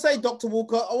was going to say, Dr.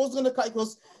 Walker, I was going to cut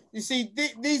because, you see,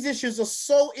 these issues are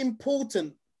so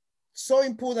important. So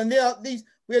important. We are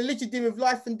literally dealing with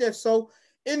life and death. So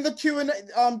in the Q&A,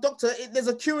 Doctor, there's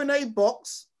a Q&A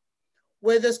box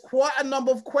where there's quite a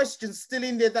number of questions still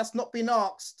in there that's not been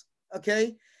asked,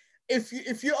 okay?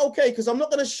 If you're okay, because I'm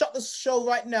not going to shut the show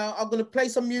right now. I'm going to play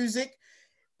some music.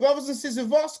 Brothers and sisters,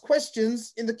 who've asked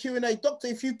questions in the Q&A, Doctor,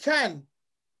 if you can,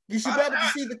 you should be able to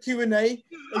see the Q&A.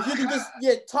 If you can just,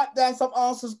 type down some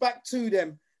answers back to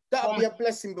them. That would be a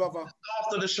blessing, brother.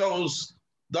 After the show's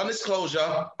done its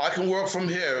closure, I can work from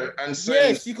here and say...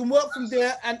 Yes, you can work from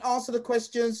there and answer the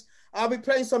questions. I'll be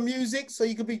playing some music so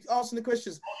you can be answering the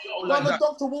questions. Brother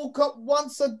Dr. Walcott,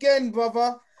 once again,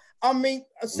 brother, I mean,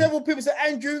 several people said,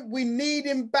 Andrew, we need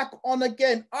him back on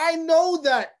again. I know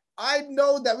that.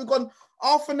 We've gone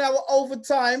half an hour over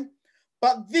time,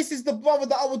 but this is the brother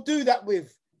that I would do that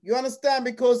with. You understand?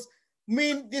 Because me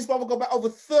and this brother go back over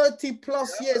 30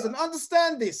 plus years, and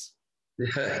understand this.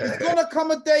 There's gonna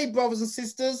come a day, brothers and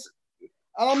sisters,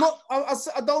 and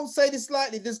I don't say this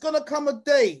lightly. There's gonna come a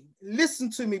day.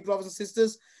 Listen to me, brothers and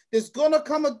sisters. There's gonna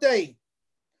come a day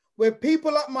where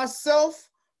people like myself,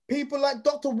 people like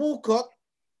Dr. Walcott,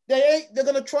 they're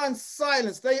gonna try and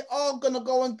silence. They are gonna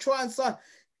go and try and silence.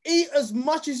 Eat as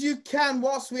much as you can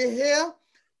whilst we're here.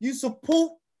 You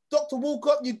support Dr.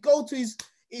 Walcott. You go to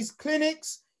his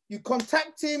clinics. You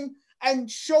contact him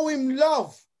and show him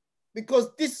love,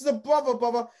 because this is a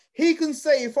brother. He can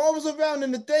say, if I was around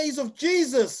in the days of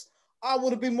Jesus, I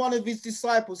would have been one of his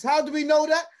disciples. How do we know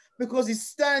that? Because he's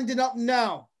standing up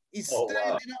now. He's standing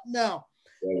up now.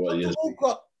 Dr.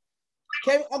 Walcott,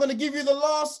 okay, I'm going to give you the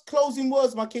last closing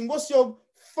words, my king. What's your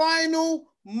final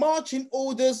marching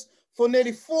orders for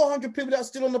nearly 400 people that are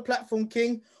still on the platform,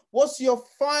 King? What's your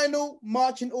final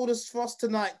marching orders for us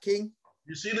tonight, King?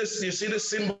 You see this? You see this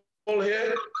symbol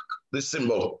here? This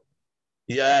symbol.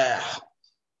 Yeah.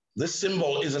 This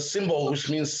symbol is a symbol which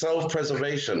means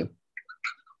self-preservation.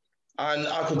 And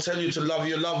I could tell you to love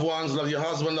your loved ones, love your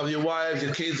husband, love your wife,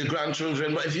 your kids, your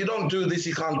grandchildren. But if you don't do this,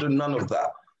 you can't do none of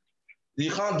that.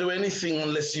 You can't do anything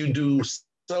unless you do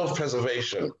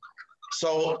self-preservation.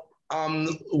 So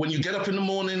when you get up in the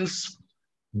mornings,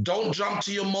 don't jump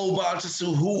to your mobile to see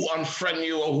who unfriend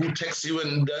you or who texts you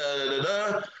and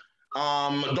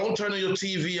don't turn on your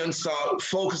TV and start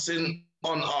focusing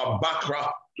on our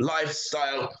Bakra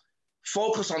lifestyle.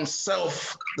 Focus on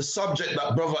self, the subject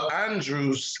that Brother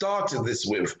Andrew started this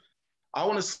with. I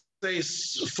want to say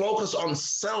focus on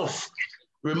self.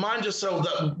 Remind yourself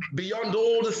that beyond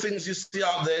all the things you see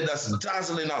out there that's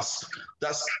dazzling us,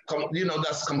 that's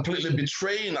completely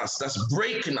betraying us, that's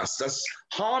breaking us, that's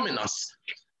harming us.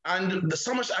 And there's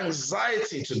so much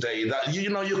anxiety today that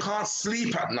you can't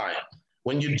sleep at night.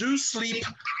 When you do sleep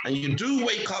and you do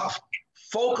wake up,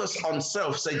 focus on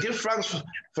self. Say, give thanks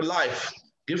for life.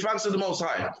 Give thanks to the Most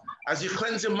High. As you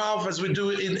cleanse your mouth, as we do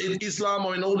in Islam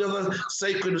or in all the other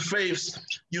sacred faiths,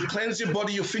 you cleanse your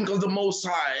body, you think of the Most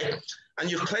High, and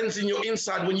you're cleansing your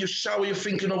inside. When you shower, you're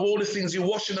thinking of all the things you're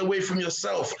washing away from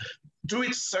yourself. Do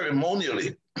it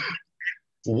ceremonially.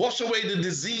 Wash away the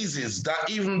diseases that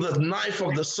even the knife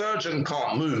of the surgeon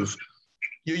can't move.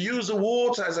 You use the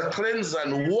water as a cleanser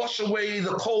and wash away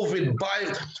the COVID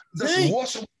bite. Just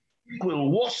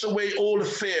wash away all the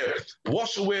fear.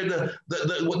 Wash away the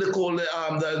what they call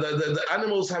the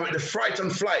animals have it, the fright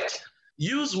and flight.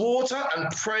 Use water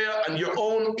and prayer and your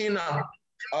own inner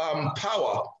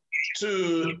power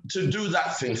to do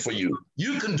that thing for you.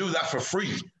 You can do that for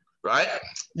free, right?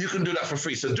 You can do that for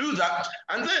free. So do that,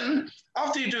 and then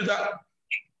after you do that,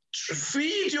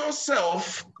 feed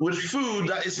yourself with food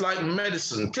that is like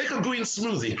medicine. Take a green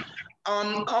smoothie.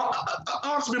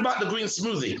 Ask me about the green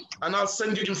smoothie, and I'll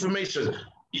send you information.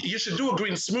 You should do a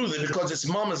green smoothie because it's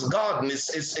Mama's garden.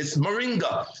 It's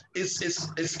moringa. It's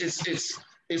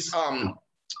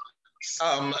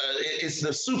the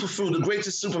superfood, the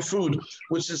greatest superfood,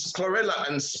 which is chlorella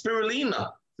and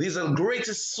spirulina. These are the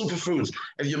greatest superfoods.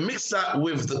 If you mix that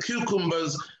with the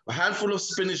cucumbers, a handful of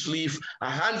spinach leaf, a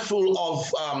handful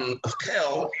of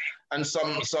kale, and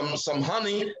some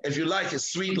honey, if you like it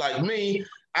sweet like me,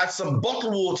 add some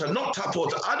bottled water, not tap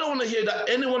water. I don't want to hear that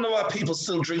any one of our people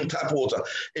still drink tap water.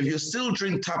 If you still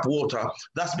drink tap water,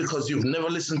 that's because you've never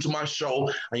listened to my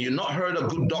show and you've not heard a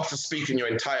good doctor speak in your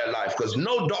entire life, because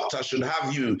no doctor should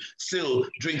have you still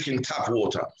drinking tap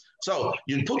water. So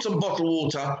you put some bottled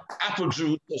water, apple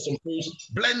juice or some fruit,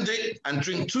 blend it and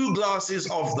drink 2 glasses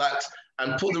of that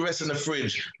and put the rest in the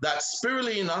fridge. That's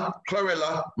spirulina,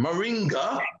 chlorella,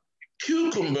 moringa,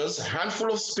 cucumbers,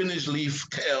 handful of spinach leaf,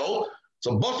 kale,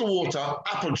 some bottled water,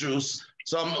 apple juice,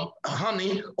 some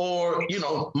honey or, you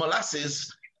know,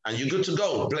 molasses, and you're good to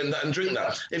go. Blend that and drink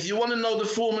that. If you want to know the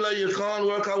formula, you can't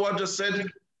work out what I just said,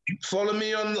 follow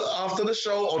me on after the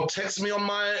show or text me on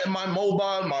my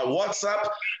mobile, my WhatsApp,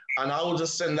 and I will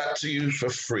just send that to you for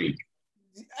free.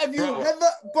 Have you ever,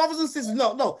 brothers and sisters,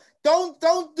 no, don't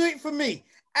do it for me.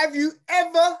 Have you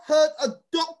ever heard a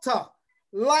doctor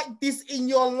like this in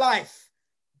your life?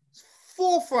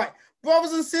 Forthright.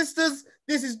 Brothers and sisters,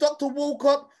 this is Dr.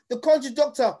 Walcott, the conscious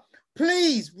doctor.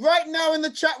 Please, right now in the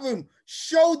chat room,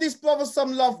 show this brother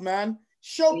some love, man.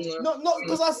 Show, not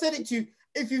because I said it to you.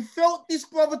 If you felt this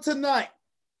brother tonight,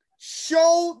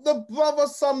 show the brother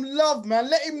some love, man.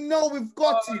 Let him know we've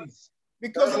got him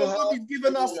because of the love he's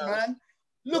given us, man.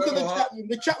 Look at the chat room.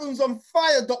 The chat room's on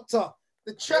fire, doctor.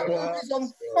 The chat room is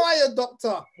on fire,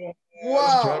 doctor.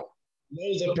 Wow.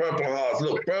 Those are purple hearts.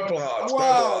 Look, purple hearts. Wow,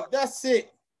 purple hearts. That's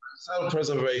it.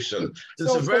 Self-preservation.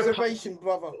 Self-preservation,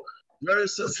 brother. Very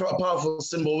powerful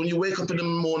symbol. When you wake up in the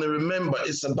morning, remember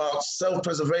it's about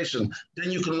self-preservation.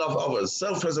 Then you can love others.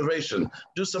 Self-preservation.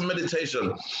 Do some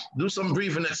meditation. Do some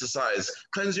breathing exercise.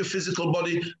 Cleanse your physical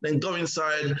body. Then go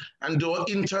inside and do an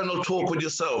internal talk with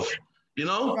yourself. You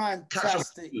know?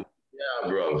 Fantastic. Yeah,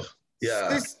 bro.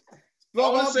 Yeah.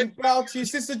 Brother, we bow to you.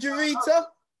 Sister Jarita?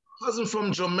 Cousin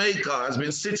from Jamaica has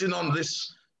been sitting on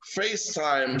this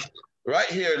FaceTime right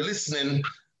here listening.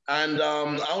 And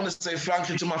I want to say thank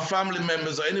you to my family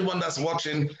members or anyone that's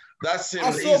watching. That's him.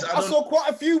 I saw quite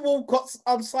a few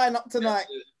Walcotts sign up tonight.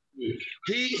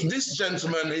 This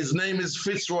gentleman, his name is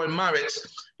Fitzroy Marriott.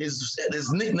 His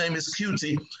nickname is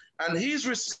Cutie. And he's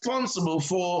responsible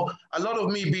for a lot of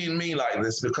me being me like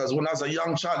this, because when I was a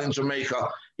young child in Jamaica,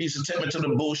 he used to take me to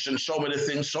the bush and show me the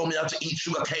things, show me how to eat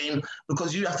sugar cane,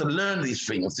 because you have to learn these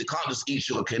things. You can't just eat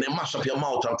sugar cane. It mash up your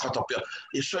mouth and cut up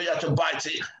you show you how to bite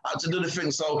it, how to do the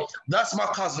thing. So that's my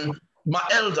cousin, my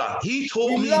elder. He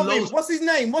taught me loads. What's his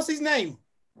name? What's his name?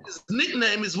 His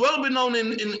nickname is well known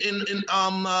in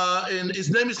his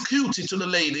name is Cutie to the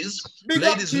ladies. Big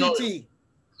ladies up Cutie.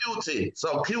 Cutie.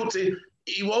 So Cutie,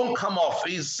 he won't come off.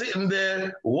 He's sitting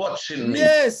there watching me.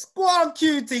 Yes, go on,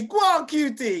 Cutie. Go on,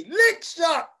 Cutie. Lick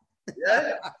shot.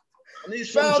 Yeah. And he's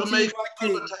from Jamaica,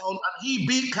 and he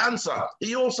beat cancer.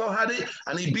 He also had it,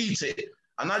 and he beat it.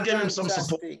 And I gave him some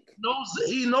support.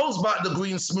 He knows about the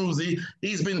green smoothie.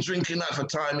 He's been drinking that for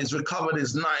time. He's recovered.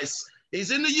 He's nice. He's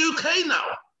in the UK now.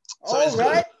 So all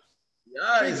right. Good.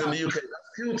 Yeah, he's in the UK.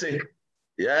 That's Cutie.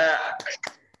 Yeah.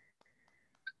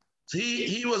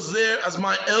 He was there as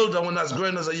my elder when I was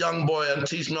growing as a young boy and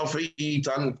teach me how to eat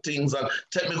and things and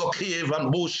take me go cave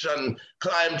and bush and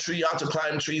climb tree, how to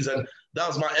climb trees. And that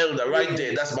was my elder right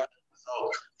there. That's my,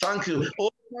 so thank you.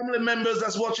 All family members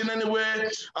that's watching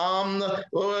anywhere.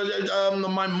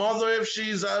 My mother, if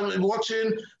she's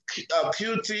watching,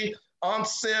 Cutie, Aunt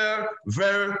Sarah,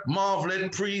 Ver,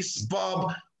 Marvlet, Priest,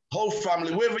 Bob, whole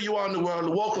family, wherever you are in the world,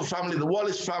 the Walker family, the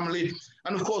Wallace family,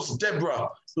 and of course, Deborah,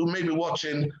 who may be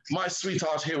watching, my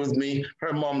sweetheart here with me,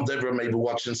 her mom, Deborah, may be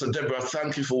watching. So Deborah,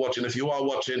 thank you for watching. If you are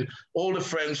watching, all the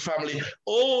friends, family,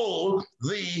 all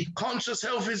the Conscious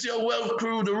Health is Your Wealth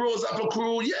crew, the Rose Apple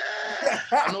crew, yeah!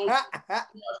 And all my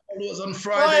followers on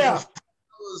Friday,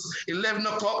 11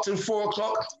 o'clock till 4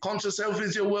 o'clock, Conscious Health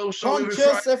is Your Wealth show.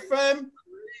 Conscious FM,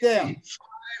 yeah. 5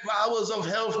 hours of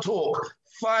health talk.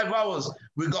 5 hours,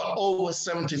 we got over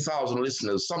 70,000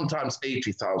 listeners, sometimes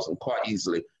 80,000, quite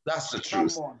easily. That's the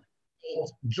truth.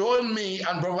 Join me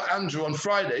and Brother Andrew on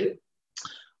Friday.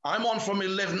 I'm on from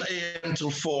 11 a.m.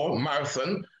 till 4,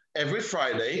 marathon, every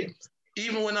Friday.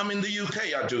 Even when I'm in the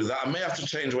UK, I do that. I may have to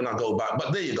change when I go back,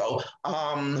 but there you go.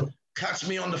 Catch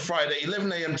me on the Friday,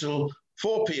 11 a.m. till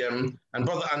 4 p.m., and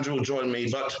Brother Andrew will join me.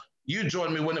 But you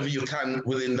join me whenever you can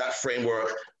within that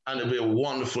framework, and it'll be a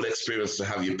wonderful experience to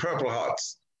have you. Purple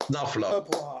Hearts. Enough love.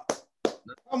 Purple Heart.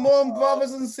 Come on,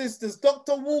 brothers and sisters.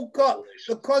 Dr. Walcott,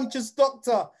 the conscious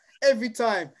doctor, every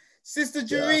time. Sister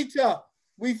Jarita,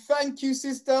 we thank you,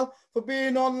 sister, for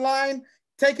being online,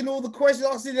 taking all the questions.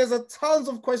 Obviously, there's a tons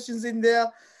of questions in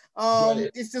there.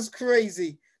 It's just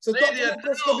crazy. So Dr.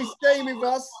 Walcott's going to be staying with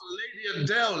us.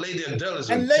 Lady Adele is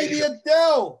and Lady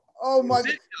Adele. Oh my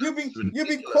God. You've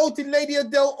been quoting Lady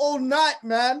Adele all night,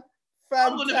 man.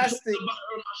 Fantastic.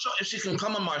 If she can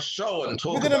come on my show and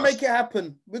talk. We're gonna make it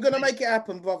happen. We're gonna make it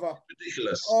happen, brother.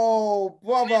 Ridiculous. Oh,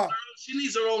 brother. She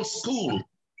needs her own school.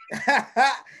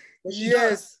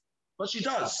 Yes. But she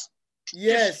does.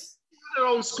 Yes. If she had her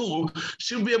own school,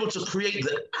 she'll be able to create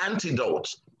the antidote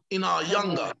in our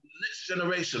younger next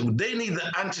generation. They need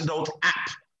the antidote app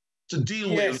to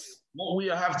deal with what we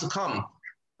have to come.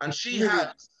 And she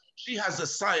has the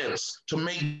science to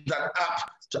make that app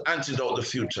to antidote the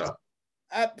future.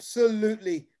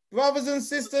 Absolutely. Brothers and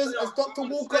sisters, as Dr.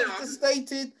 Walcott has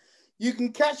stated, you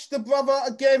can catch the brother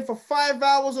again for 5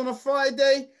 hours on a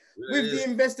Friday with The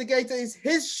Investigator. It's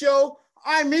his show.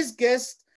 I'm his guest.